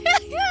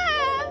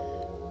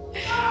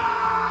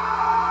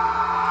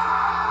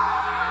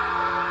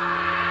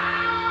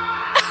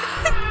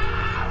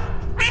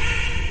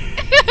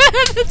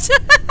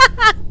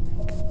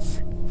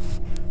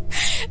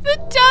 The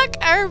duck,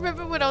 I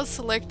remember when I was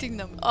selecting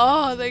them.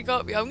 Oh, they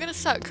got me. I'm gonna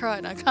start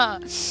crying, I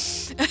can't.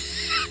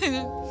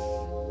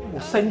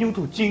 We'll send you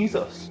to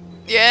Jesus.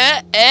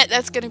 Yeah,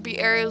 that's gonna be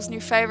Ariel's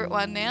new favourite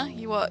one now.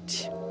 You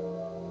watch.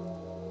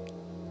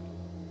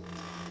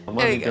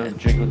 Money don't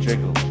jiggle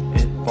jiggle,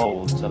 it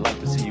folds. I like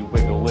to see you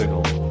wiggle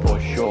wiggle, for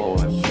sure.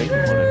 And make you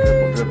wanna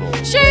dribble dribble.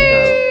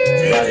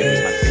 Riding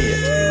is my fear,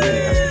 you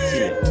really have to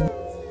see it.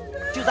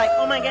 She was like,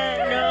 oh my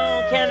god,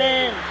 no,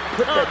 Kevin.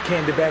 Put that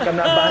candy back, I'm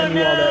not buying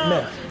you all that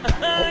mess.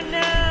 Oh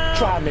no.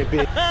 Try me,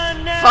 bitch. Oh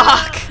no.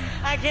 Fuck.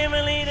 I can't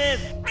believe this.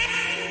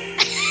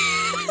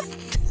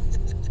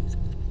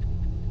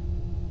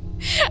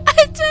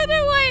 I don't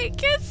know why it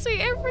gets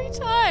me every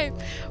time.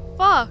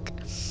 Fuck.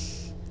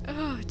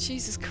 Oh,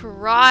 Jesus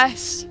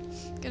Christ.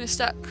 Gonna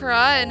start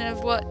crying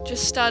of what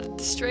just started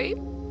the stream.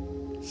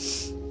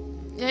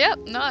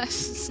 Yep,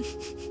 nice.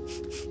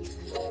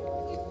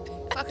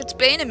 Fuck, it's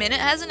been a minute,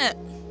 hasn't it?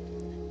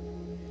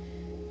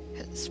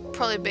 It's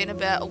probably been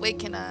about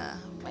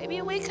maybe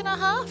a week and a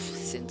half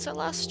since I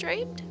last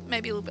streamed.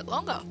 Maybe a little bit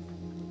longer.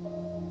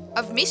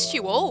 I've missed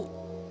you all.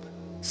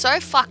 So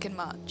fucking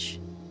much.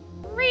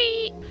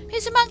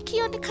 There's a monkey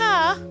on the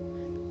car.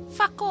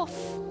 Fuck off.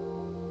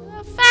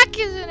 Oh, fuck,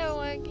 isn't it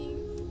working?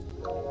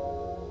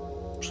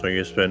 So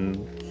you spend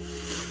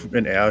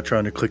an hour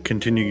trying to click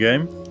continue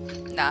game?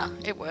 Nah,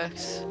 it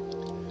works.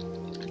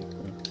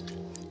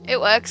 It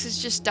works,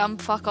 it's just dumb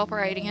fuck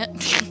operating it.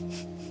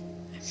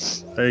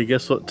 Hey,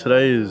 guess what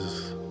today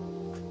is?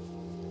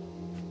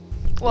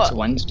 What? It's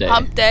Wednesday.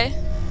 Hump day?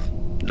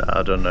 Nah,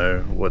 I don't know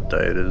what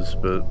day it is,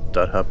 but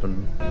that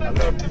happened.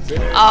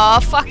 Oh,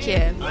 fuck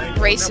yeah.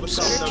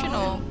 Resubscription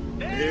or?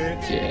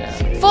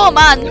 Yeah. 4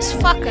 months?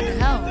 Fucking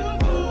hell.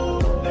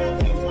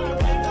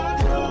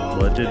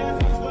 Well, I did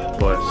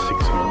buy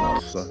 6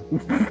 months, so.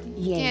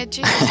 Yeah,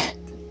 jeez.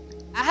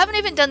 I haven't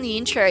even done the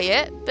intro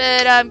yet,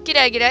 but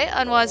g'day,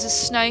 Unwise's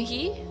Snow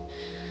here.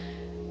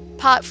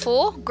 Part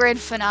 4, grand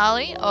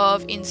finale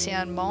of In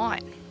Sound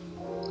Mine.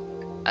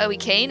 Are we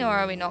keen or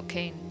are we not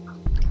keen?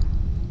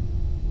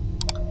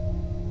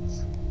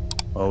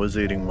 I was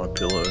eating my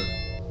pillow.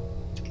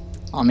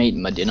 I'm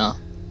eating my dinner.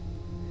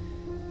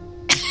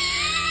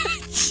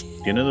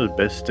 You know the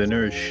best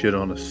dinner is shit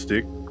on a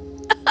stick?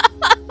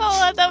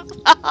 What the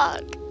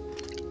fuck?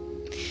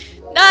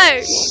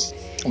 No!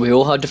 We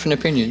all have different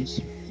opinions.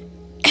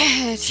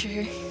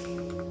 True.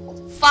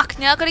 Fuck,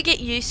 now I gotta get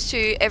used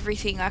to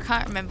everything. I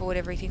can't remember what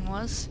everything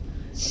was.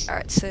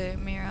 Alright, so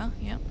mirror,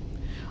 yep.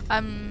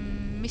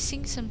 I'm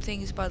missing some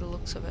things by the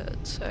looks of it,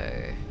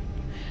 so...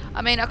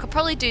 I mean, I could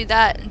probably do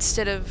that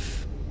instead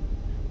of...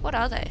 What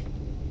are they?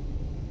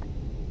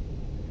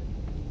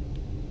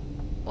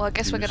 Well, I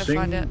guess we're gonna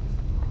find out.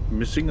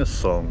 Missing a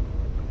song.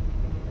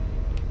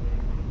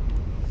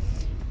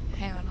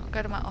 Hang on, I'll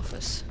go to my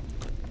office.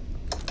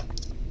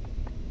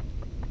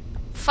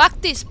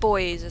 Fuck this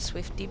boy, is a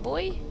Swifty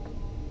boy.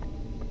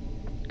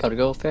 Gotta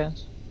go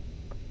fast.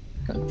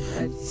 A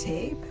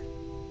tape?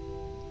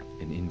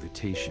 An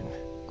invitation.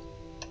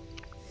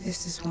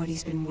 This is what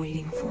he's been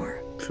waiting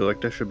for. I feel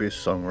like there should be a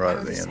song right How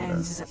at the this end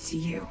ends there. is up to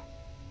you.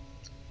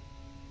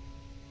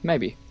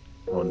 Maybe.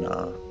 Or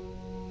nah.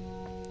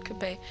 Could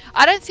be.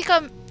 I don't think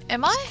I'm...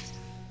 Am I?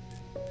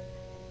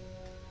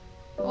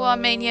 Well, I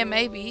mean, yeah,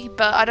 maybe.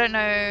 But I don't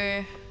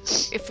know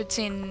if it's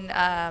in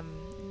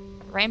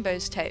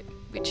Rainbow's tape,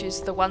 which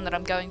is the one that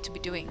I'm going to be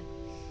doing.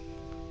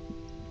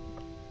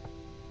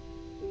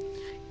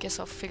 Guess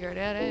I'll figure it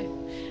out, eh?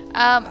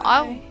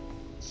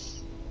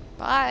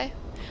 Bye.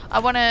 I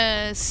want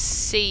to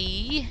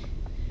see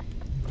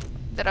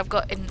that I've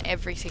gotten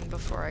everything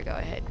before I go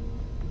ahead.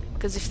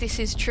 Because if this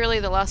is truly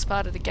the last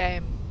part of the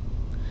game,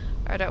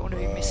 I don't want to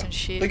be missing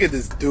shit. Look at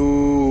this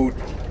dude.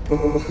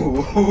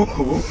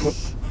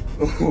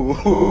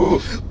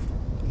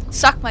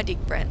 Suck my dick,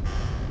 Brent.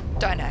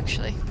 Don't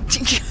actually.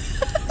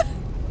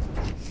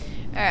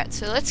 Alright,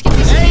 so let's get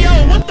this. Hey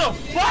yo, what the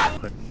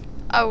fuck?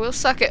 I will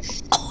suck it.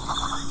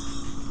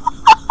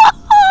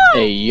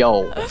 Hey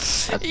yo.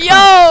 That's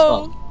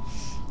Yo!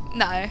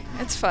 No,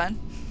 it's fun.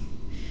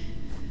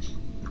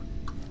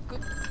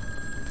 Good.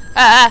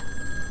 Ah!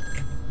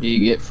 Do you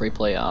get free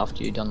play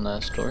after you've done the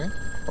story?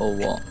 Or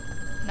what?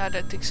 No, I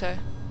don't think so.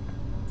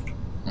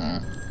 Hmm.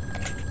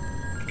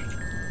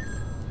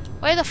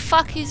 Where the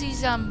fuck is his,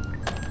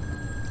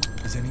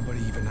 Is anybody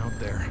even out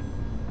there?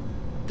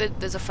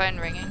 There's a phone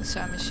ringing,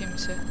 so I'm assuming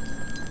so.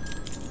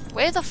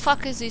 Where the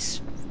fuck is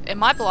this?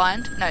 Am I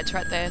blind? No, it's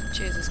right there.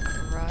 Jesus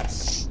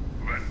Christ.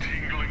 That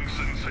tingling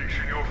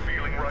sensation you're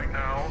feeling right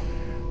now,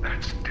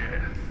 that's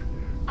death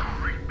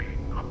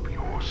creeping up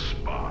your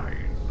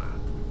spine.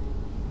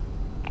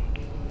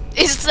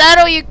 Is that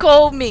all you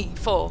call me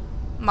for,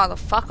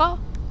 motherfucker?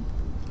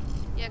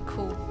 Yeah,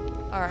 cool.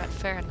 Alright,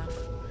 fair enough.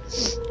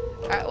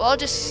 Alright, well, I'll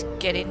just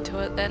get into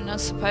it then, I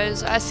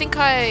suppose. I think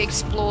I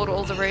explored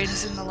all the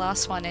rooms in the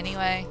last one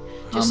anyway.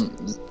 Just...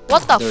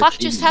 what the fuck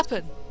just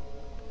happened?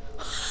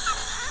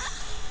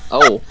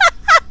 Oh.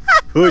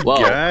 Good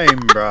game,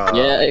 bro.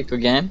 Yeah,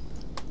 good game.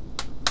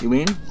 You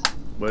win?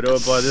 Where do I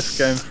buy this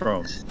game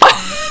from?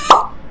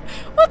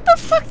 What the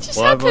fuck just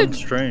Live happened? on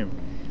stream.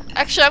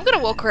 Actually, I'm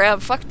gonna walk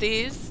around. Fuck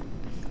these.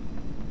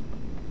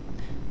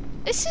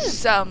 This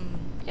is, yep,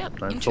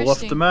 Don't interesting. fall off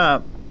the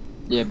map.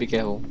 Yeah, be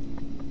careful.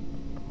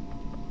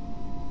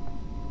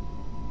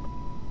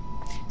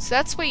 So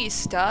that's where you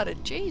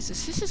started.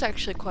 Jesus, this is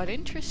actually quite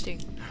interesting.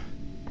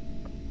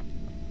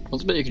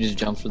 What's about you can just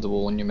jump through the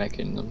wall when you're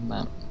making the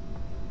map?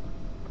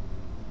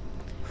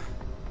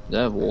 Is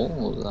that a wall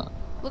or is that?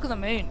 Look at the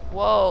moon.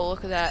 Whoa,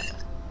 look at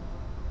that.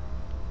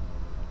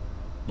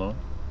 No.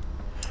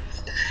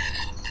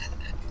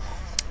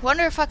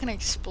 Wonder if I can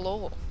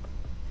explore.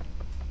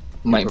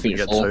 Might Probably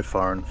get so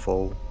far and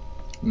fall.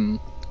 Hmm.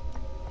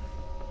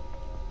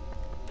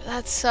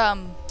 That's,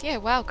 yeah,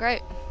 wow,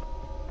 great.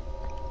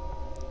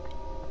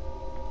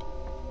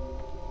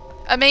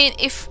 I mean,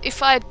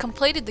 if I had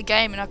completed the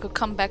game and I could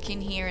come back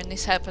in here and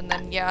this happened,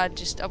 then yeah,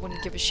 I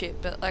wouldn't give a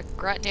shit. But like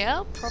right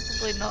now,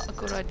 probably not a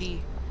good idea.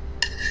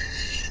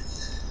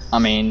 I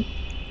mean,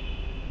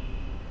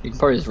 you can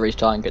probably just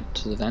restart and get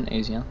to the vent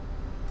easier.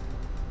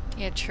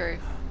 Yeah, true.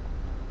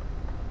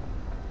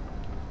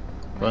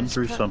 Run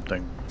through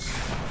something.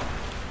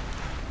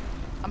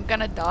 I'm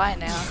gonna die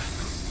now.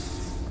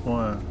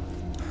 Why?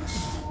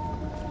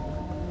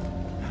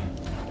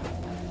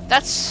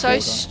 That's so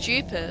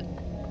stupid.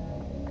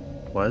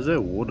 Why is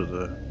there water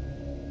there?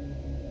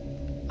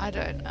 I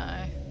don't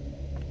know.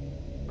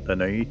 They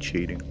know you're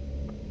cheating.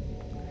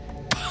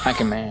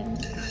 Hacker man.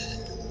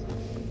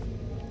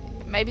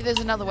 Maybe there's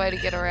another way to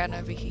get around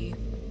over here.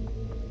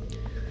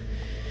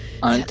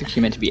 I don't think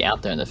you're meant to be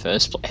out there in the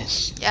first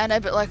place. Yeah, I know,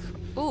 but like,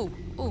 ooh.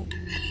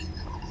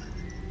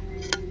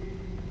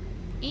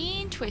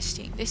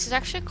 Interesting. This is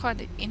actually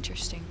quite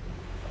interesting.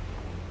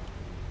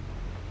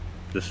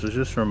 This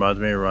just reminds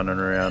me of running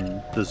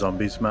around the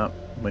zombies map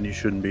when you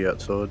shouldn't be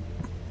outside.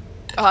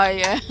 Oh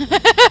yeah,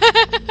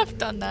 I've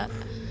done that.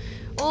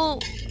 Oh,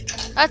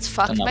 that's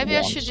fucked. Maybe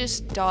I should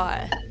just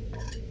die.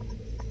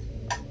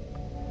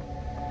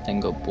 Then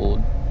got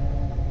bored.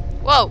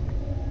 Whoa,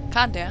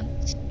 calm down.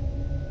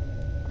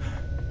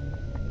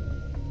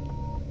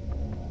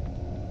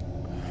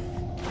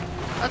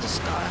 I'll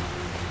just die.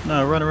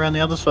 No, run around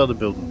the other side of the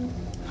building.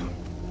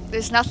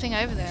 There's nothing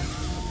over there.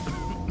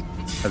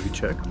 Have you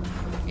checked?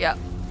 Yeah.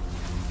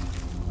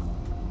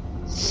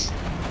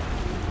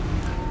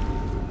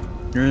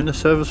 You're in the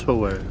service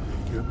hallway.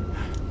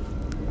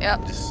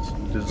 Yep. This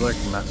is like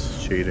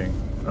mass cheating.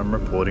 I'm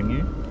reporting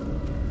you.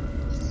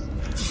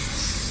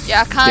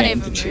 Yeah, I can't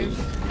even move.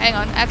 Hang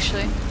on,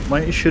 actually. Why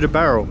don't you shoot a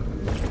barrel?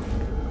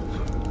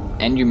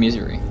 End your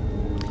misery.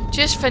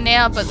 Just for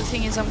now, but the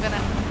thing is I'm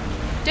gonna...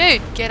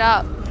 Dude, get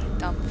up.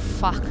 Dumb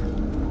fuck.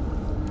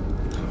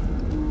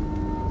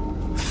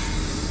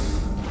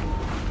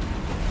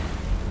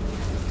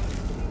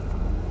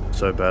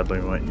 So badly,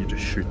 why don't you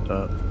just shoot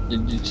that? You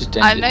just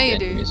end I it. know you End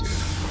do. your misery.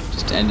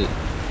 Just end it.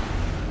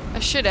 I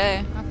should,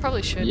 eh? I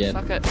probably should. Yeah.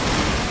 Fuck it.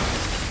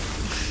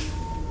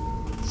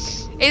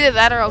 Either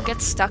that or I'll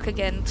get stuck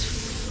again.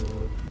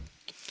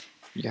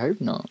 You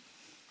hope not.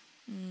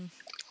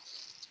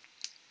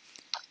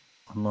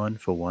 Online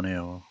for 1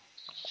 hour.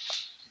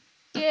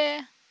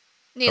 Yeah.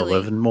 Nearly.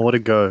 11 more to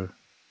go.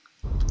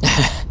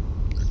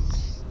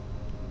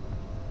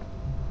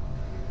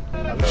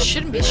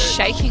 Shouldn't be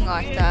shaking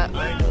like that.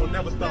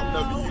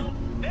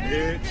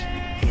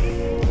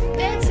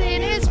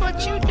 Dancing is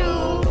what you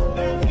do.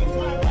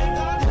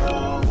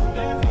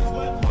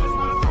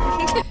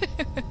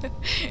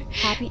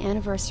 Happy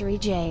anniversary,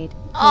 Jade.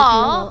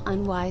 Aw. Hope you're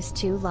unwise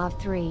 2 love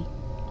 3.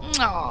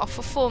 Aw,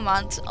 for 4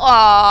 months.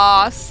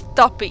 Aw,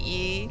 stop it,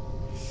 you.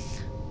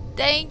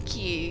 Thank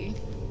you.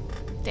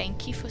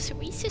 Thank you for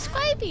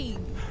resubscribing.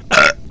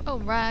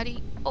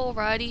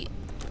 Alrighty.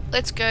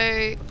 Let's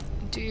go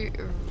do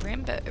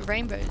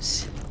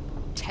Rainbow's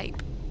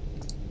tape.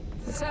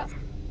 What's up?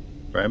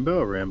 Rainbow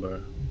or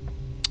Rambo?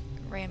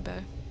 Rambo.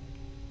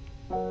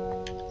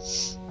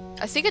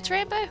 I think it's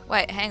Rambo.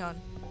 Wait, hang on.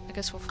 I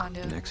guess we'll find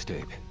out. Next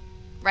tape.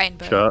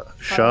 Rainbow.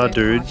 Shah,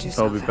 dude.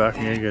 I'll be back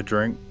and get a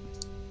drink.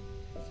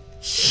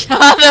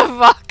 Shut the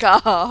fuck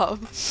up.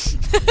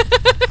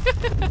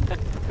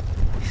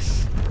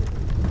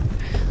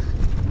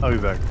 I'll be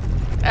back.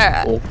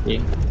 Alright.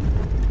 Okay.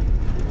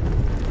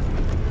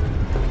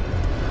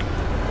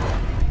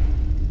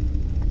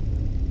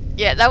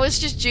 Yeah, that was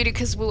just due to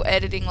because we were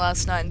editing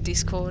last night in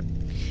Discord.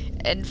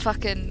 And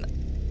fucking...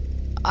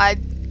 I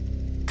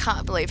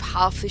can't believe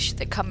half the shit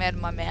that come out of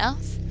my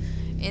mouth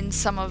in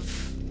some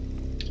of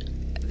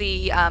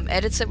the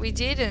edits that we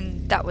did,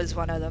 and that was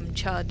one of them.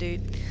 Char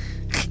dude.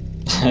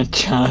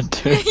 Char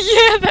dude.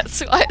 Yeah,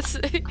 that's why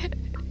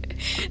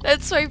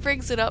that's why he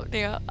brings it up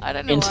now. I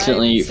don't know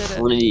Instantly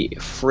why I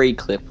said free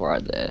clip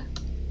right there.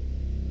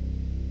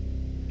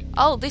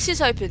 Oh, this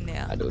is open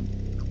now. I do.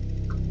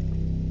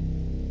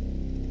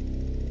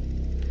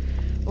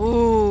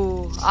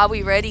 Ooh, are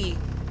we ready?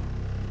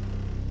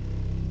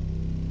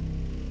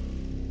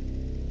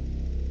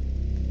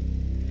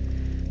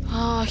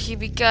 Oh, here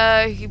we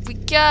go.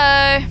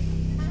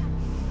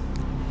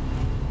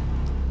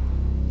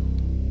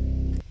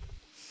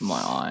 My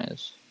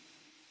eyes.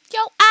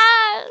 Your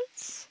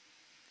eyes!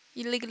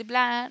 You legally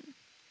blind?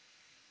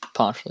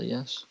 Partially,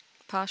 yes.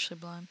 Partially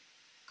blind.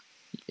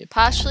 Yep.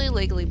 Partially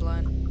legally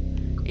blind.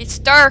 It's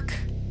dark.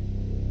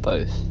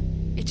 Both.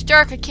 It's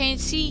dark, I can't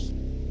see.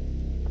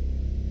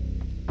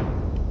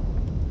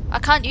 I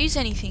can't use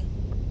anything.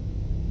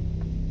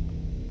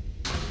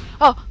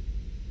 Oh!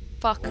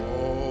 Fuck.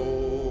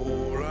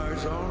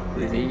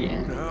 The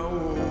end.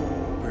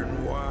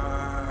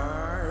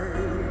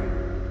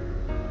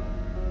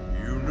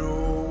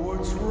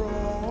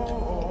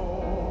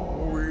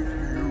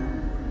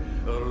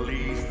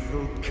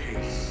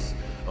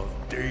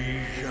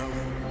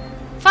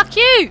 Fuck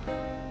you!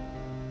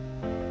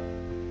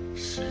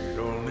 Sit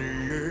on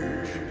the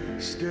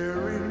edge,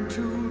 staring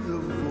to the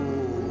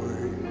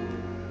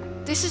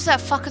void. This is that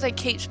fucker that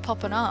keeps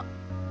popping up.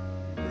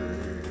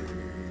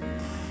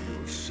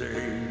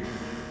 Say,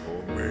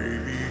 or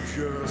maybe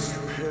just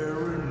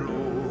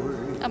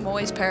paranoid. I'm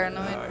always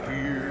paranoid. I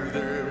hear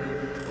them.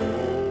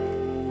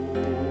 Oh,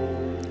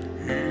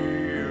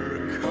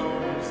 here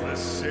comes the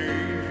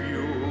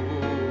Saviour.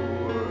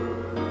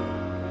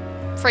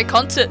 Free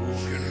concert.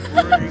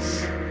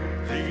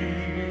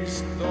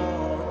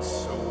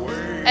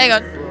 Hang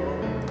on.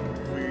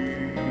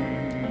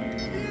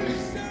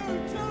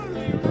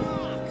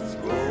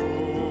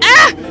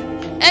 Ah!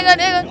 Hang on.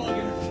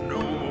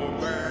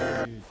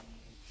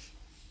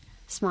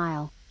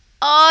 smile.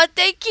 Oh,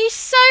 thank you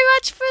so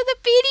much for the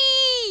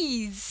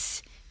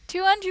biddies.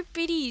 200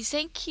 biddies,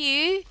 thank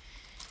you.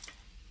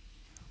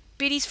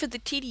 Biddies for the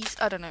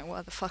titties. I don't know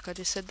why the fuck I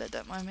just said that,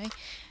 don't mind me.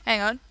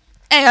 Hang on,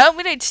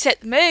 we need to set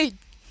the mood.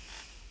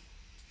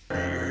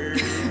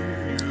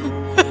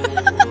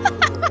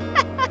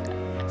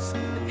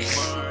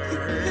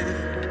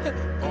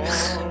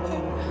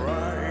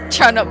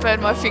 Try not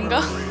burn my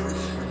finger.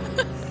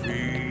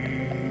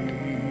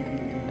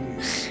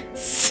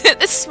 Set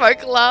the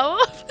smoke alarm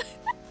off.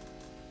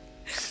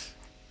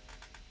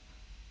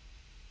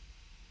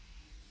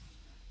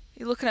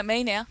 You're looking at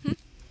me now.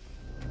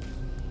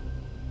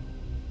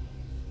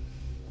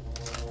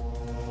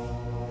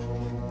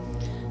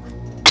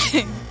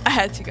 I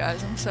had to,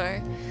 guys. I'm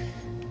sorry.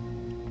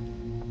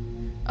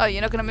 Oh,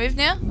 you're not gonna move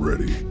now?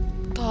 Ready.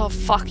 Oh,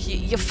 fuck you.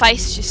 Your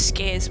face just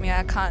scares me.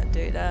 I can't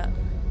do that.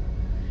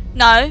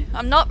 No,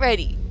 I'm not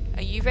ready.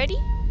 Are you ready?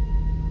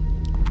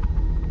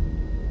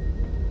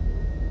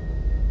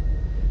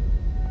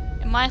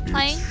 Am I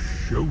playing?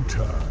 It's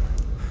showtime.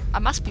 I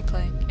must be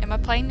playing. Am I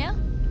playing now?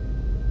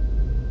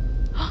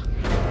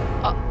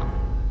 Oh.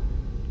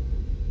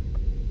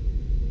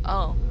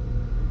 Oh.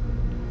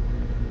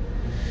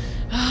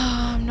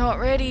 I'm not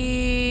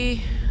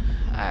ready.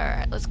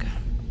 Alright, let's go.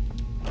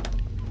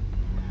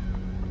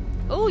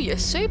 Oh, you're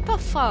super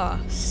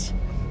fast.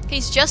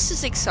 He's just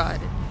as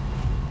excited.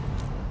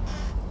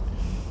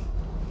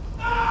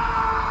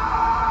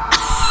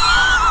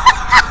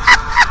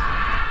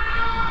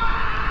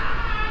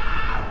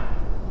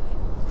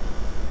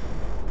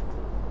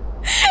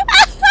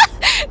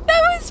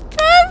 That was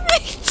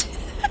perfect.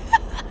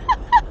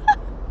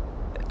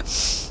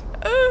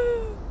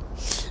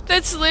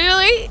 That's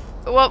literally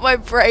what my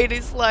brain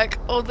is like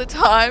all the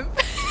time.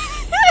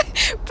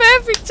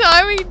 Perfect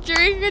timing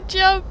during a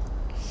jump.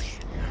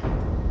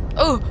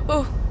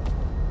 Oh.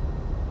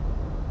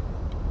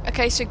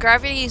 Okay, so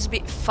gravity is a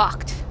bit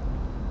fucked.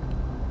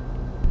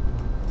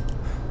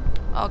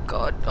 Oh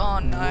god, oh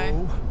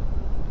no.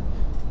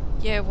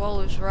 Yeah,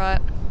 Waller's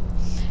right.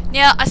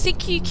 Now, I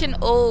think you can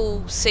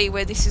all see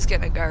where this is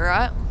gonna go,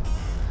 right?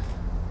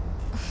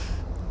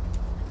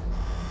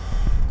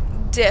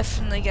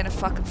 Definitely gonna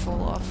fucking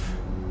fall off.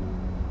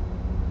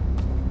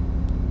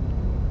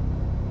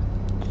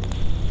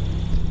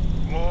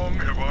 Long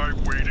have I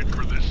waited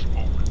for this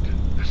moment,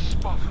 this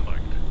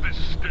spotlight, this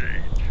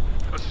stage.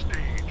 A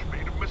stage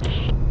made of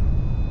mystery.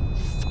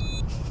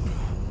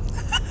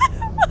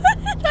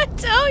 What did I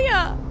tell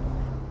ya?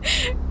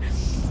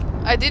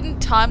 I didn't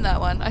time that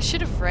one. I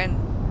should have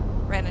ran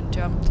and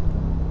jumped.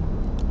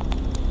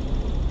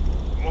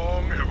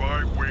 Long have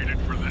I waited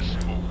for this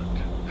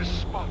moment, this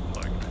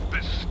spotlight,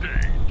 this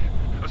stage.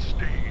 A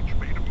stage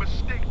made of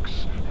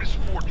mistakes,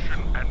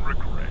 misfortune, and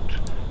regret.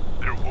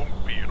 There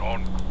won't be an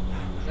encore.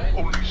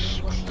 Only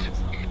sweet,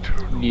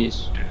 eternal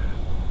death.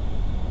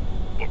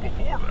 But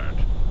before that,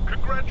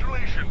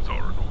 congratulations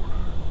are in order.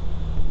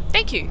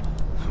 Thank you.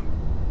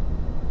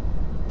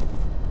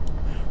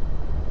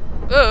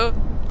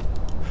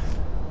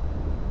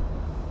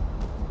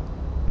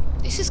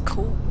 This is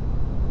cool.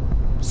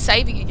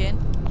 Saving again.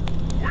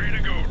 Way to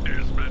go,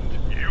 Desmond.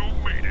 You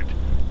made it.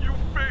 You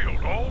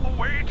failed all the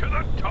way to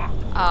the top.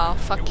 Oh,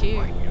 fuck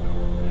you.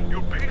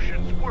 Your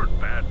patients weren't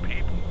bad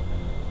people,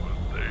 but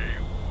they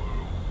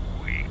were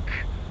weak.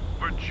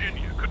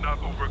 Virginia could not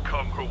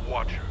overcome her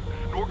watcher,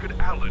 nor could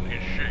Alan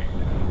his shade.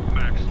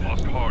 Max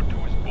lost hard to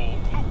his bull.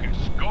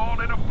 Lucas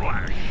gone in a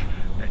flash.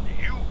 And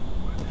you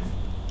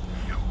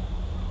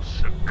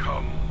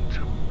succumbed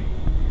to me.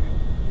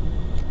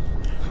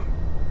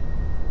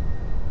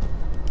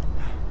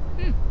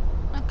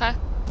 Okay.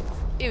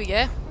 Here we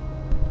go.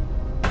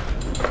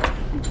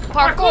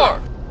 Parkour!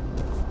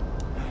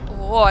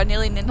 Oh, I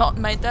nearly not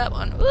made that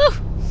one.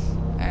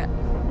 Alright.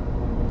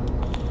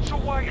 So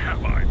why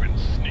have I been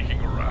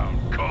sneaking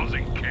around,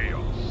 causing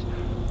chaos?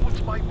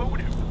 What's my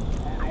motive?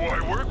 Who do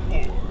I work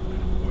for?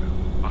 Well,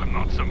 I'm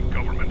not some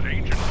government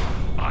agent.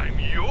 I'm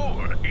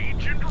your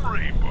Agent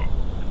Rainbow.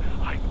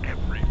 I'm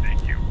everything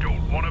you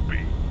don't want to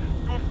be.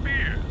 Your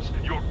fears,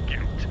 your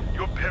guilt,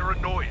 your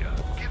paranoia,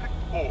 giving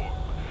form.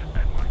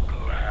 And my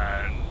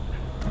plan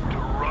to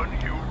run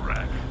you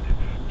ragged.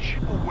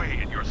 Chip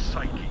away at your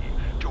psyche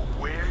to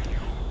wear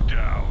you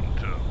down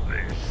to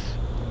this.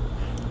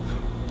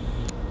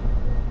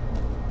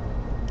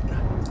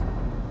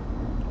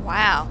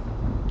 Wow.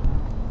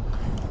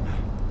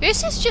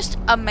 This is just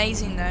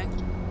amazing though.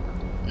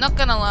 Not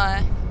gonna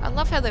lie. I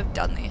love how they've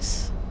done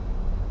this.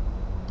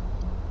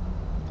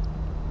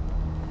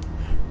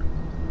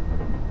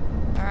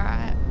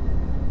 Alright.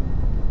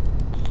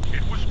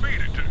 It was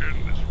fated to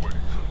end this way.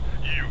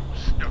 You,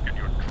 stuck in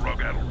your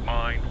drug-addled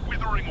mind,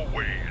 withering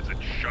away as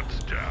it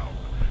shuts down.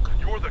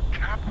 You're the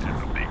captain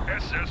of the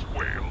SS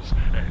Wales,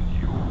 and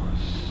you're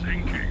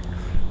sinking.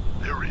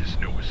 There is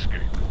no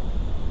escape.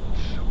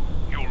 Soon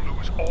you'll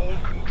lose all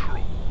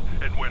control,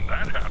 and when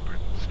that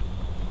happens,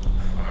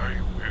 I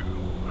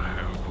will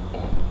have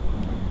all.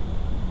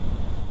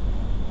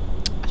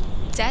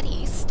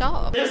 Daddy,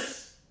 stop.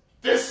 This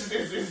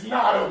is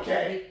not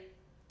okay.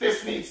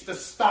 This needs to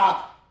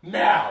stop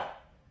now.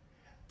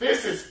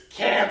 This is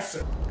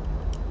cancer.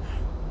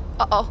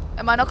 Uh-oh.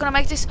 Am I not gonna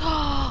make this?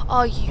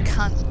 Oh, you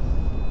cunt.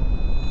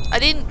 I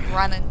didn't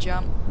run and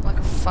jump like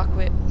a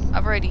fuckwit.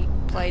 I've already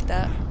played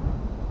that.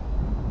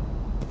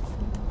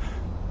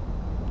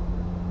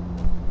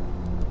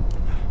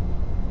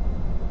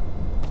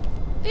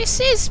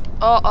 This is...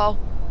 Uh-oh.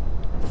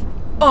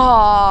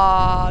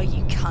 Oh,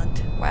 you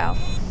cunt. Wow.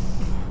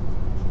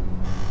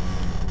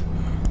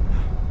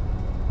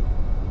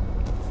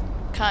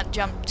 Can't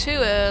jump too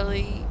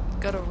early.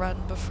 Gotta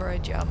run before I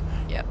jump.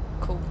 Yep,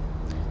 cool.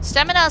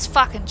 Stamina's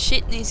fucking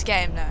shit in this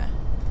game now.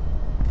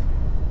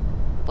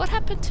 What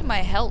happened to my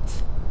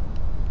health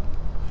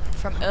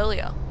from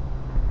earlier?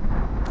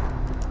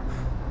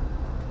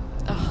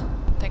 Oh,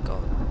 thank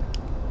God.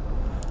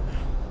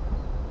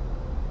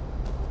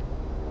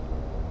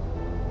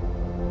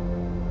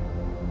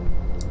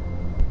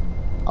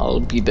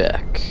 I'll be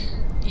back.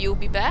 You'll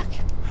be back?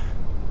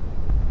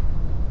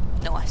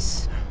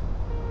 Nice.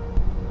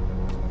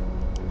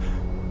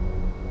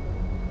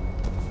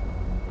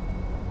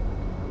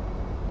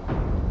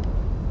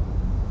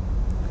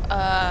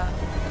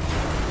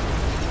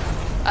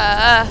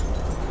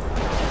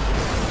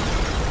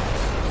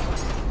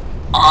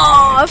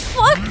 Oh,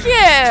 fuck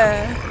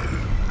yeah!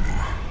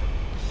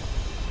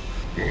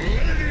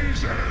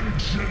 Ladies and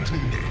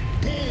gentlemen,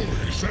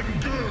 boys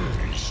and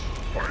girls,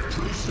 I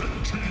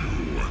present to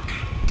you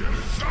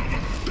Death of a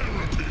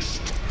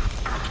Therapist,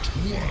 Act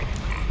 1,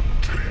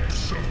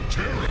 Tapes of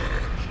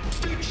Terror,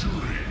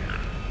 featuring...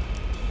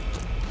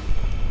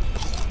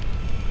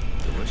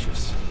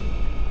 Delicious.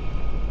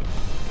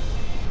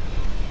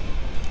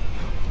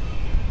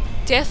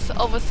 Death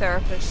of a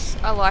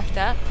Therapist. I like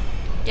that.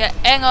 Yeah,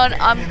 hang on,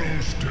 I'm...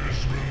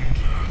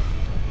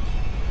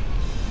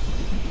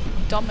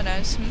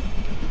 Dominoes,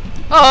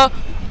 Oh!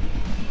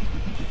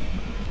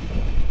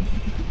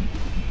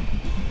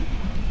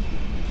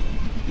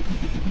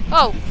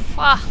 Oh,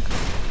 fuck.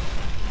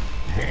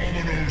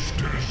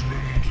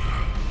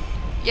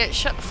 Yeah,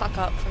 shut the fuck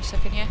up for a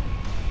second, yeah?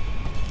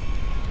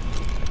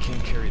 I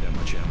can't carry that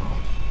much ammo.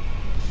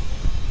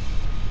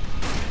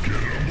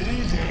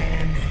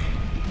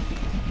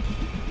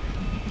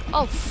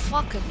 Oh,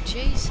 fucking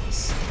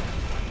Jesus.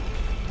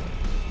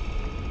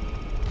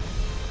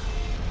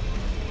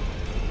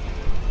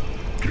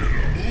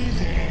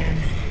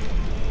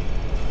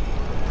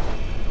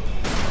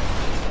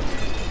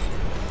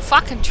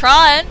 Fucking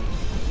trying.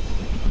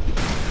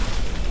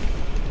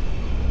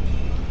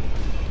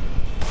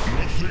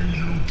 Nothing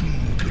you do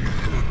can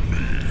hurt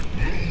me.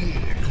 The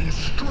one who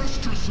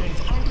stressed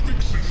herself out of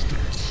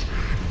existence.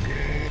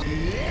 The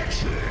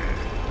Watcher.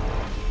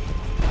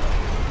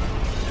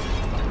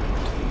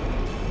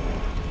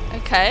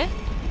 Okay.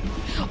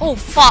 Oh,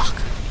 fuck.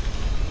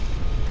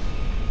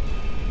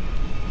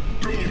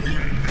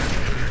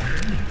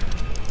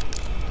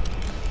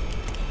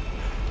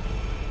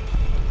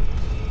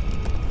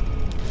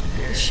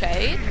 The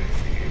shade?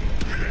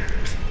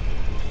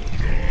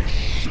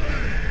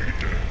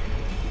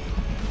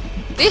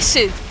 This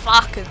is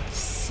fucking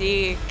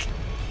sick.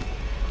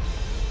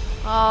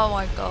 Oh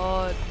my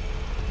God.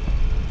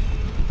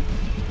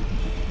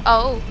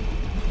 Oh.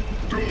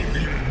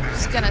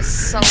 He's gonna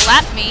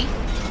slap me.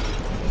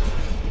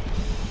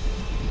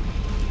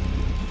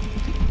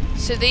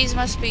 So these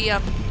must be,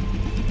 yep.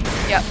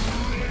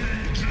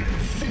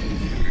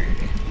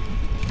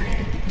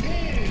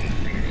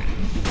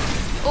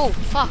 Oh,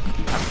 fuck. I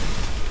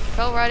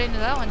fell right into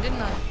that one,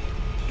 didn't I?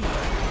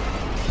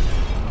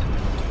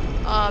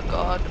 Oh,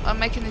 God. I'm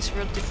making this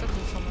real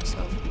difficult for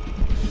myself.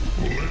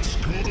 Let's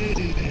go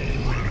already.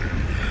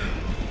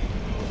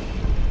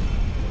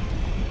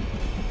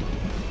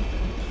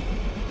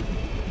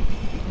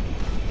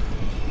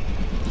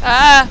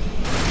 Ah!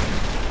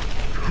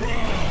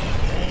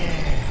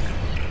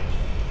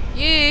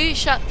 You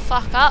shut the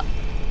fuck up.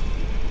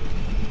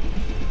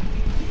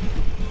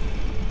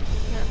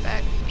 Right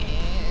back.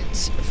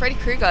 It's Freddy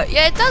Krueger.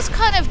 Yeah, it does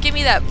kind of give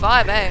me that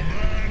vibe, eh?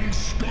 Man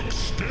stuck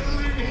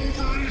staring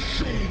over his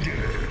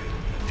shoulder.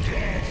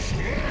 The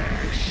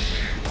Flash.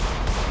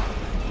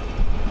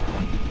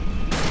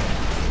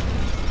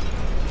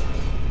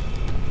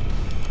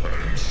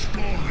 And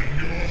starring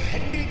your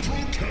humble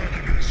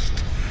protagonist.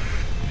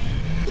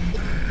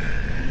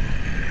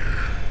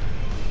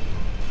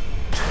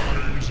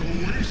 Time's a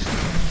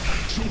wasting.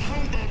 So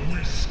how about we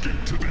skip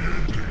to the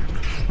ending,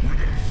 where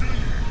the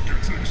villain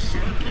gets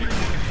exactly what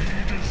he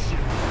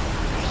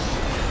deserves?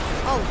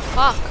 Oh,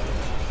 fuck.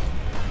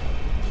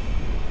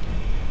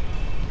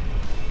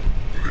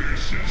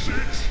 This is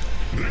it.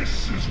 This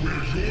is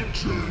where your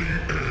journey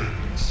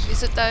ends.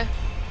 Is it though?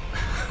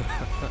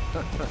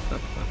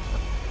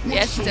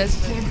 Yes, so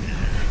Desmond.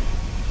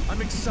 funny?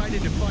 I'm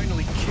excited to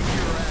finally kick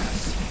your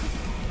ass.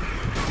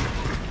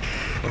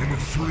 I'm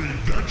afraid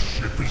that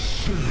ship is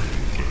sailed.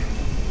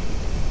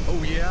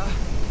 Oh yeah?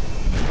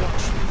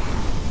 Watch me.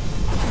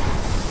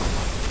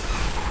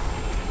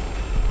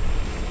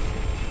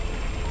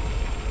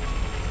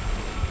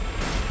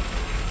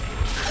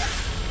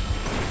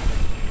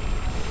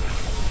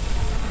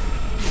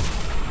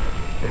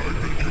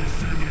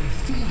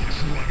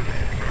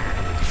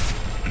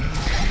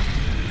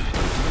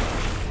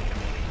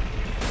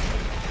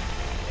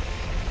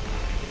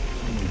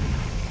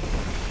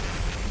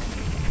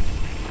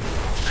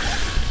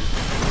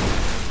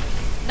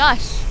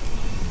 Nice.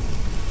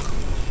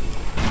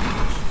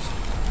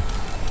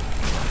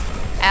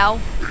 Ow.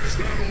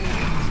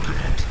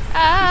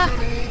 Ah.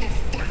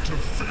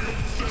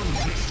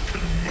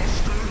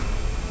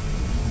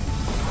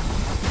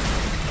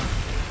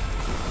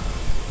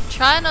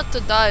 Trying not to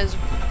die is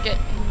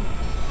getting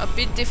a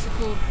bit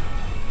difficult.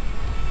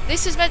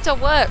 This is meant to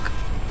work.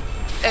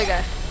 There we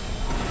go.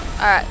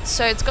 Alright,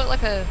 so it's got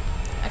like a...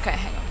 Okay,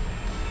 hang on.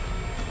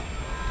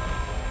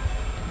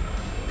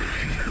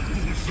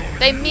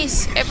 They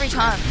miss every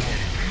time.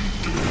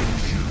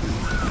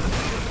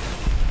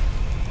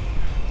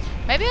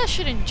 Maybe I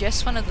should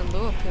ingest one of the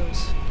lure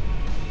pills.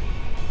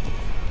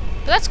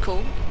 But that's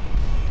cool.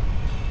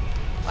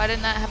 Why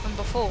didn't that happen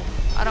before?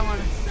 I don't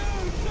want to...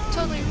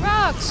 Totally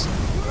rocks,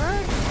 bro.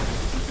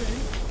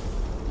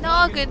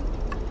 Noggin.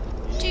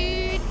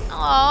 Dude.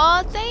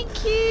 Aw,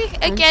 thank you.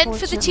 Again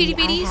for the titty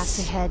bitties. I have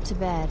to head to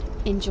bed.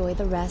 Enjoy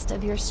the rest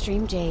of your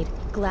stream, Jade.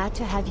 Glad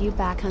to have you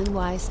back on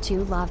Wise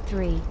 2 Love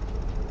 3.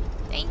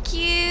 Thank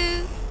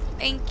you.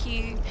 Thank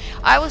you.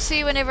 I will see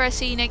you whenever I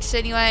see you next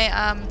anyway.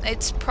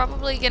 It's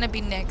probably going to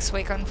be next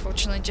week,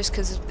 unfortunately, just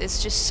because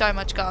there's just so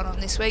much going on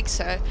this week,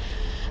 so...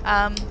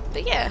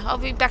 but yeah, I'll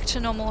be back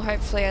to normal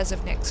hopefully as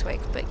of next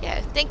week. But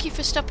yeah, thank you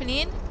for stopping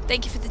in.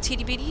 Thank you for the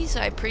titty bitties.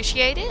 I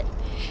appreciate it.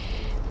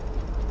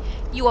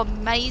 You are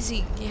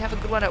amazing. You have a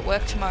good one at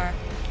work tomorrow.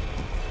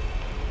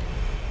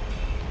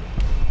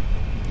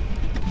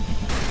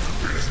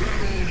 Is that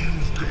all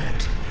you've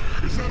got?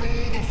 Is that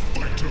all the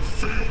fight a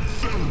failed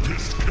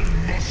therapist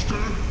can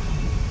muster?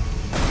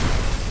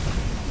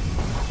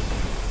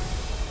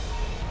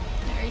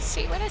 I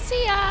see when I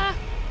see ya.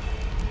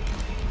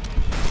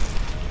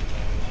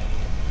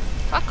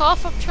 Fuck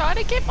off, I'm trying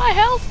to get my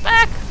health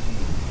back.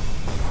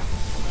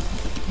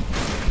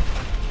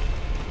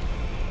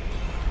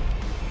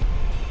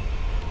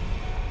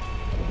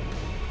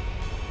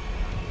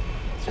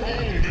 All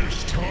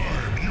this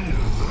time, you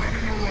were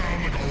running around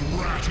like a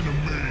rat in a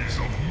maze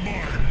of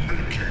my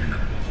making.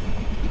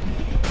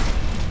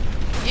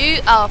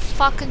 You are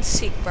fucking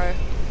sick, bro.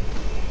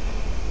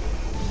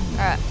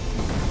 Alright.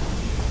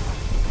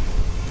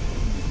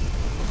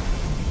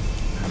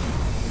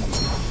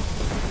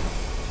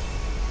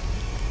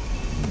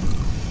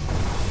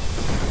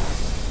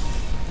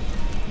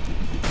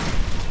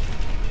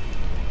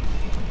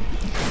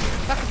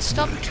 Fucking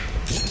stop.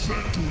 What's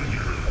that doing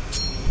here?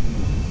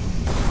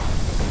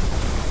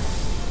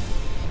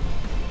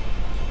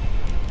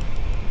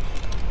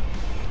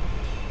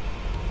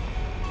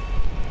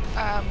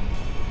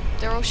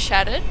 They're all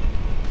shattered.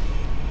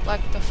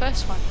 Like the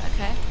first one,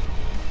 okay.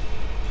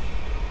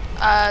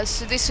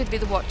 So this would be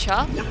the Watcher.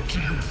 What do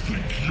you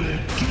think you're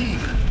doing?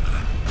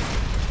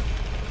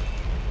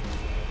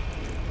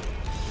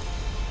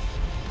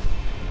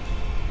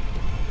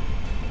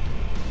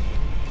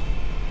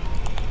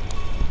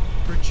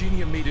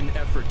 Virginia made an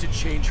effort to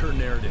change her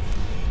narrative.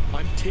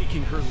 I'm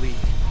taking her lead.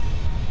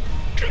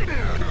 Get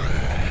out of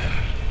there!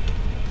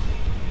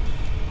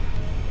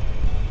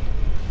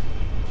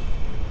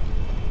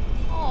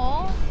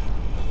 Aww.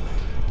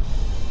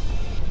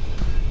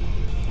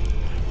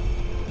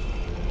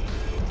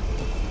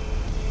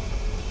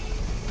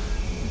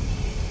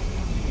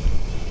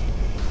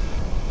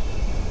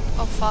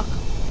 Oh fuck.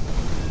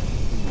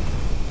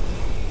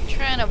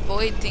 Try and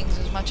avoid things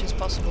as much as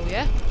possible,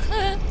 yeah?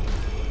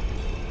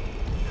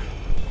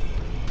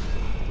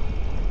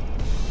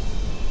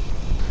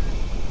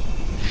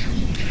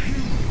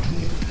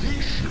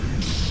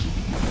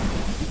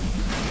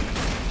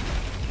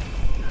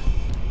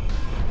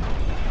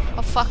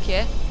 Oh fuck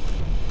yeah.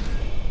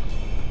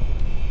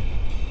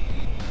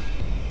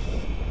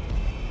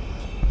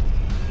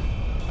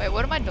 Wait,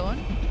 what am I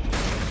doing?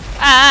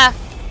 Ah!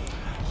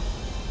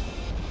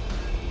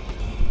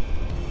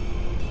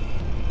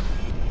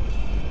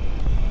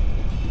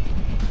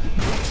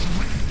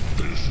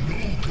 There's no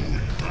going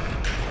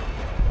back.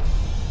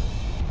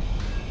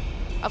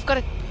 I've got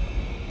a...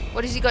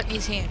 What has he got in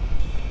his hand?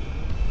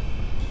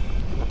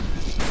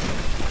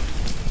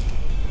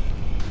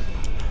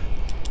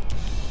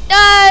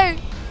 No!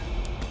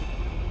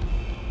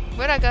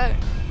 Where'd I go?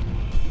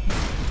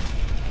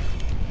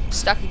 I'm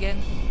stuck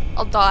again.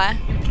 I'll die.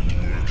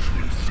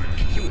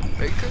 You would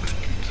make it.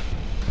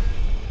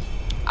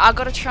 I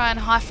gotta try and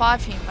high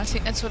five him. I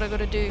think that's what I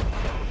gotta do.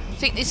 I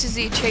think this is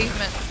the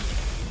achievement.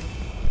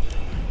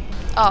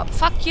 Oh,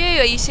 fuck you.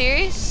 Are you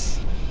serious?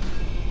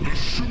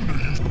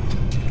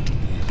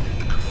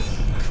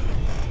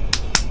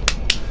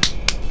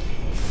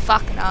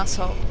 Fucking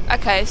asshole.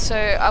 Okay, so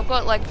I've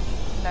got like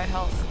no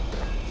health.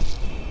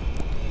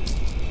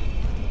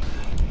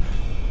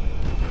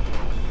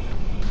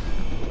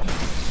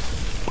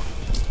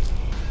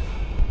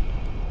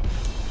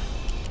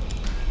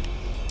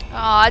 Oh,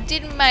 I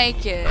didn't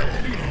make it.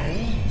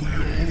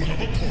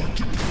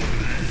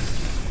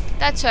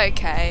 That's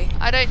okay.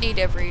 I don't need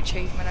every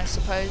achievement, I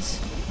suppose.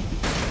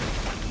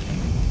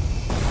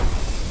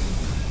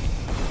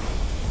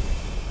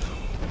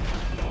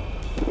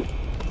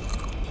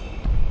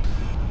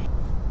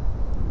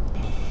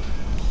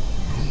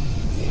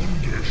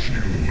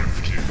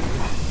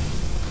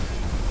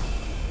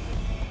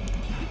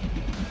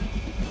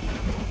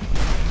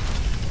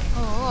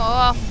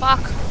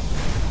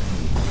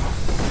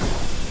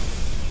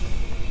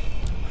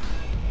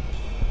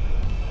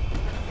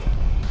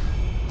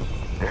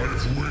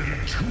 I've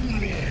waited too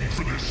long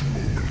for this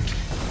moment.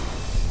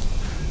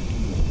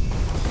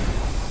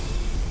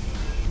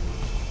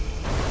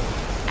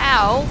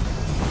 Ow.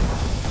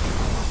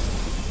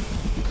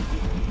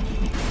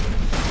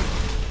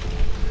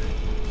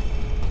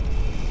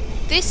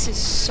 This is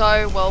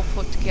so well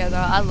put together.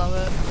 I love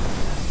it.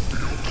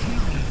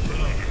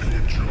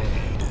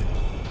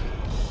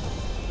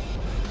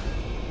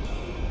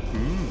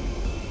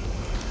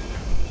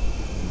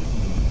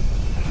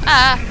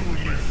 Ah.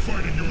 You're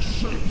fighting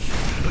yourself,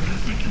 and you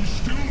think you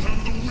still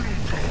have the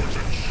willpower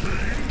to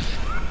change?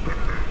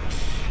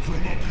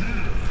 From up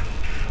here,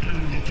 you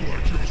look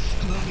like you're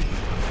struggling.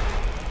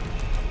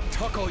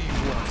 Talk all you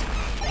want.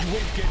 You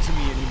won't get to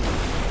me anymore.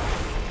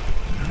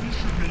 You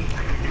should know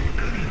better than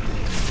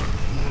anyone that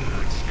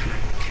words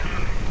can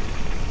kill.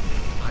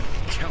 I'm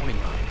counting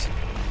on it.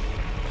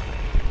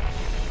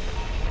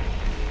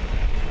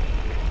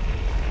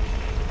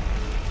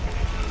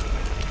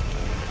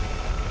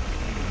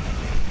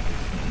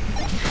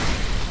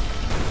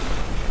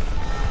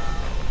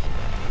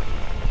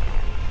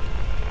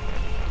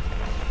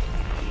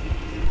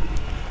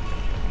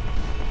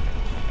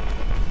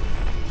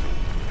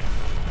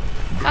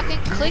 Fucking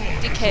click,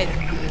 dickhead.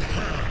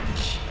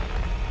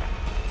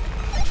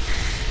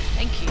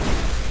 Thank you.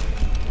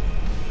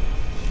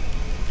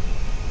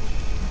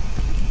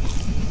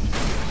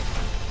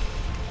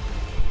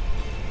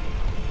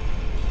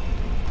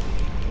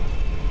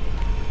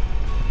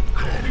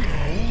 Come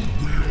now,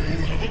 we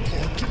all have a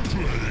part to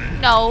play.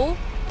 No.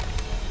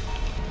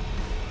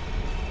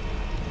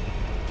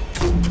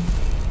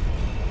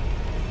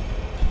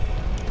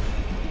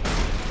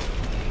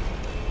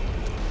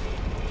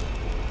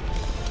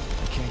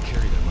 Can't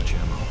carry that much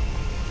ammo.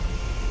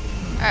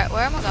 Alright,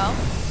 where am I going?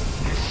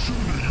 The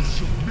sooner you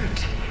submit,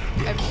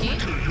 the Over here?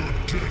 quicker your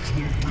death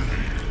will be.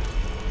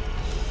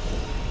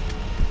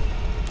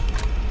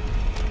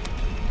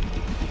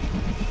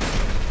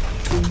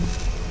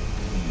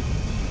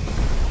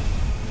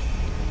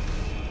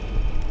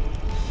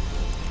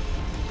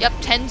 Yep,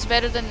 10's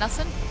better than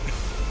nothing.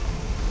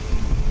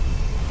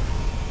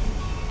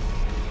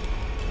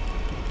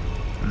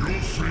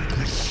 Your fate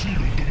was sealed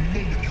the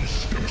moment you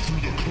stepped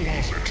through the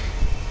closet.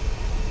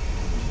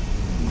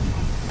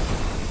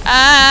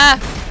 Ah!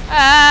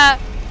 Ah!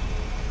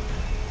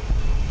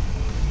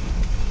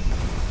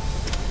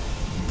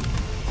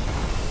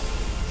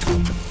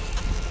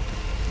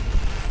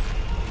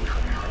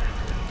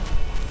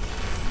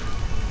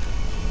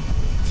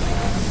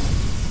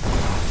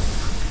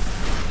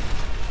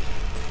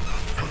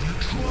 Have you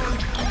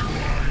tried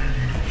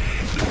crying?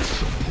 It's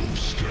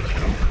supposed to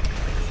help.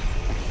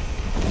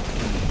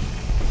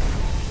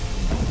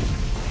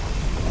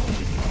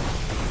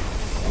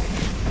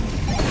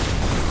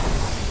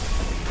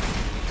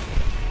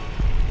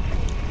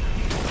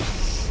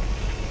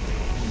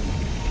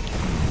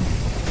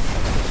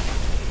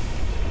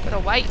 Gotta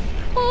wait.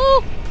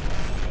 Ooh!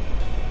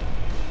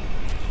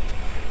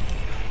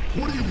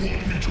 What do you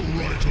want me to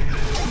write on your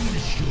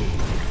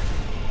tombstone?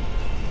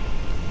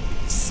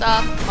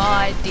 Suck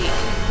my dick.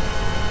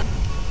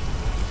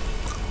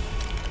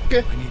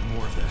 I need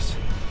more of this.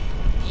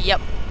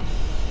 Yep.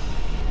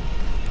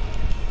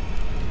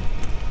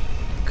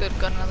 Good,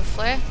 got another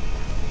flare.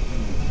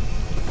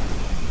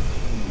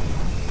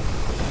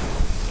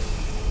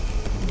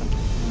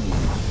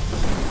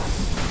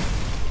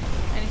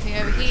 Anything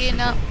over here?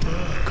 No.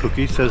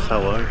 Cookie says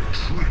hello.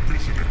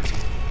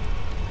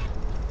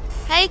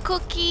 Hey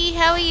Cookie,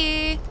 how are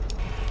you?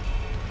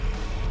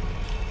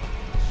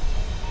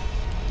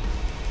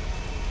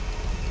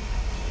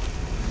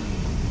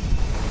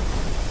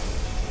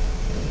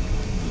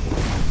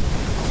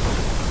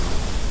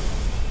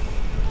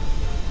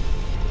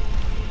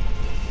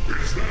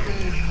 Is that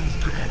all you've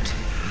got?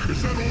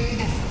 Is that all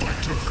the fight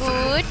to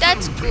Good,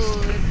 that's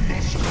good.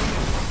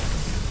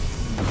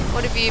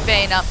 What have you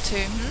been up to,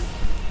 hmm?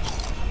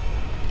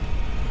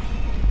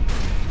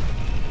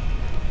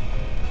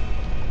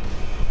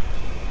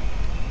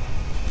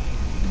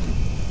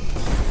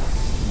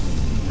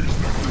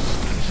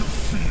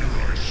 fear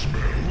I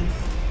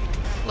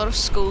smell? A lot of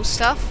school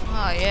stuff.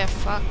 Oh yeah,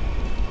 fuck.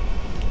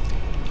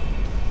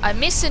 I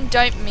miss and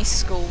don't miss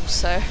school,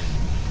 so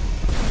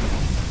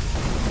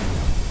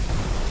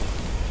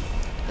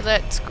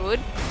that's good.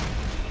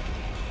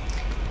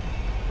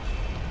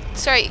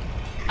 Sorry.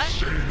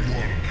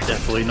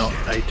 Definitely not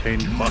 18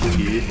 plus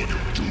years.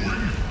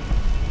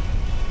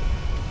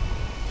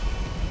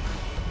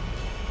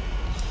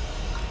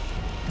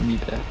 Be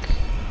back.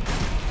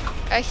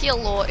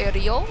 Hello,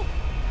 Ariel.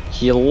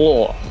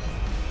 Hello.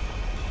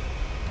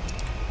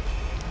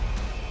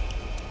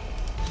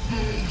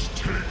 Those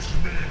tapes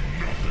mean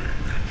nothing.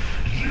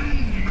 You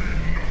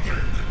mean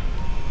nothing.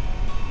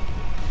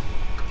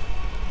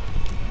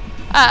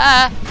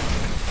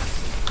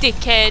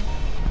 Dickhead.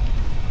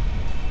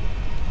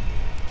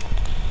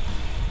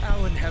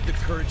 Alan had the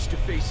courage to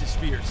face his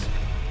fears.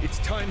 It's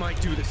time I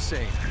do the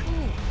same.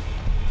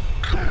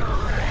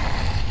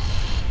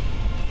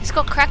 He's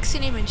got cracks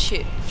in him and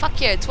shit.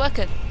 Fuck yeah, it's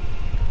working.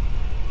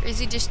 Or is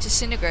he just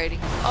disintegrating?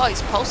 Oh,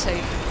 he's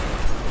pulsating.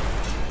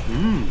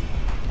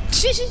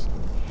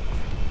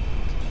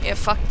 Yeah,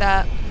 fuck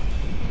that.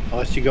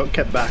 Unless you got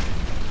kept back.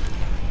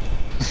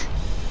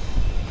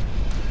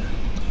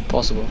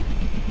 Possible.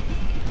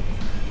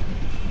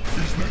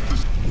 Is that the...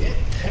 What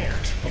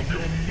part of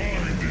your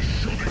mind is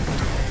shutting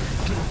down,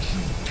 don't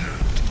you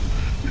get?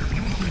 If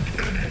you think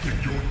anything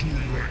you're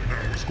doing right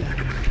now is going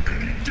to make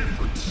any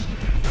difference,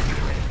 then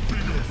you're a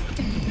bigger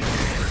fool than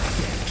I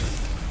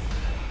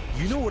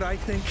thought. You know what I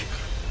think?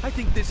 I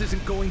think this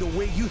isn't going the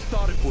way you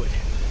thought it would.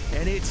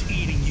 And it's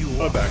eating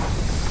you up. Back.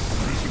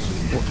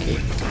 Okay,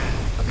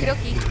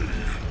 dokie.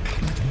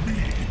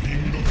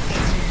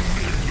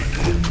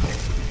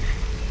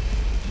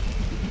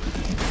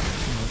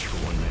 Much for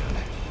one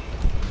man.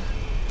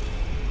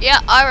 Yeah,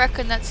 I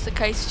reckon that's the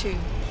case too.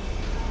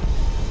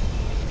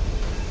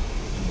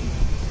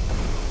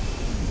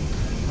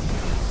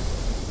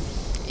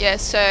 Yeah,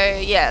 so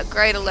yeah,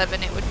 grade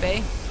 11 it would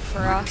be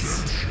for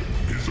us.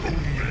 Is only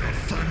a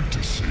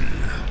fantasy.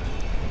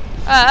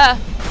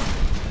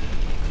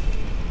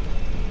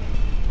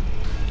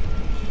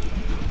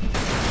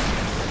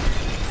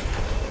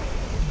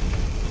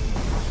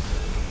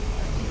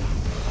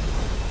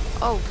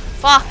 Oh,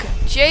 fucking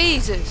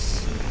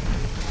Jesus.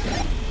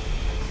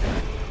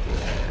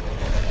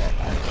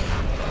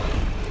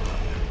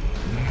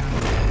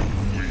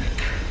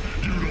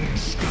 You don't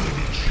stand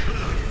a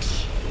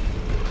chance.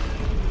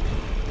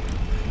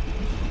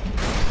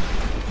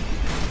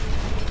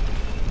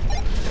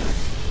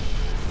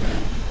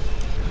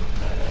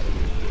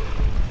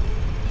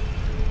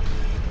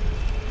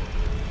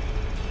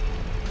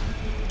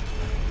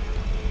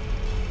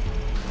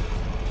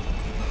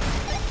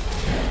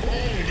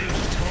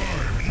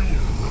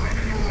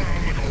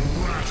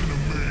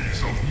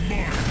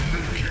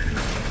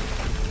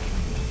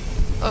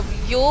 Of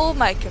your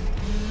making.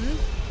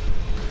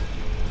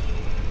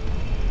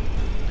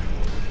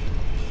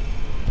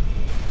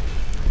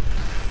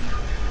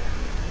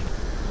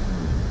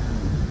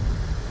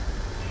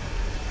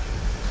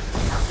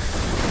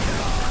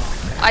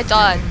 I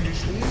died.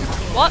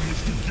 What?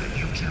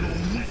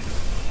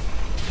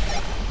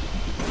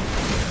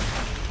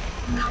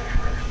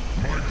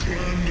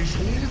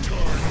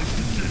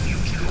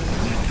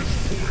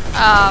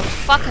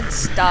 Fucking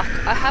stuck.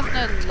 I have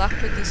no luck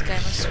with this game, I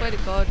swear to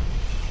God.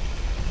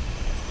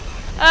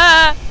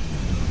 I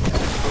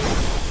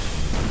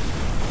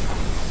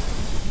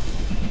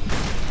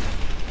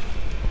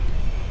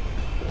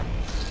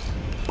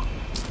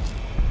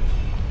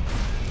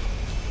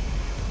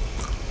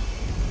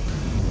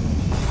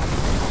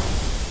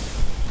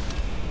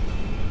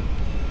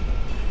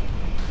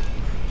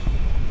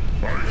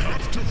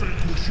have to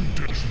vanquish you,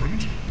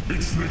 Desmond.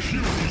 It's the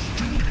hero's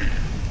duty.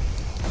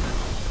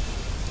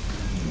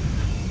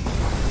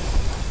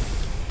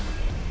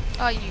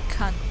 Oh, you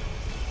cunt.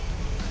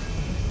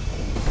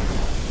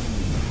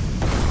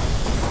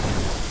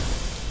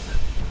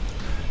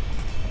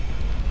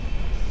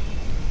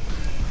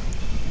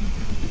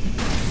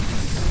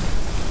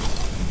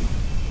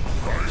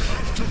 I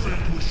have to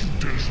vanquish you,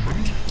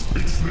 Desmond.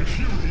 It's the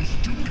hero's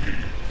duty.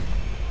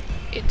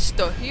 It's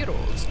the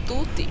hero's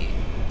duty.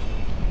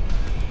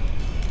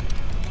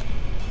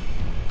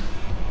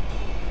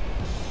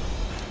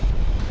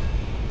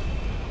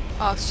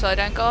 Oh, so I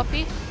don't go up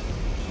here?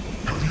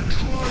 Have you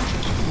tried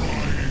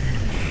crying?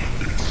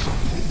 It's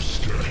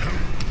supposed to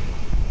help.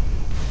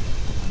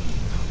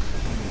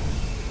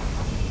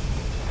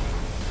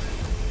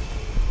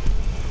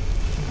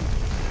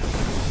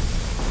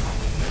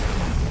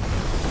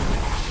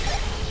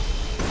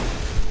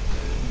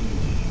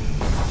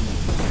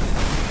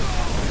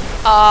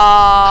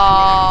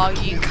 Oh,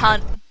 you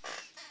can't.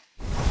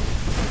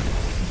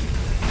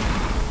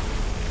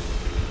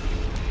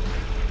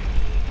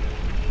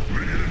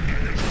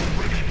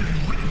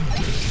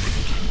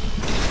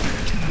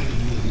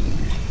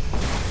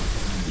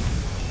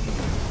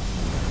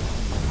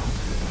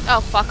 Oh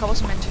fuck, I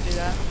wasn't meant to do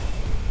that.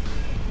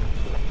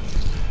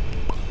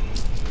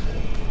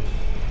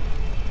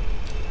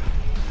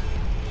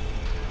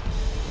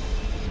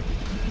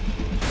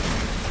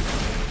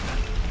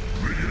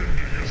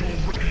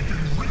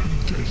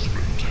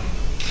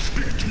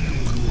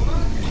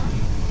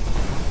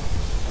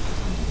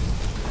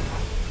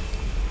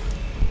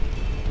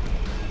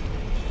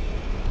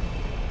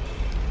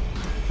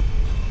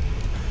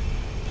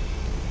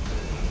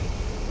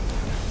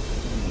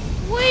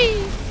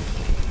 Whee!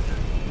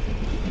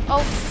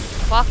 Oh,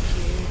 fuck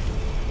you.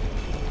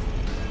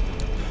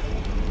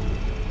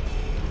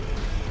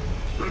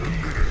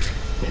 Admit it.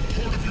 A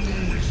part of you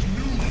always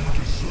knew you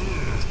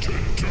deserved to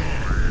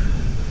die.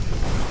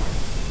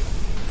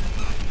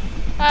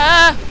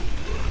 Ah!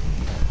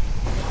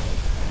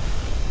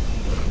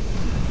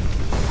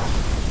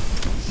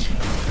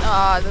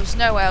 Ah, there was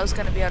no way I was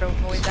going to be able to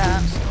avoid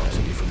that.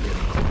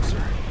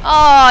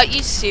 Oh, are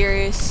you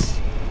serious?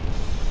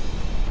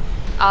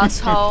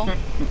 Asshole.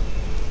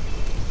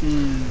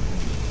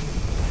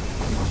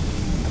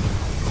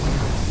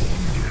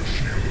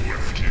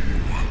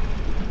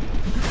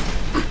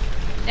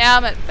 Now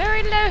I'm at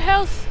very low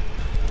health,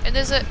 and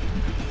there's a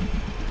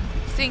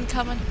thing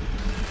coming.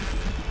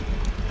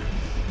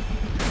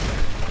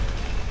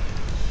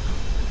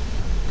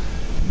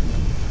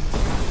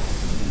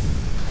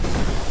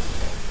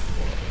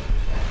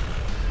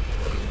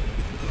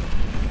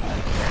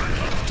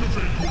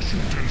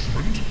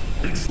 Desmond.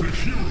 It's the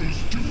hero's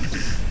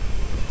duty.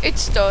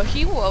 It's the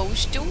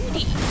hero's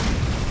duty.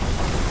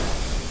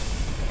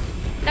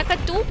 Like a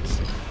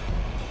dookie.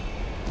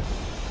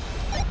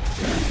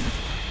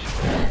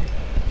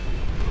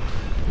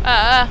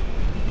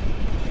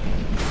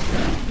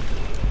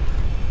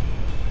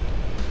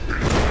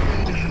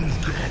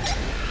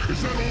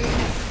 Is that all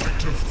the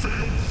fight a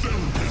failed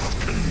therapist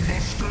can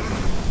muster?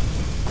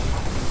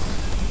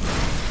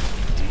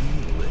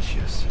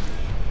 Delicious.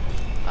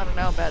 I don't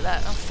know about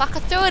that. Oh fuck, I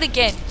threw it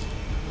again.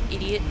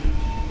 Idiot.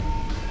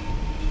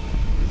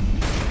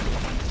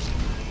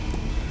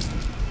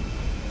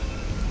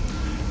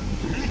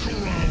 Look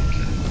around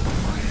you.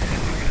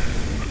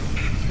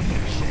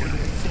 These are your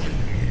final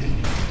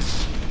moments.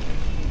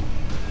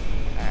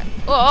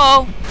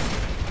 Whoa!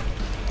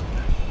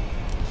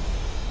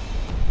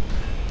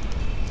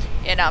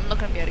 Yeah, no, I'm not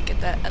gonna be able to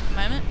get that at the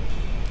moment.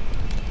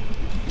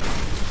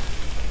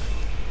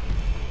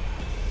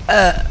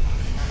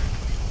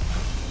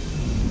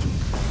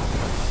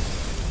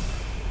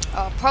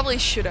 Oh, probably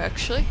should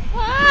actually.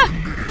 Ah!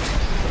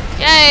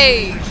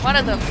 Yay! One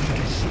of them.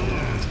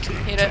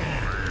 Hit it.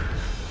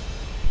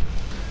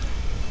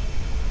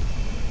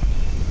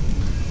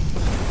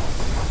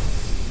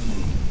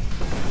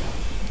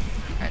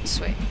 Alright,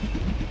 sweet.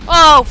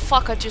 Oh,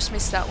 fuck, I just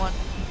missed that one.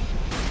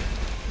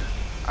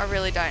 I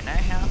really don't know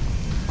how.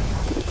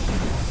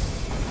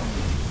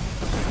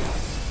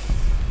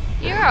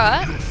 You're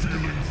alright. You're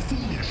feeling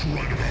foolish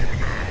right about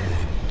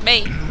now.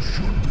 Me? You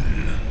should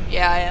be.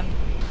 Yeah, I am.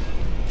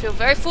 Feel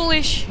very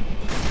foolish.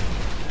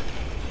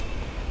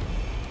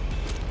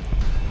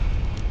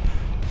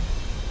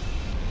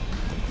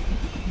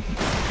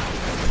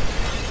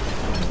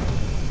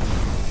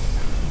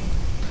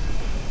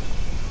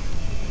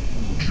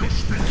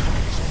 Just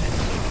because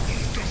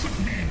doesn't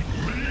mean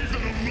leave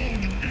it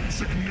alone,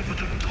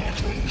 insignificant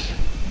cockroach.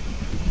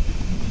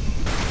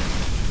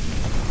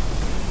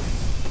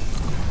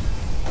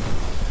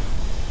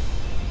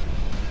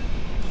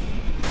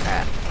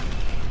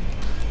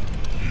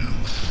 You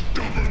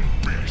stubborn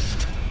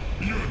beast.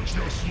 You're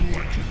just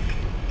like him.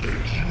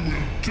 And you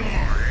will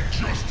die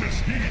just as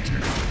he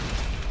did.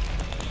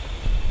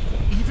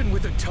 Even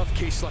with a tough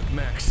case like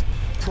Max,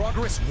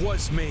 progress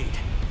was made.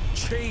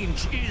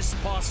 Change is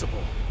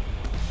possible.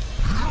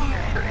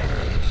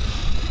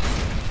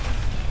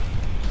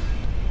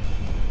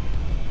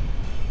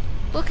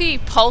 Look at you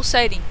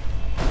pulsating.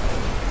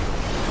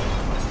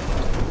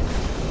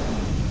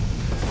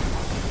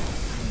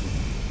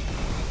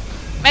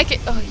 Make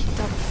it. Oh, you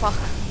dumb fuck.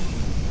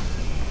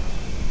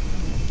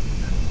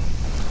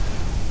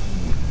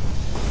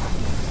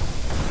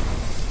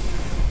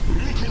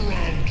 Look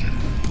around you.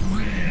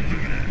 Breathe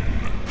in.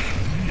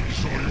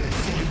 These are your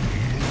final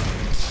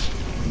moments.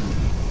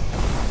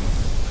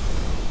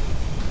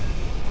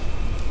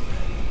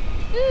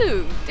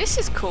 Ooh, this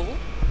is cool.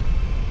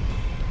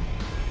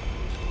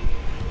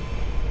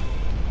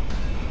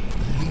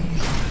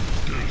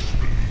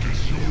 Desmond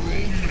is your only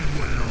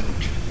way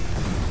out.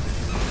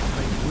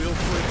 I will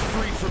break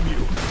free from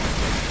you.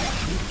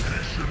 Your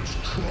passions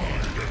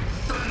tried and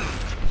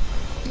failed.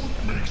 What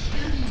makes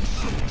you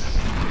so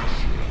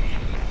special?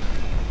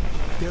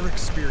 Their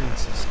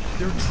experiences,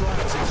 their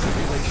trials and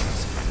tribulations,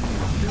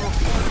 they're a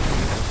part of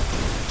me.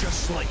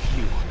 Just like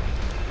you.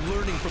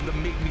 Learning from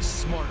them made me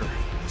smarter,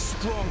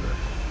 stronger.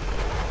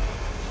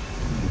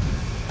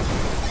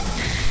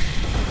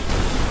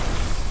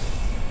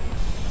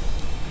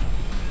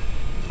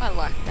 I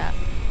like that.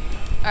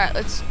 Alright,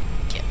 let's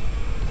get.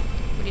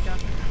 What are you doing?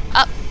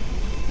 Up!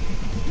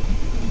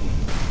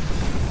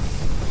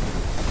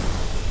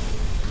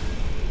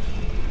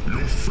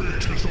 Your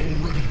fate has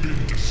already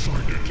been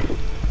decided.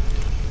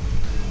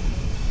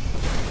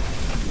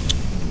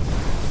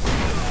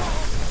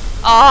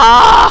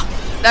 Ah!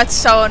 That's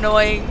so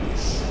annoying.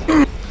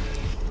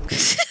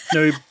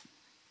 No.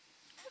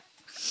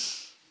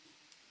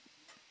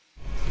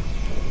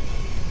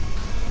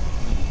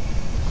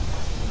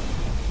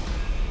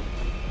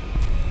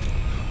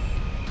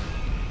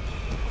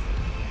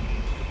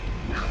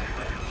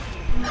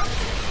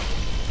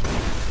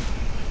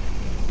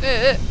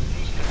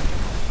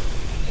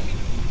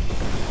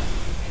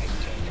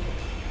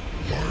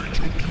 I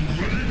took you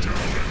lay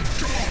down and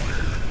die.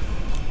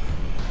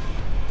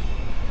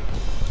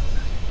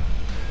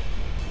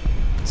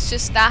 It's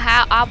just not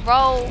how I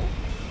roll.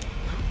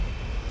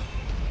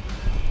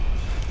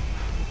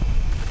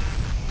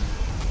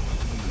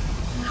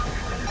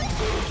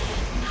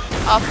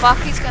 Oh fuck,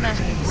 he's gonna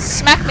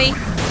smack me.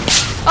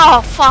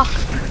 Oh fuck.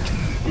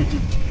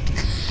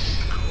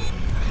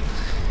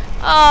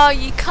 Oh,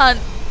 you cunt.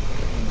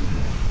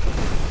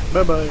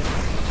 Bye bye.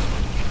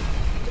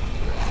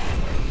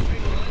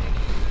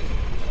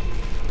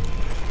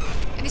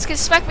 And he's gonna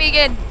smack me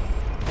again.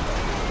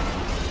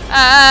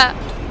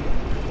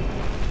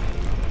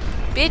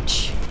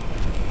 Bitch.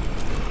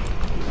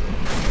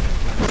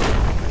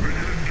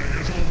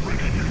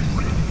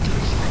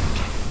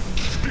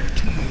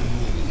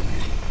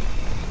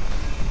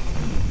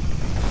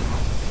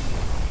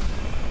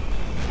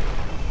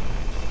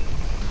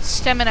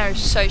 stamina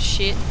is so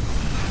shit.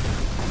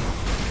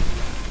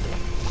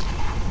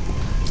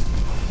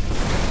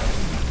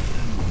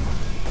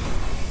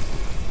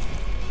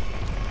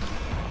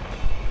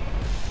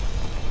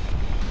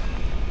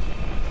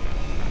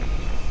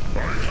 I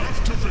have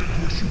to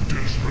vanquish you,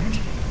 Desmond.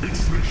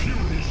 It's the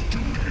hero's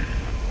duty.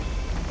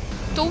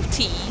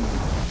 Dookie.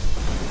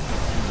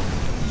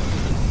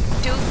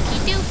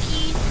 Dookie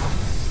dookie.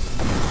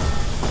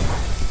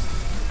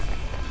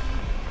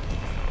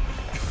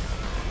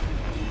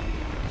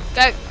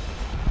 Go.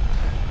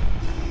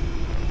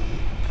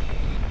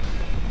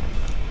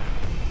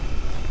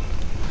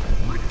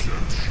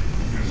 Redemption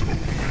is only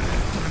a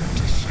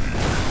fantasy.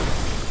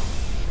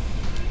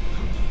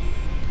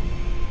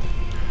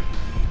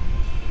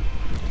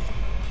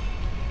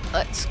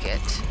 Let's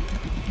get.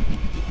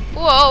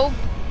 Whoa.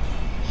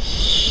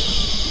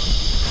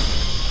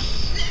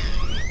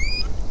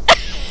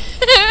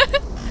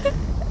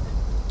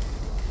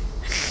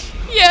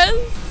 Yes.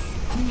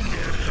 Who the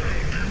hell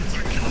do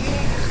you think you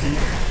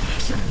are?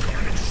 Some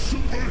kind of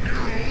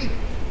superhero?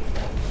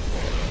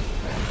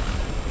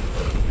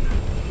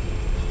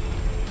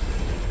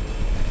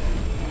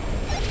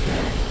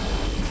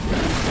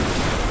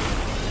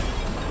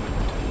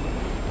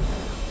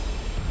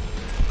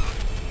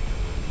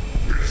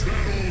 Is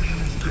that all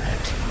you've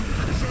got?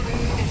 Is that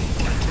all the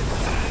fighter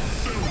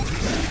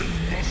therapist can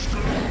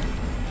muster?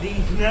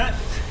 These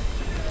nuts.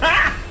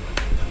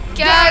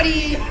 Got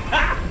him.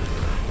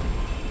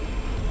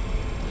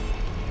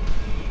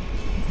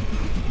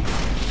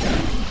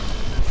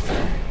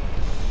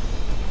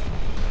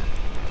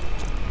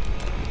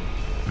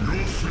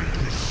 Your fate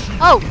was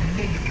sealed Oh. the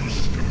moment you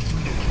stepped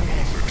through the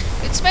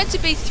closet. It's meant to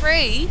be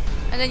 3,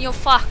 and then you're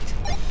fucked.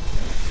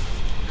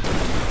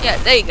 Yeah,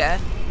 there you go.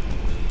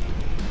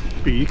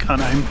 But you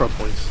can't aim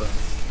properly, so.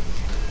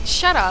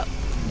 Shut up.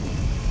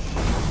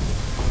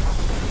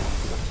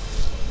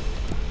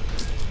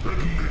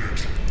 Admit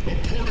it. A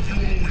part of you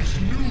always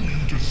knew you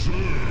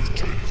deserved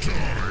to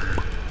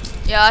die.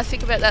 Yeah, I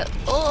think about that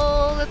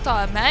all the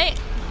time, mate.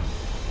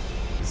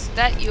 So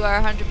that you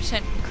are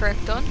 100%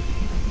 correct on.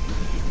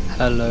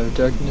 Hello,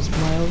 darkness,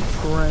 my old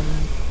friend.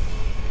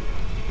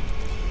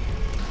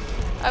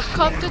 I've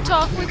come to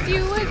talk with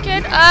you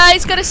again. Ah,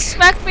 he's gonna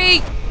smack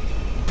me!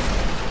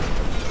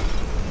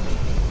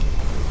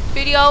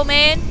 Video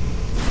man.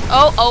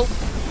 Oh, oh.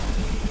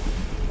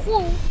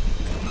 Whoa.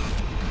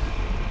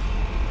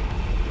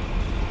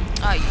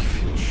 Oh, you.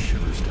 Feel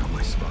shivers down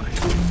my spine.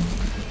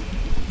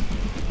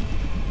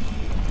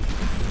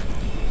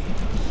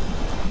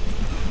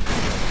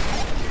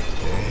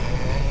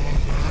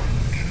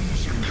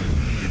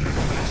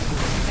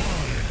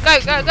 Go,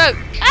 go, go!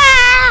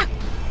 Ah!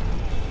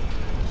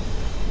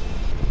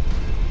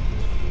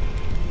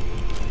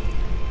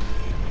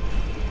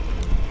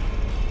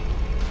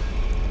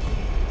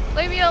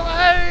 Leave me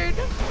alone!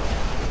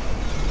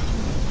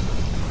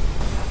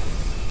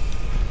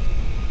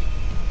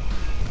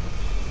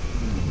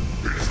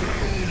 Is that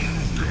all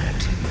you've got?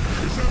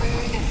 Is that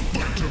all the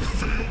fight a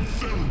failed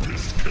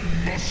therapist can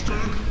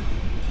muster?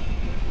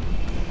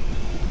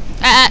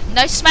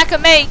 No smack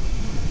at me!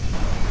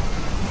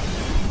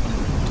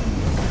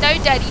 No,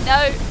 Daddy,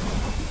 no!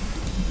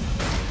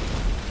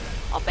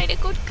 I've been a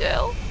good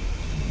girl.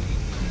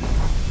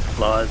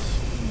 Lies.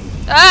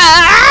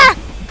 Ah!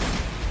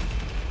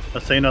 I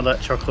seen all that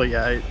chocolate you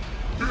ate.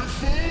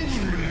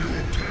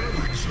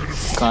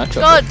 Kind of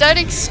God, don't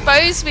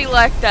expose me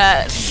like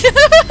that.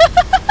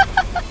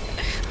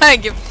 I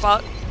don't give a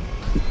fuck.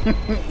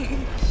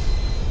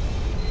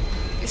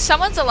 Is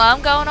someone's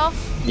alarm going off?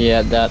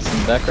 Yeah, that's in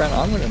the background.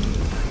 I'm gonna.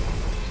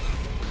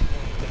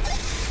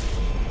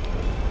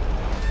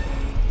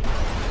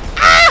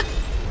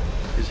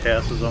 His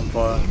house is on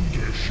fire.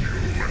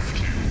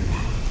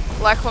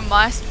 Like when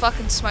my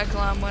fucking smoke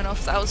alarm went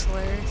off, that was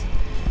hilarious.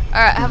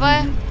 Alright, have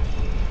I?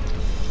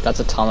 That's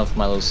a timer for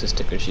my little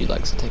sister because she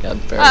likes to take a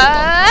very long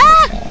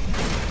time.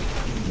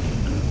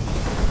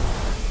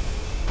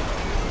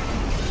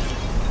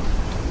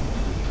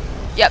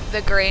 Yep,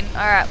 they're green.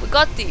 Alright, we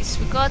got this.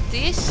 We got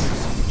this.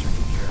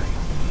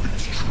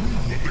 It's true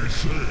what they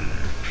say.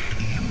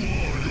 You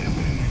are your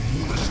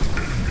own worst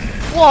enemy.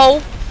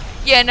 Whoa!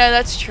 Yeah, no,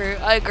 that's true.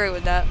 I agree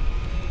with that.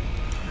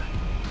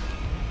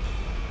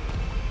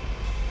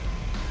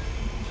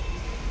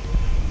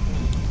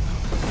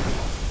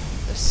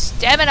 The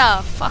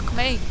stamina! Fuck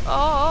me.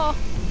 Oh!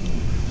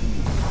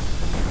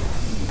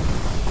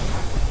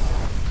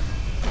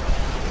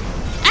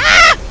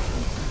 Ah!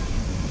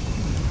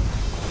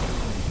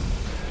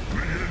 The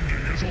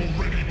ending has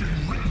already been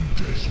written,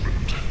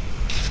 Desmond.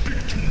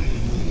 Stick to your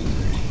role.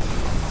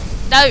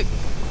 No!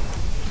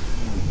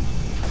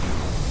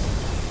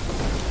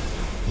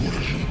 What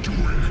are you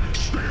doing?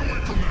 Stay away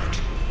from that.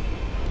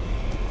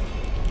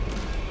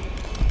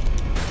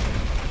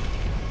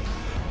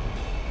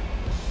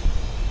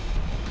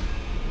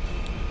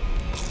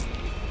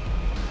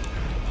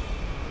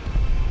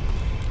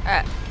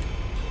 Alright.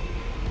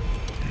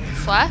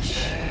 Flash?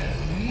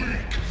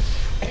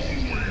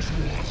 Always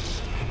was.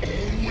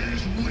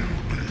 Always will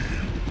be.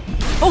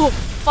 Oh,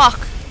 fuck.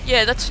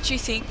 Yeah, that's what you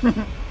think. Well,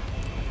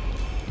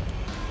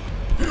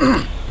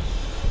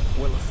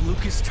 if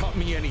Lucas taught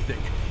me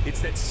anything, it's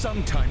that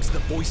sometimes the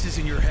voices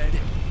in your head,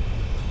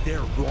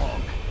 they're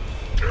wrong.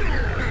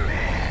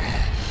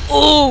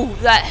 Oh,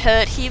 that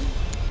hurt him.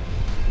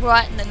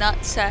 Right in the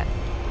nutsack.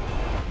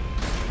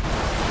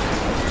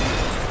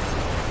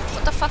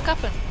 What the fuck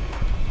happened?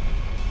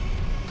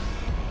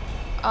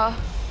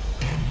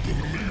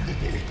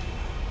 Unbelievable.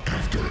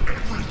 After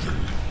everything.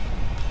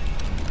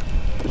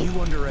 You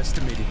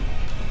underestimated me.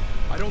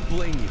 I don't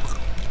blame you.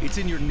 It's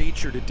in your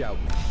nature to doubt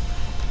me.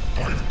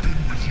 I've been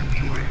with you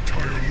your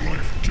entire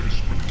life,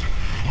 Desmond.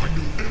 I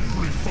know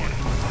every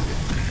fiber of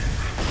your being.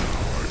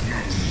 I've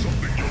not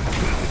something you're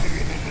capable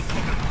of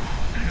overcoming,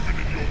 even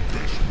in your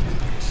best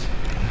moments.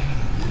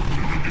 You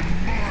were living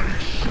in my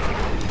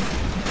shadow.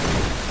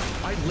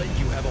 I let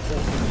you have a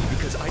hold of me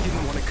because I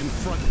didn't want to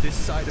confront this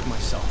side of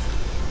myself.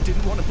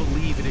 Didn't want to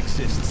believe it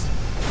exists.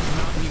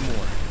 Not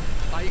anymore.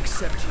 I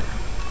accept you.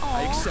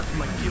 I accept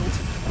my guilt,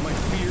 my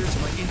fears,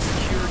 my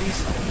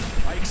insecurities.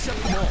 I accept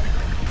them all.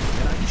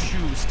 And I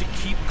choose to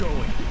keep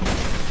going.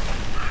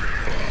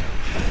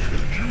 And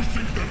you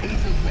think that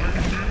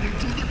overriding me will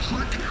do the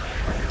trick?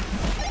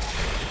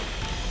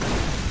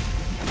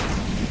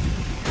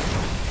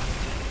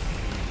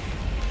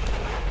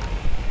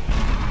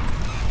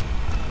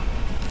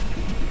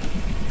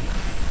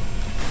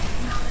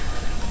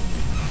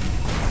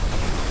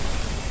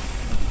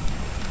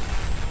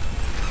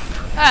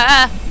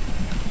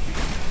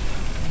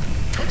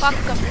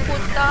 Fucking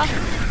puta.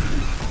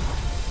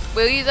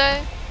 Will you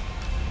though?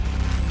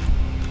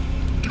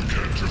 You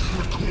can't just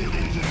record over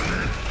me.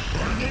 I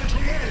won't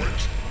allow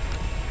it.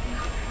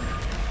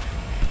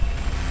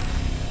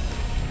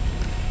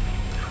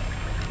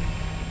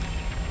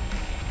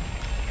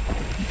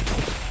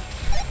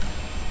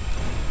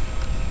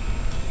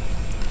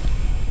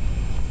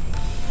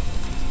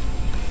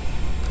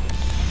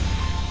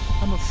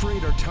 I'm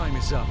afraid our time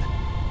is up.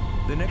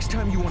 The next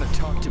time you want to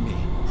talk to me,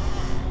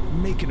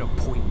 make an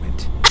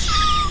appointment.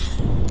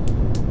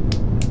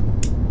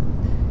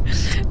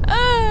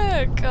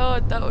 Oh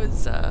god, that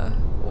was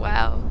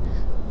wow.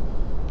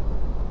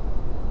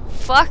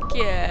 Fuck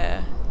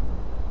yeah.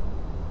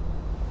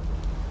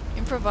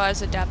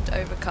 Improvise, adapt,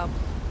 overcome.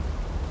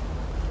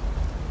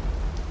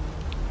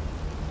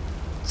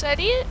 Is that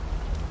it?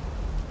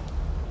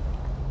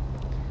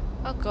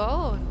 Oh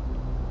god.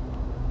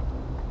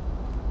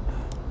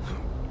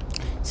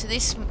 So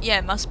this,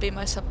 yeah, must be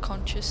my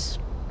subconscious.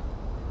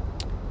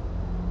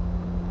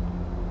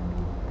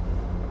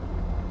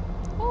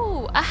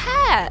 Ooh, a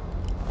hat!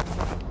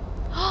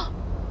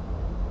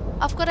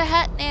 I've got a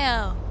hat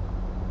now.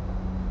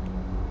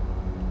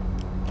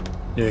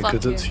 Yeah, Fuck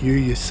because yeah. it's you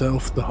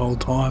yourself the whole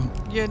time.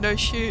 Yeah, no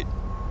shit.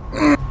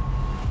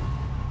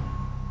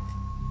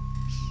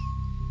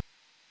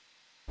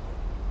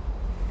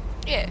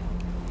 Yeah,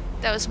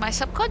 that was my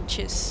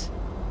subconscious.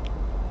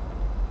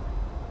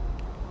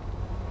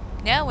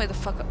 Now where the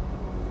fuck up?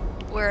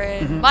 We're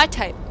in my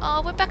tape.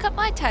 Oh, we're back at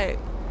my tape.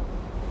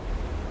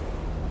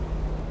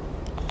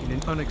 In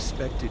an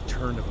unexpected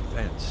turn of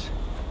events,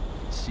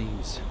 it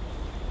seems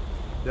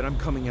that I'm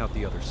coming out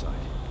the other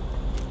side.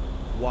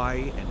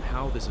 Why and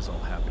how this is all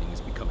happening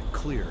is becoming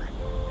clear,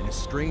 and as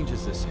strange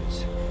as this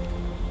is,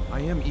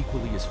 I am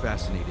equally as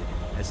fascinated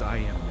as I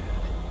am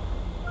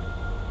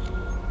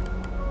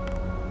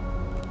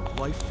mad.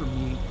 Life for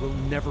me will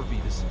never be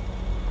the same.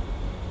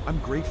 I'm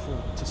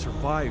grateful to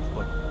survive,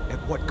 but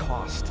at what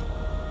cost?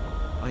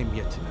 I am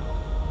yet to know.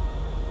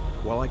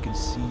 While I can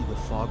see the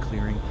fog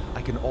clearing,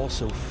 I can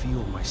also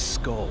feel my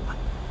skull.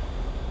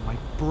 My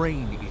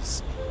brain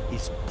is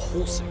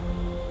pulsing.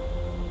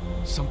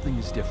 Something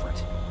is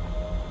different.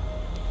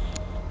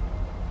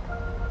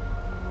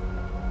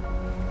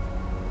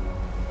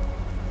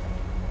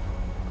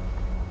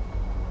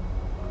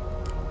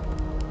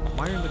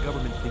 Meyer and the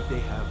government think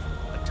they have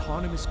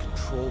autonomous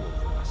control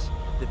over us,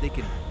 that they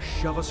can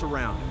shove us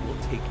around and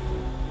we'll take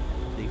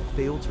it. They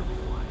fail to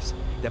realize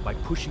that by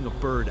pushing a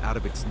bird out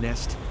of its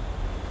nest,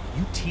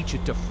 you teach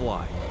it to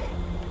fly.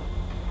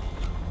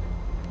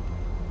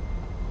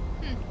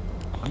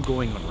 I'm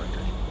going on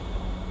record.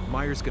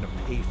 Meyer's gonna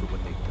pay for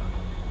what they've done.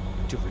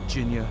 To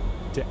Virginia,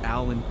 to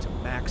Alan, to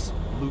Max,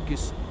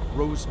 Lucas,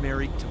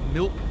 Rosemary, to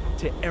Milton,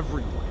 to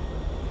everyone.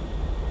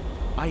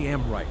 I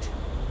am right.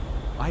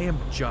 I am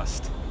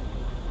just.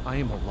 I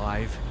am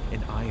alive,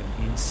 and I am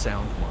in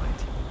sound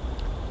mind.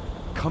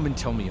 Come and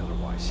tell me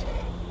otherwise.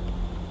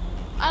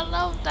 I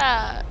love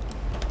that.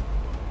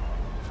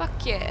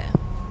 Fuck yeah.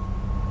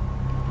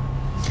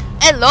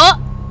 Hello!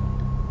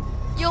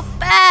 You're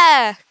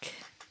back!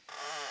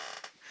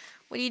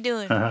 What are you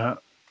doing?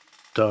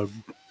 Doug.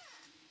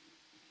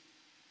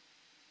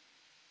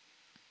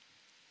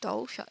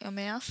 Doll, shut your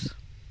mouth.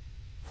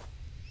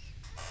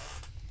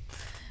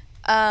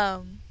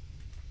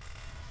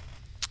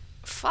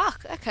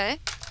 Fuck, okay.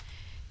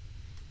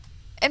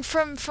 And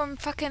from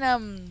fucking,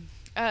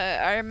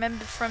 I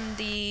remember from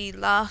the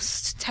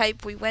last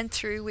tape we went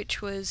through,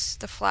 which was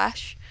The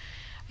Flash.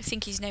 I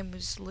think his name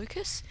was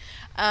Lucas.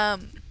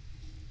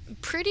 I'm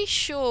pretty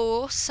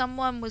sure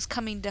someone was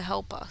coming to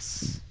help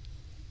us.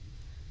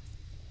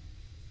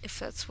 If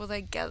that's what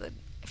I gathered.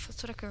 If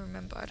that's what I can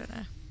remember, I don't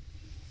know.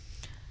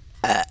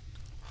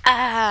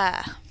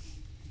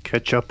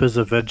 Ketchup is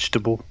a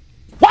vegetable.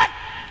 What?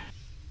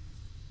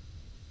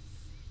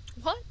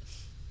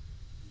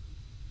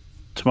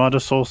 Tomato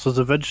sauce is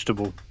a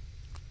vegetable.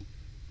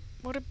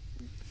 What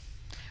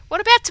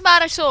about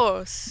tomato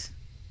sauce?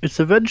 It's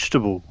a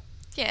vegetable.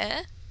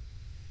 Yeah.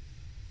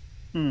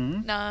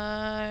 Hmm.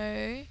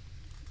 No.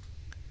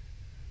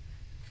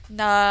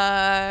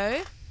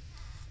 No.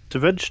 It's a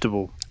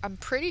vegetable. I'm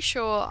pretty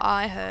sure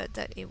I heard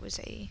that it was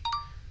a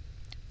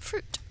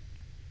fruit.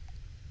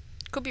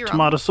 Could be wrong.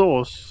 Tomato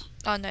sauce.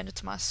 Oh no, not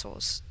tomato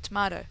sauce.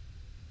 Tomato.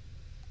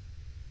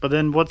 But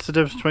then what's the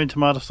difference between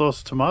tomato sauce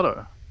and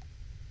tomato?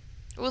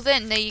 Well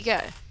then, there you go.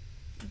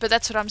 But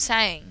that's what I'm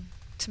saying.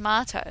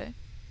 Tomato.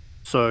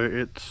 So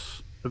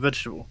it's a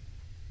vegetable.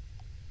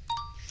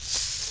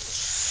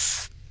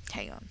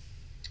 Hang on.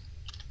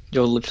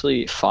 You're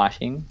literally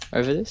fighting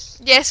over this?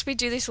 Yes, we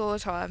do this all the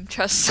time,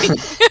 trust me.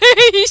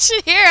 You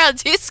should hear our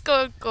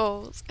Discord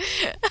calls.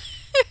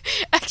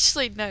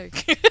 Actually, no.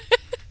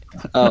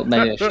 Oh,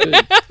 maybe I should.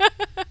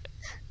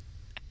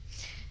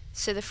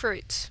 So the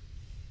fruits.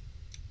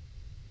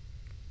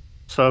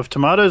 So if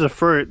tomato's a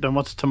fruit, then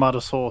what's tomato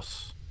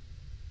sauce?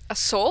 A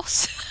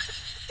sauce?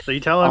 So you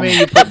telling me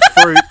you put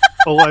fruit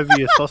all over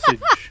your sausage?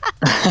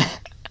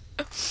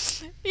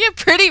 Yeah,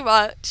 pretty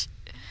much.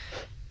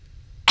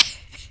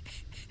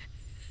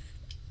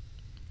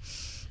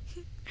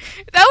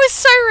 That was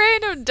so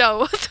random, though.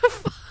 What the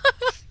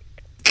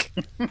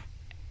fuck?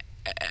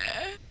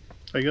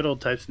 I got all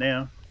types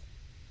now.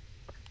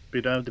 But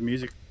you don't have the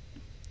music.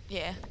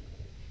 Yeah.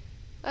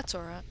 That's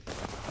alright.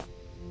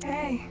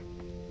 Hey.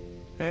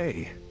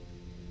 Hey.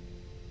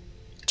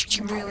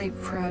 I'm really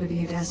proud of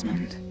you,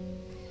 Desmond.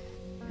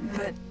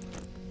 But,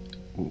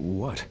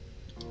 What?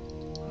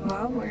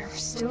 well, we're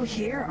still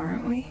here,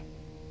 aren't we?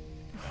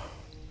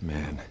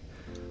 Man,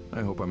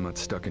 I hope I'm not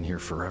stuck in here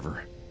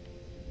forever.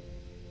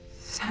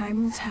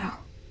 Time will tell.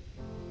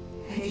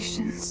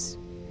 Patience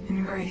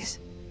and grace.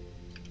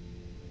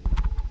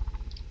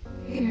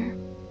 Here.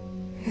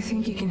 I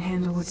think you can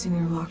handle what's in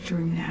your locked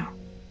room now.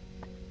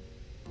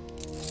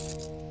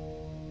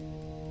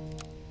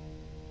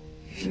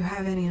 If you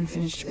have any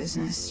unfinished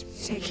business,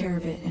 take care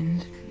of it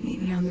and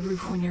meet me on the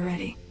roof when you're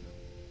ready.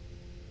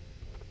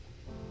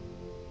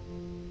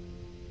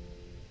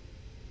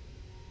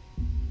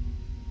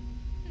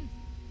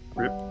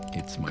 Rip.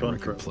 It's my Going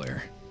record for it.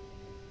 player.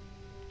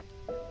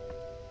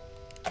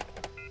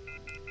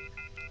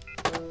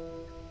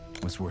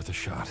 Was worth a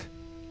shot.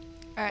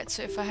 Alright,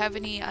 so if I have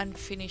any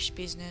unfinished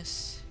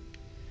business...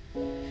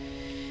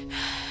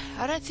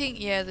 I don't think...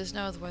 Yeah, there's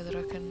no other way that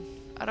I can...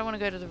 I don't want to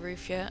go to the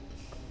roof yet.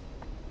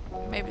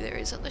 Maybe there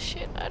is other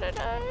shit. I don't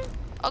know.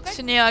 Okay.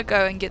 So now I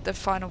go and get the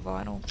final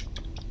vinyl.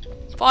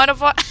 Final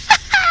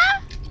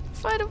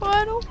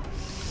vinyl.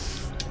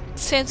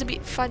 Sounds a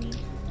bit funny.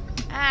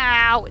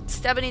 Ow! It's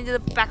stabbing into the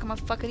back of my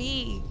fucking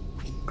ear.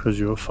 Because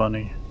you're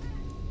funny.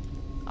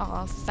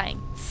 Oh,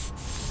 thanks.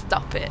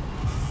 Stop it.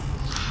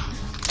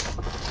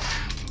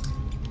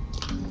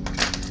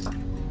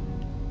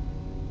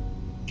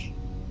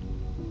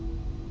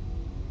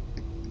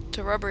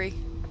 To robbery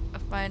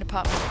of my own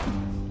apartment.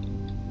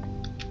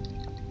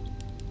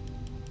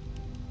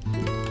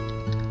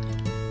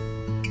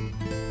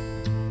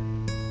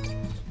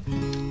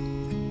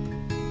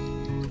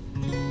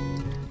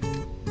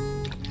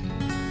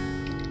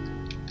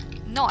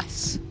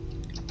 Nice.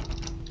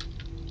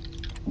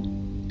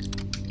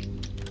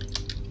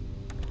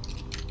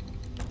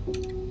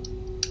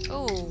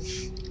 Oh.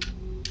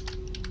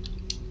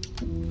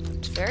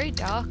 It's very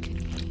dark in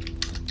here.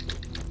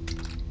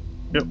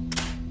 Yep.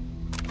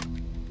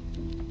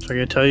 So I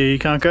can tell you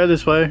can't go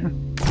this way.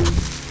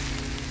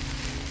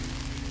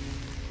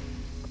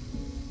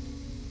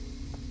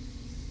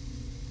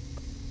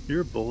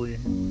 You're a bully.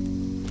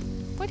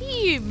 What do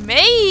you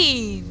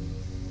mean?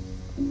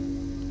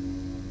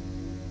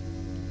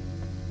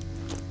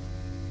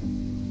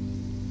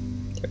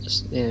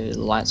 There's a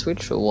light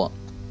switch or what?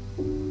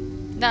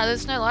 No,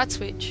 there's no light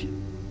switch.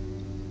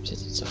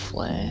 It's a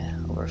flare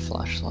or a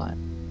flashlight.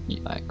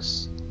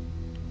 Yikes.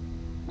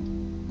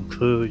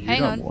 Clearly you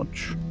Hang don't on.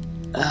 watch.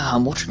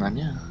 I'm watching right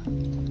now.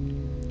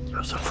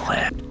 There's a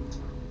flare.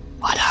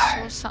 I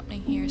saw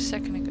something here a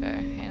second ago.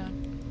 Hang on.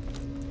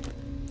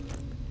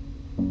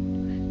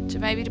 So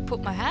maybe to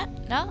put my hat?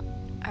 No?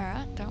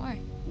 Alright, don't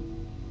worry.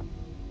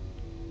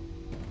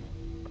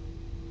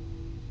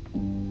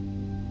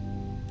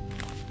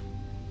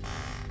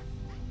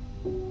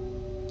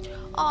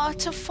 Oh,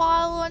 it's a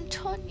file on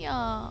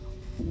Tonya.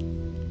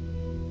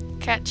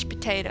 Catch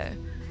potato.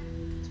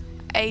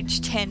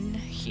 Age 10,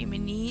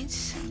 human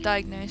years.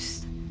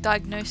 Diagnosis.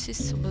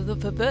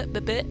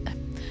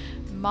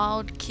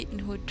 Mild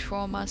kittenhood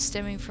trauma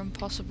stemming from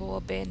possible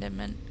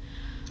abandonment.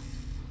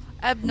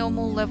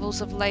 Abnormal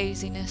levels of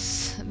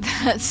laziness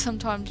that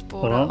sometimes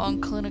border on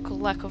clinical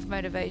lack of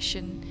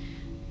motivation.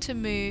 to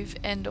move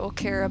and or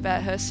care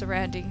about her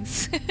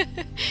surroundings.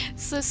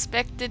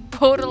 Suspected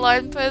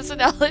borderline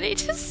personality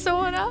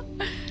disorder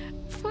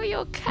for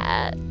your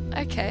cat.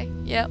 Okay,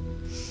 yep.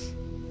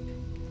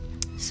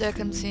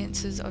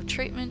 Circumstances of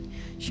treatment: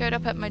 showed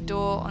up at my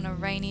door on a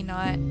rainy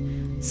night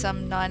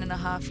some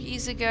 9.5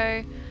 years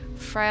ago,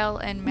 frail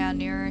and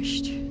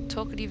malnourished,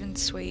 talkative and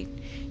sweet.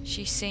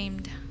 She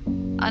seemed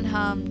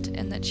unharmed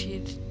and that she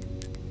had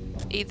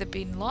either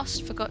been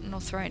lost, forgotten or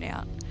thrown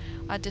out.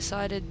 I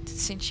decided,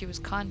 since she was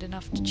kind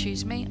enough to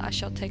choose me, I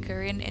shall take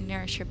her in and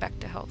nourish her back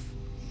to health.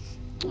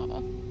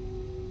 Aww.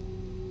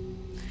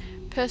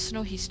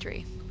 Personal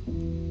history: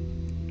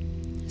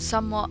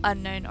 somewhat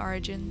unknown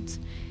origins.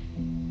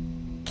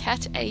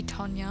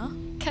 Catatonia,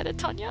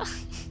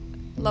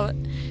 love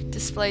it,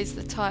 displays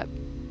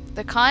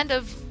the kind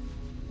of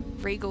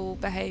regal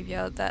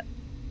behaviour that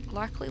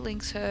likely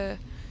links her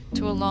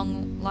to a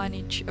long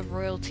lineage of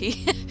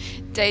royalty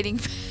dating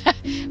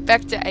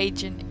back to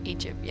ancient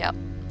Egypt. Yep.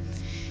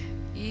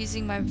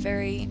 Using my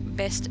very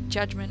best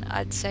judgment,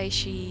 I'd say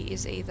she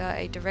is either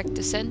a direct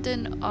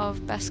descendant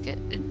of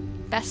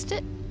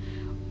Bastet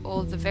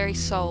or the very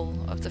soul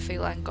of the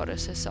feline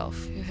goddess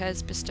herself, who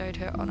has bestowed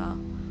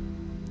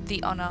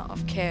the honour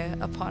of care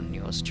upon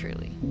yours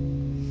truly.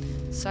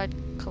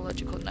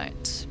 Psychological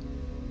notes: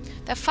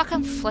 that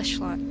fucking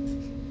fleshlight.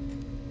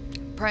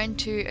 Prone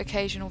to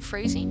occasional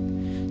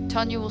freezing,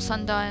 Tonya will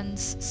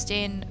sometimes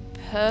stand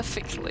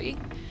perfectly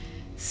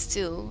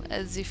still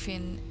as if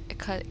in a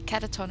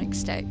catatonic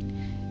state.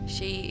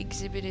 She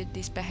exhibited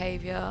this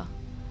behaviour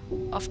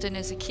often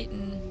as a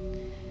kitten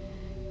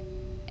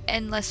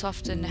and less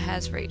often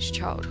has reached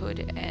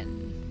childhood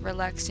and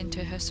relaxed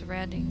into her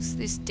surroundings.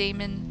 This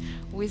demon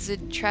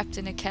wizard trapped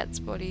in a cat's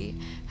body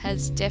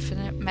has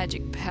definite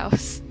magic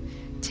powers.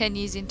 10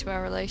 years into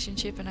our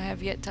relationship and I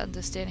have yet to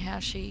understand how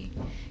she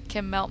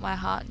can melt my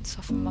heart and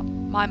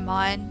soften my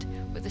mind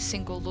with a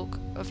single look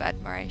of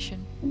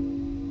admiration.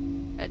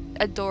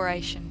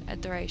 Adoration.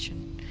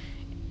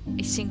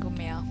 A single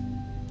meow.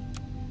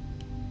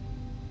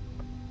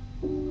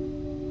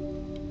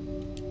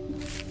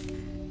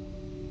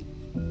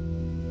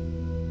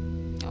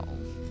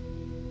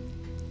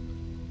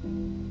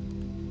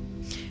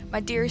 My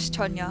dearest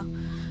Tonya,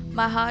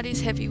 my heart is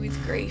heavy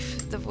with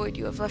grief. The void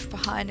you have left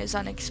behind is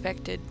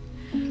unexpected.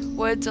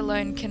 Words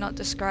alone cannot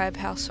describe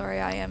how sorry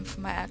I am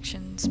for my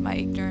actions. My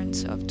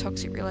ignorance of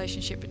toxic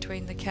relationship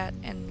between the cat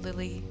and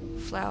Lily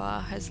Flower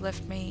has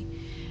left me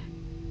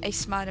a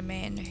smarter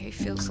man who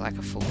feels like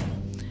a fool.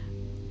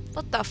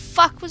 What the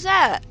fuck was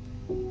that?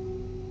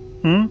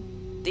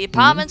 The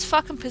apartment's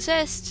fucking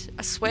possessed.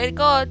 I swear to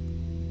God.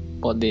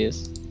 What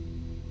this?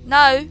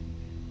 No.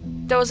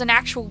 There was an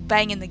actual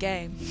bang in the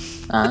game.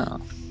 Ah.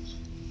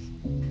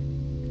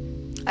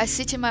 I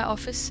sit in my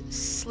office,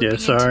 Yeah,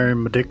 sorry,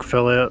 my dick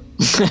fell out.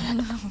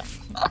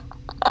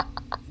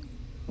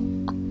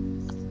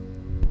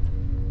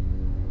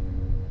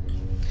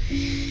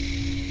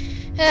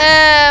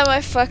 Ah,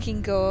 my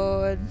fucking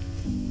God.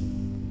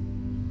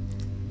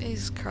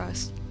 Jesus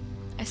Christ.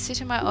 I sit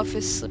in my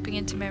office, slipping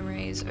into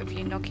memories of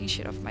you knocking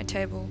shit off my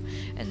table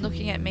and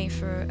looking at me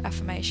for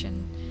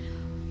affirmation.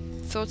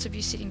 Thoughts of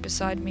you sitting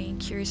beside me,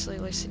 curiously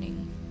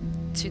listening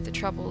to the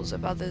troubles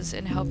of others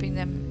and helping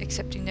them,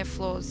 accepting their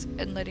flaws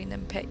and letting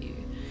them pet you.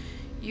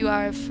 You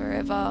are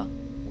forever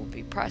will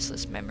be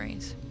priceless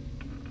memories.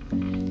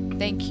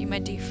 Thank you, my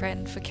dear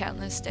friend, for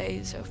countless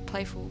days of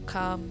playful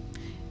calm,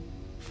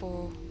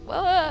 for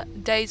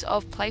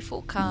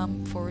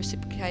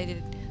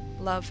reciprocated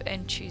love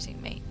and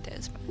choosing me,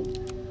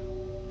 Desmond.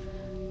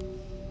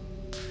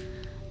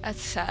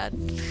 That's sad.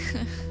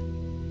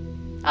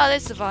 Oh,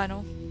 there's the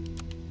vinyl.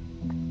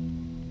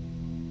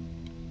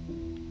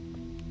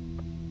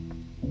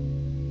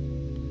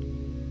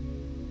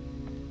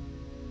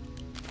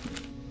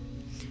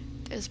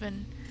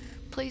 Desmond,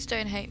 please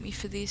don't hate me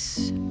for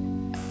this.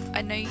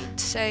 I know you'd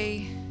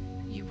say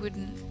you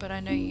wouldn't, but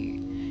I know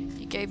you.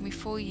 You gave me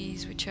 4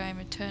 years, which I am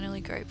eternally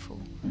grateful.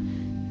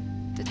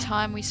 The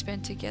time we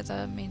spent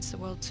together means the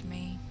world to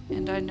me,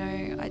 and I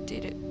know I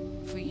did it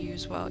for you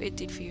as well. It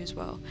did for you as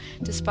well,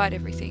 despite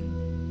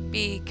everything.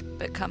 Big,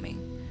 but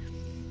coming.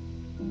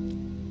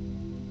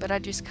 But I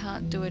just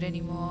can't do it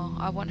anymore.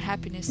 I want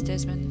happiness,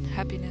 Desmond.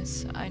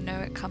 Happiness. I know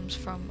it comes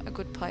from a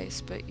good place,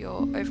 but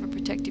your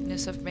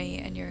overprotectiveness of me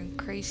and your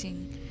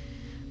increasing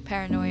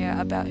paranoia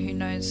about who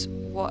knows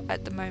what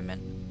at the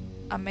moment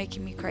are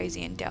making me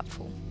crazy and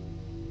doubtful.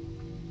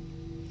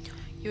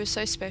 You are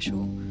so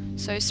special,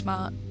 so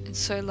smart, and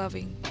so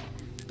loving,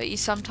 but you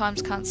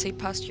sometimes can't see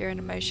past your own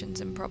emotions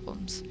and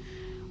problems,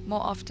 more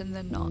often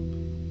than not.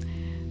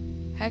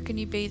 How can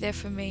you be there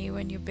for me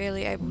when you're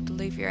barely able to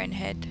leave your own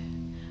head?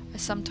 I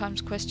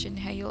sometimes question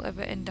how you'll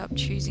ever end up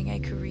choosing a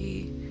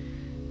career,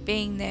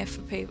 being there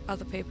for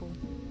other people.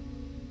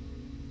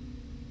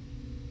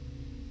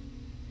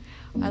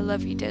 I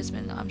love you,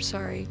 Desmond. I'm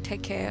sorry.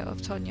 Take care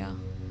of Tonya.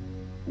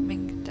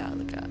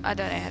 Mingdalika. I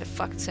don't know how to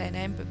fucking say her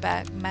name,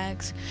 but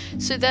Mags.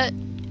 So that...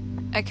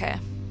 Okay.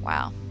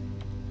 Wow.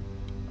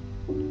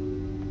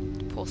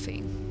 Poor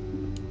thing.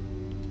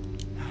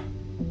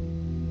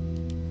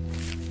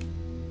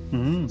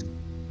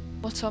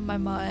 What's on my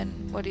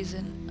mind? What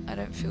isn't? I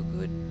don't feel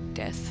good.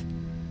 Death.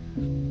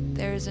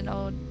 There is an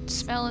old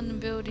smell in the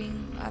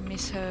building. I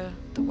miss her.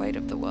 The weight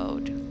of the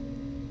world.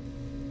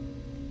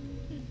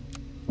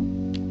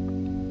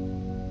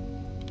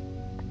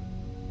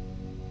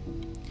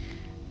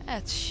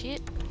 That's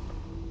shit.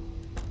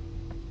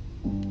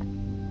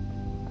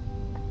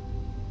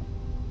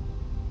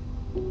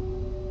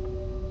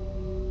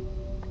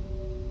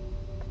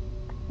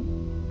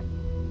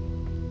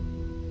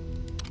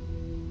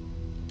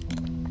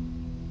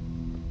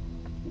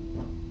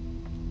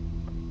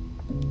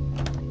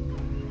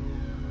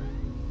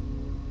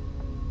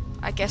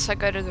 I guess I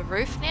go to the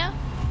roof now?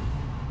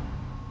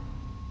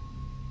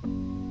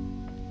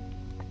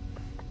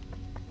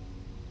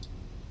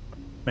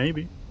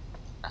 Maybe.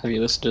 Have you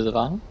listened to the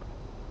vinyl?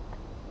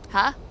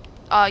 Huh?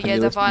 Oh yeah, you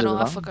the listened to vinyl.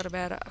 the I vinyl? forgot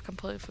about it. I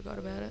completely forgot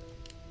about it.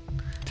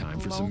 Time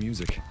for Lol. some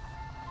music.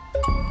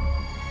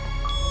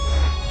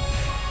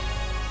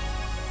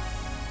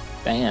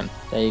 Bam.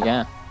 There you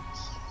go.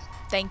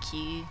 Thank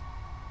you.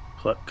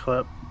 Clap,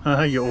 clap.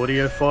 Your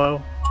audio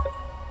file.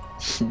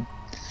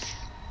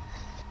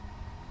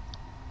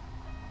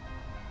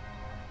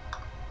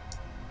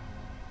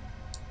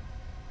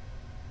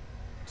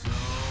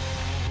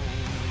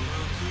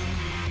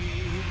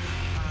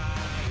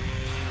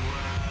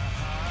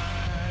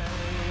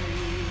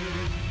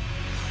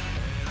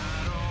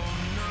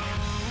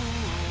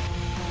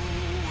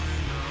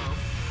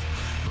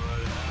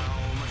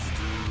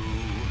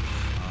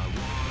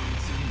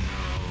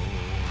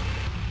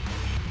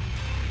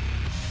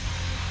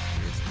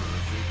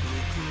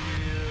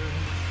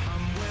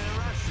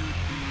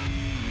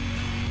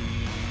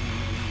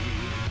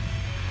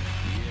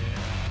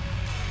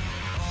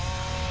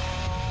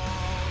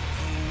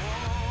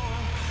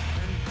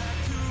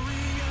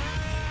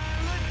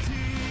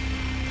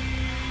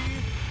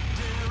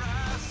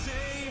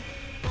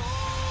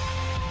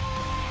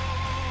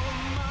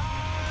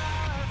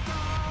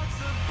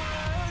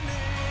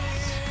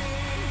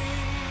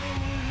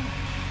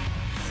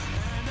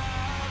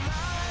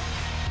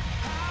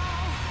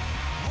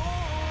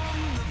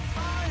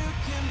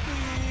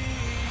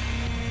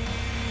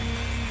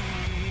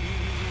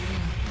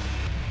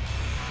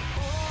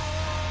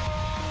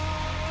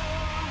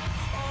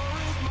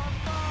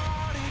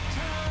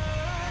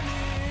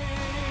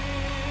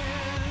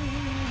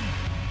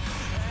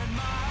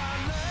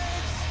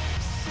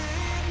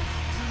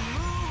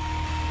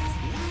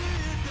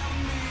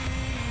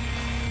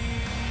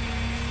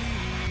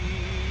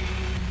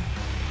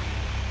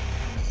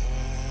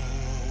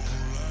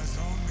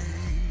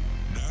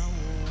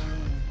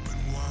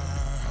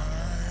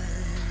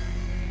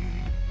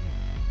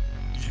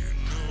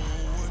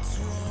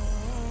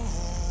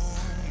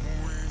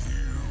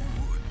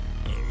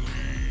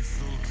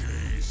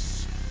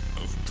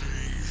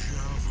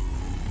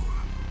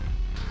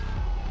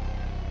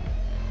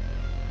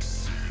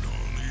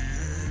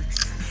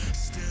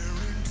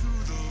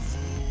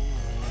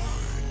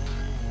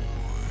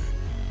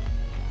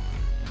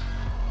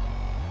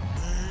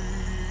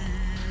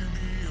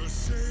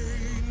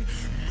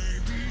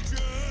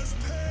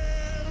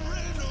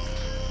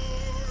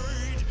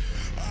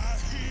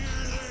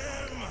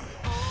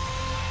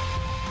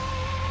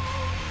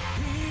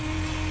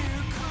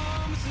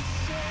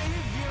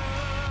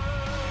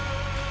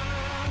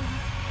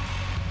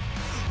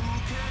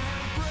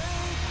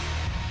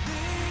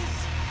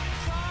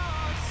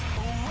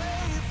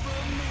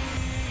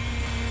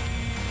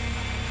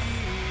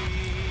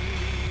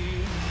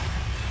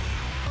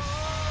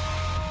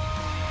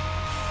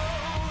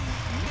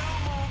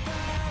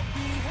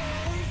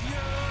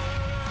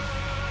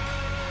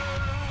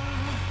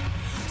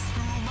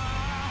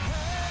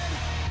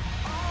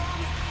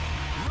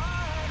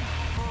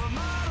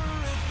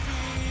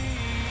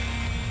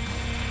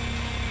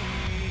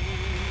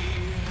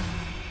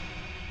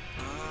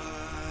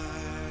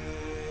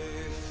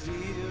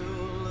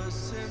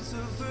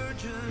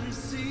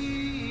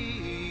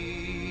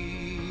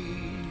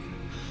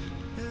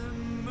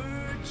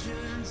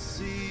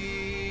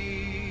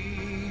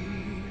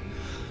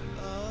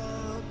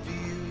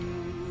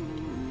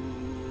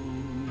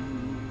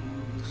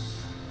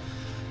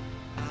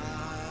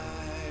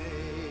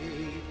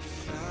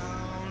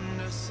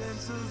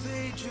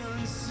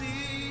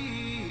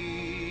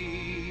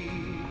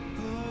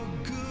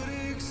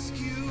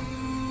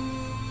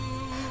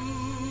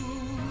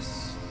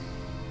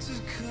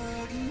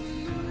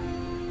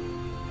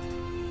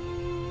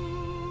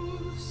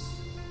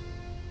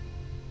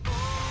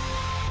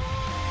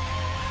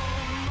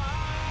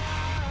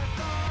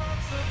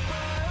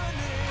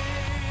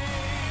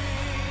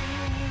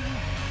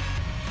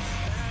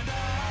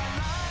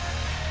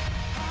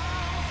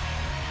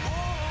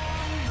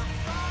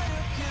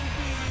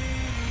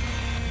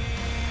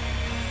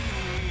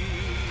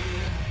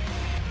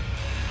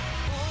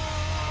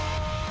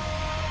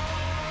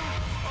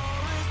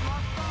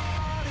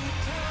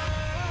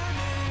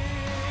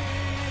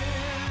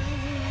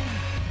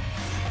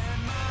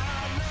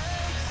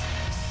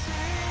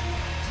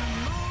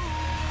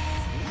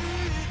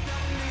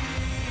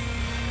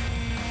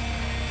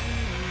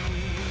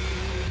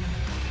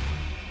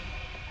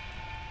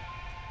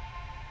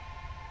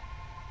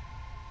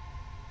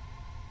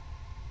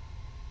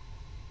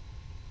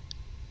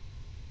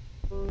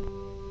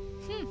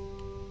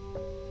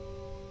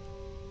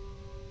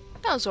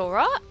 That was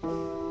alright.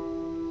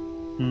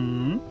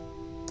 Hmm.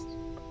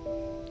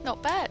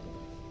 Not bad.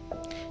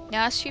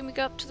 Now I assume we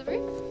go up to the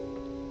roof?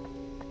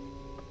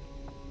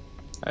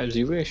 As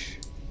you wish.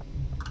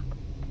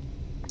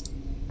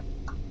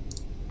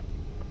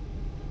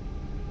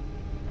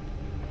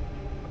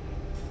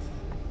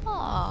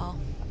 Aww.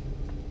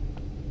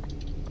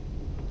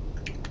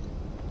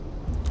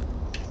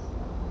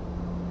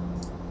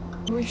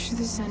 Wish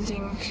this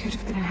ending could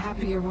have been a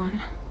happier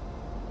one.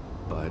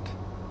 But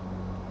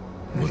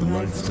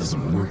life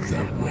doesn't work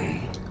that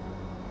way.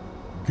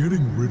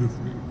 Getting rid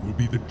of me will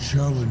be the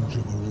challenge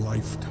of a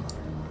lifetime.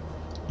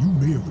 You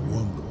may have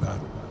won the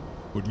battle,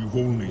 but you've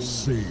only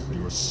saved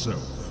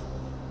yourself.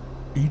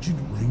 Agent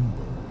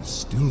Rainbow is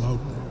still out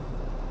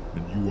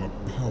there, and you are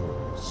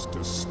powerless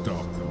to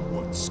stop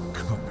what's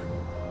coming.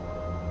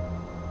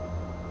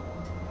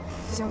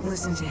 Don't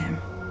listen to him.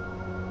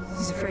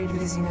 He's afraid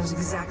because he knows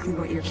exactly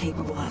what you're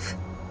capable of.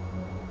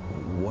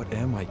 what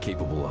am I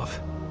capable of?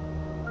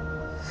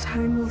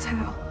 Time will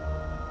tell.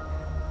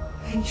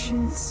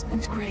 Patience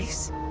and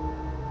grace.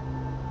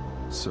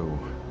 So,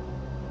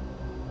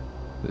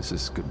 this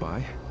is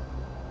goodbye?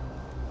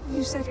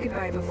 You said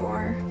goodbye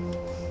before.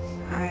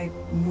 I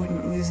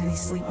wouldn't lose any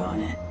sleep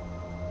on it.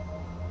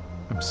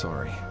 I'm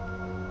sorry.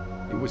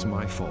 It was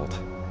my fault.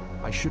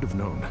 I should have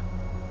known.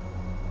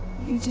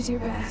 You did your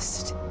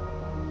best.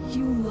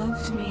 You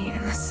loved me,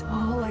 and that's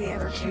all I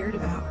ever cared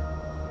about.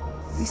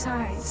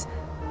 Besides,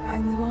 I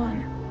live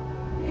on.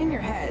 In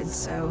your head,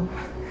 so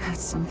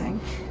that's something.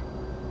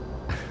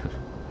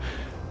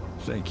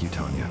 Thank you,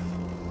 Tanya.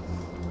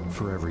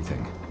 For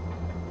everything.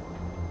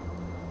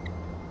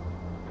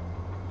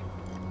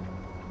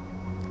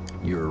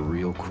 You're a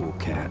real cool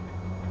cat.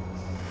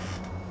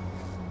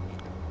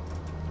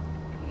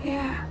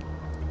 Yeah.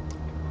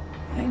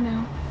 I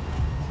know.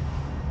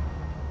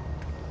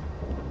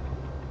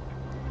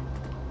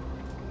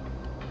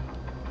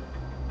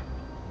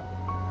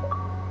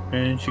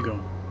 And she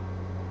gone.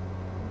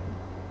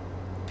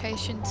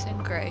 Patience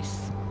and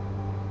grace.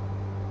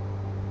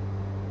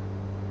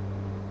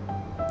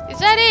 Is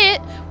that it?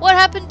 What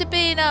happened to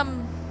being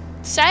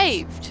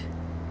saved?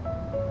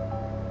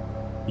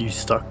 You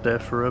stuck there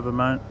forever,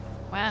 mate.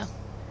 Wow.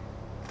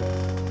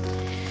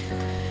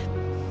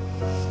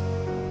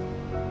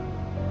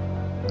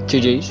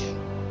 GG's.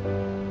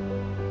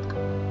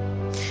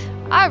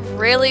 I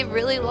really,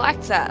 really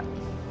liked that.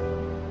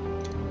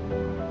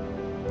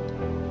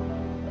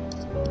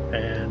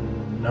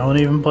 And no one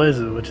even plays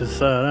it, which is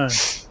sad, eh?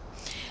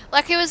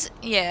 Like it was,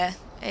 yeah,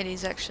 it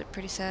is actually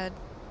pretty sad.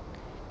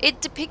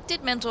 It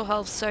depicted mental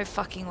health so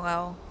fucking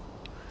well.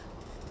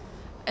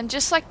 And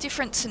just like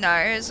different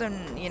scenarios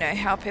and, you know,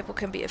 how people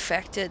can be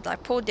affected.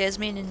 Like poor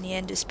Desmond in the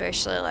end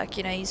especially, like,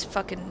 you know, his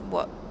fucking,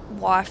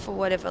 wife or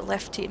whatever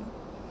left him.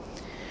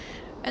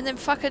 And then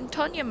fucking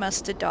Tonya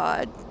must have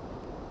died.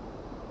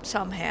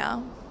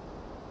 Somehow.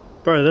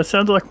 Bro, that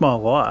sounds like my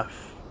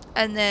life.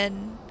 And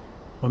then...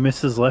 My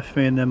missus left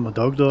me and then my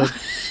dog died.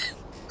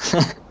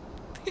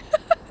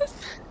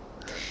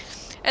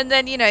 And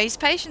then, you know, his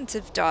patients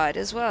have died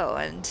as well.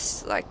 And,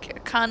 like, I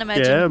can't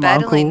imagine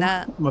battling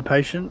that. My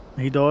patient,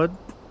 he died.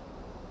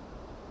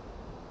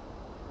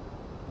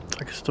 It's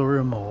like a story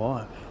of my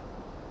life.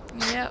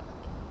 Yep.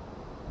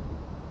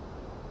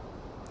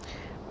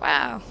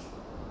 Wow.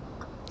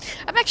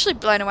 I'm actually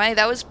blown away.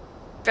 That was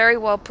very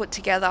well put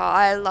together.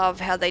 I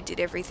love how they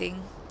did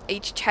everything.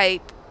 Each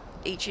tape,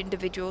 each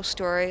individual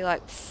story.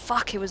 Like,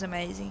 fuck, it was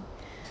amazing.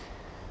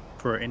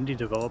 For an indie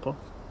developer.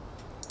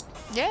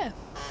 Yeah.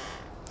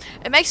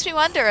 It makes me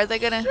wonder, are they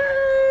gonna...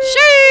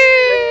 Sheesh!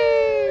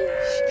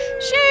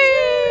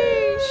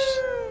 Sheesh!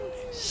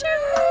 Sheesh!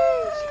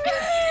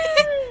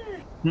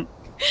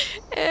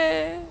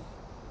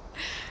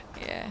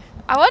 Yeah.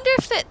 I wonder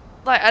if that...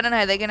 Like, I don't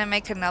know, they're gonna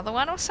make another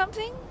one or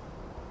something?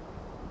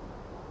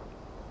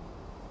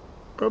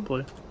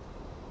 Probably.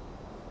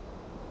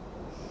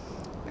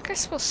 I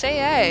guess we'll see,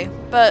 eh?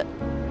 But...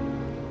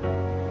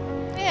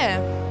 Yeah.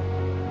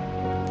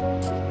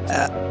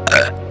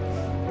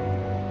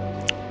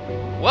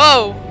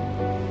 Whoa!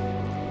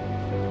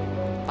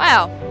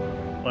 Wow.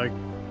 Like,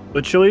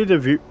 literally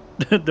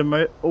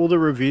all the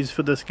reviews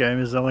for this game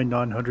is only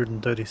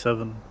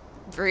 937.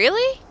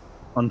 Really?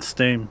 On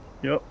Steam.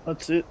 Yep,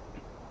 that's it.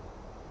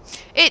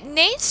 It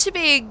needs to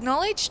be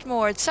acknowledged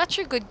more. It's such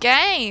a good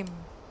game.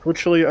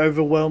 Literally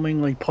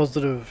overwhelmingly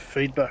positive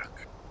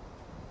feedback.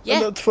 Yeah.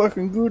 And that's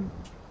fucking good.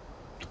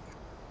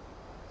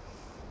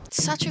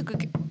 Such a good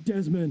game.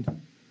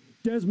 Desmond!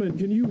 Desmond,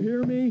 can you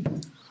hear me?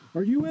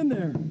 Are you in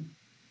there?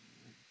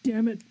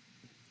 Damn it.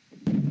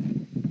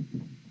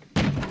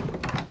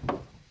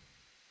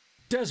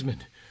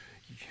 Desmond!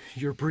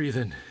 You're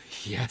breathing.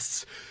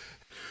 Yes.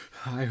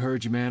 I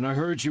heard you, man. I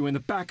heard you in the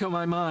back of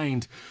my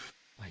mind.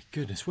 My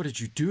goodness, what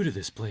did you do to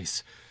this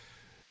place?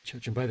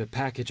 Judging by the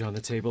package on the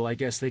table, I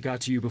guess they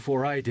got to you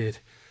before I did.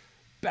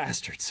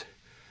 Bastards.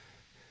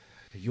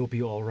 You'll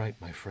be all right,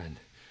 my friend.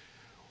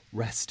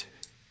 Rest.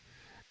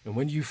 And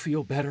when you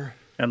feel better...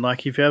 And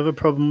like, if you have a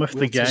problem with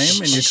the game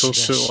and you talk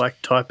to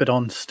like type it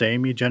on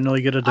Steam, you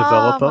generally get a Oh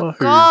developer my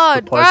who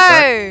god, replies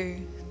back.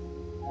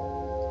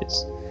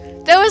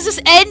 bro! There was this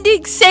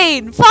ending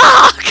scene.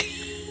 Fuck!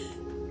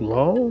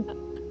 Lol.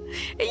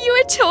 You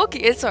were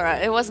talking. It's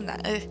alright. It wasn't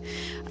that.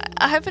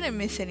 I hope I didn't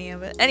miss any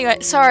of it. Anyway,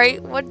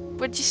 sorry. What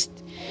were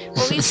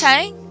you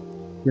saying?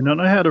 You don't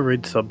know how to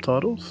read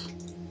subtitles?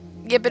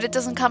 Yeah, but it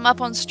doesn't come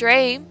up on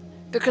stream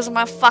because of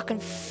my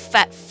fucking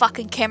fat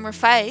fucking camera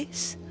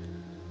face.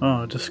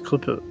 Oh, just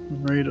clip it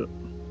and read it.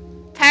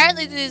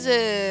 Apparently there's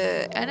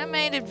a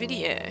animated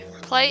video.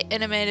 Play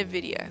animated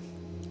video.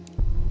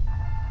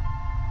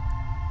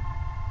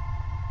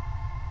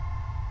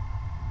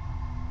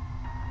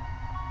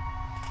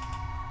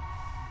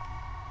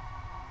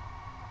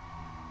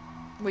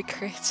 We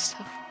create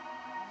stuff.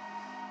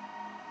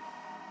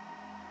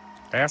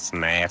 That's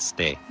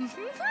nasty. I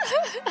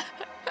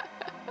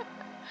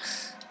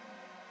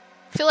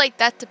feel like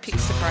that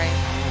depicts the brain.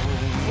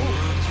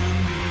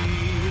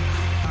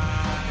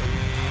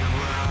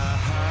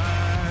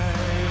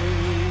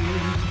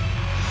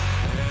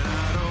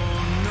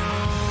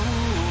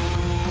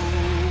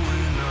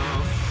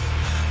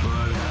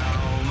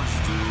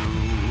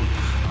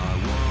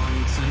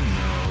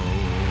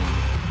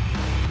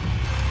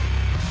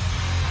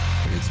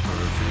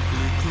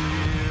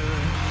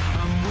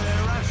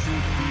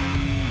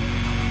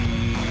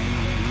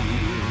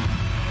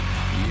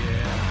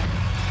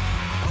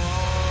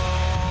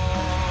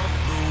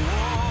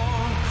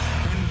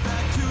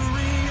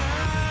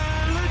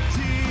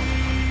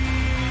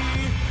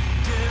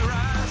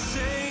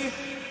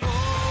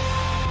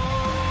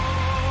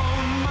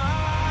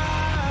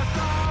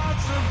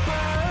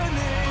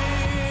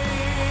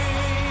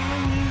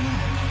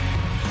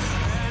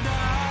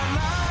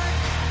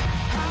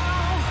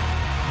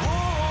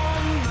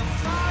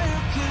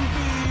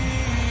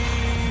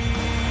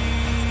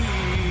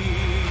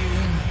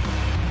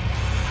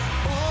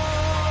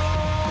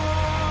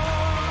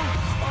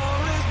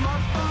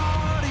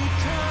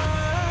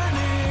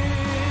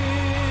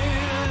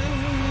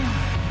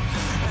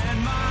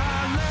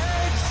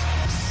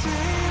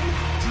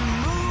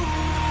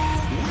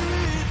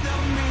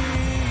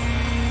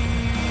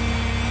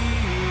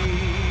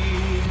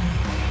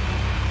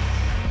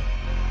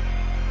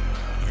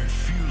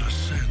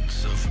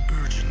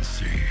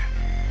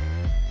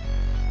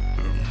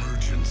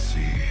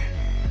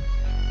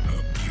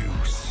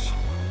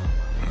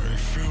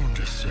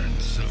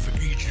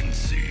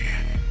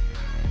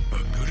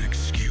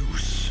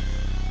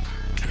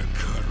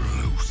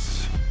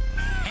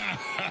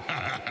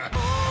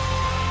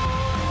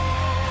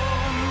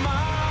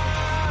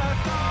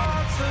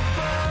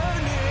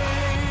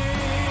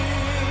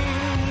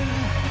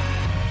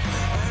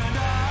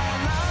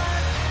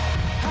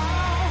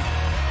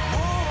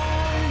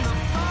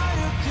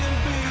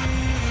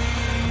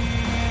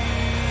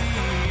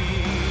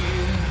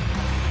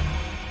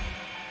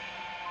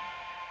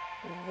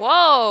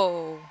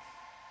 Whoa!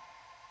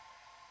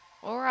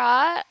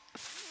 Alright.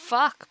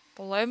 Fuck.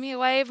 Blow me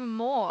away even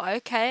more.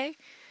 Okay.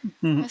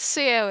 Let's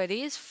see how it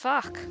is.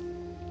 Fuck.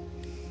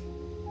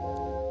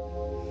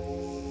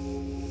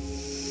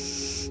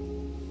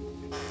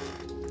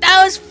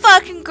 That was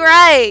fucking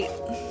great!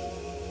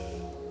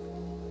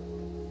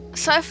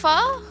 So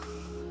far?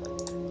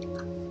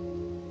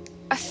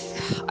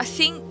 I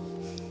think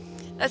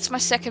that's my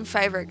second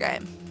favourite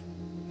game.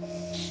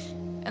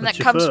 And What's that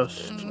your comes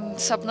first?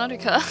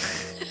 Subnautica.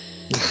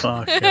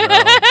 Fuck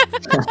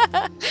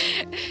hell.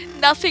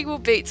 Nothing will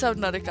beat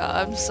Subnautica,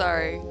 I'm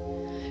sorry.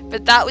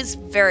 But that was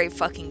very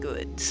fucking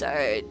good.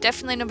 So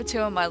definitely number 2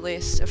 on my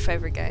list of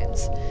favourite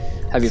games.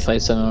 Have you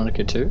played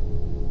Subnautica 2?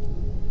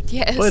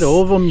 Yes. Played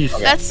all of them, you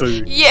That's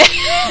food. yeah.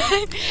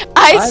 I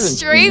I haven't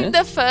streamed seen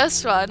the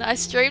first one. I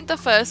streamed the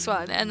first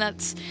one, and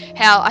that's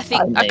how I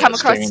think I I come never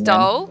across streamed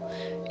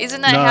Dole.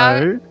 Isn't that No.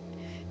 how?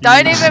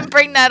 Don't even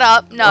bring that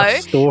up. No,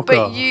 A stalker.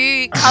 but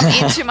you come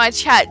into my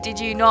chat, did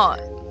you not?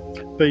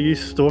 But you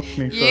stalked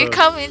me You first.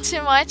 come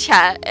into my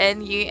chat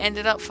and you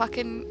ended up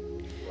fucking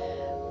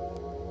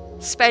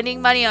spending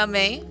money on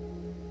me.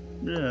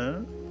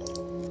 Yeah.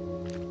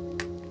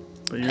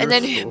 But you're And a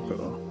then-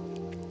 stalker.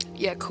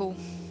 Yeah, cool.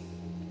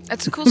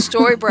 That's a cool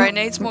story, bro. It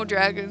needs more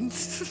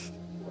dragons.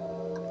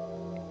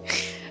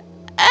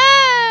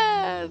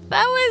 That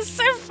was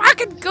so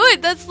fucking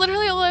good. That's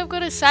literally all I've got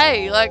to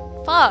say. Like,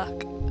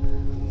 fuck.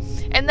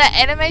 And that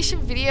animation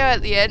video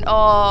at the end,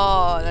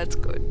 oh, that's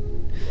good.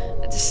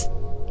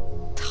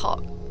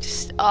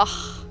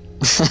 Oh.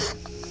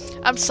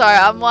 I'm sorry,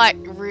 I'm like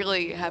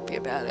really happy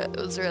about it. It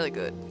was really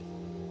good.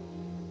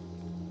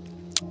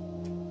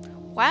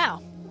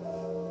 Wow.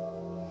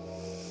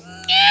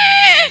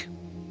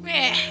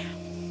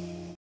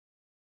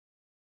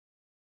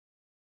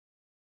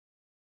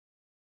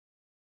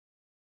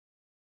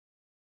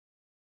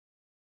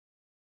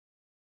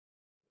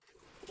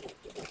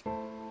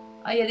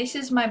 Oh yeah, this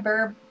is my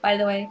burb, by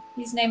the way.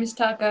 His name is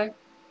Taco.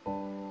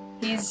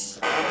 He's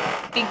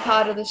a big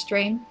part of the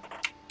stream.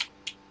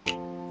 You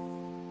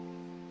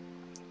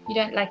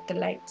don't like the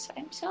lights.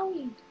 I'm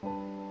sorry.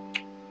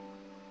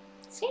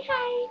 Say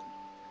hi.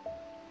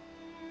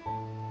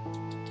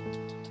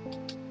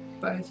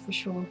 Both for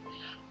sure.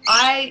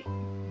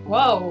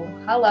 Whoa,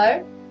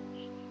 hello.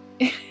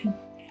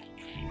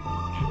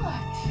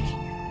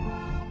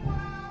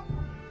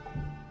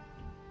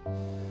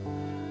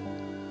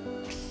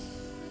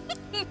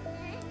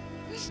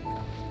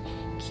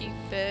 Cute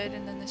bird,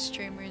 and then the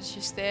streamer is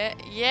just there.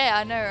 Yeah,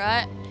 I know,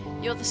 right?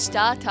 You're the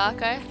star,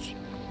 Taco.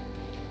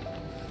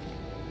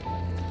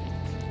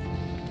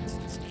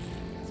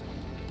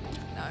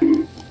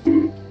 No.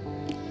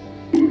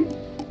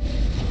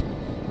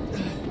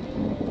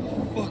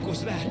 Fuck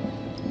was that?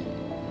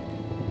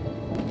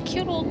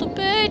 Kill all the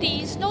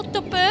birdies, not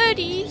the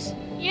birdies.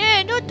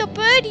 Yeah, not the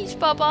birdies,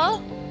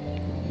 Bubba.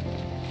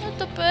 Not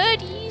the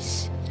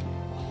birdies.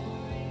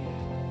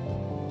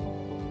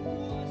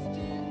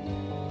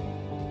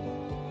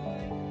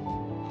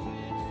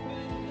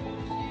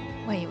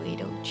 My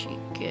little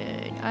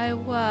chicken, I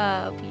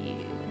love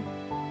you.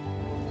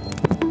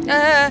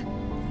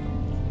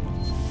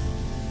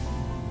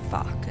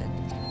 Fucking.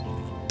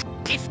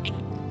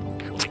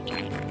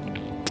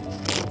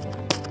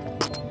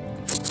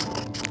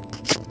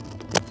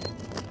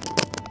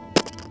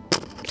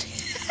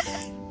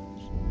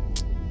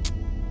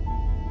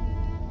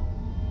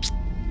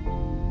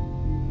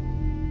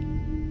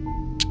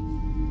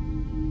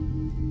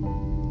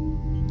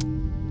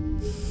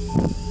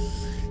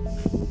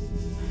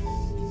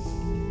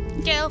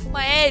 Get off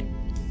my head!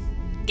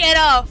 Get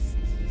off!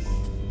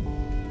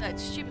 That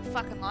stupid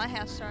fucking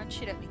lighthouse throwing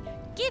shit at me.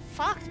 Get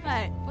fucked,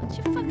 mate! What's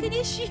your fucking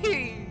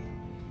issue?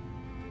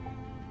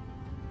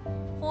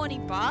 Horny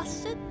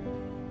bastard?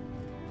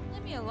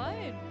 Leave me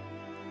alone.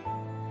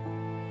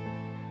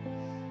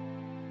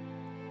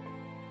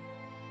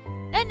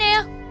 Not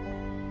now!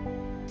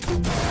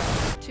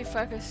 Too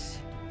focused.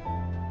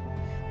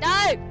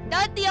 No!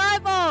 Not the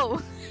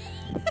eyeball!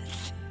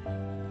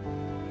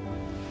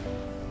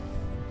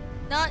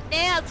 Not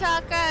now,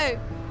 Taco!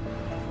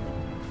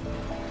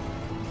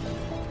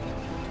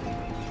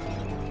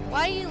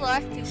 Why do you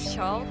like this,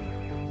 child?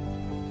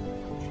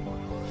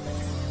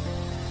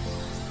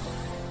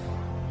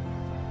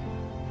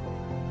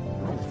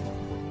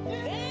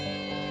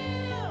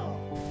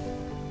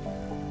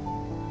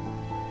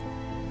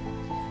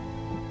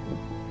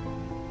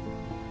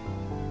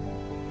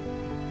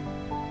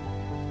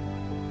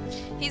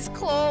 His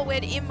claw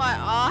went in my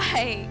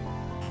eye.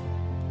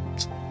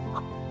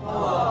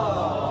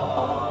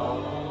 Oh.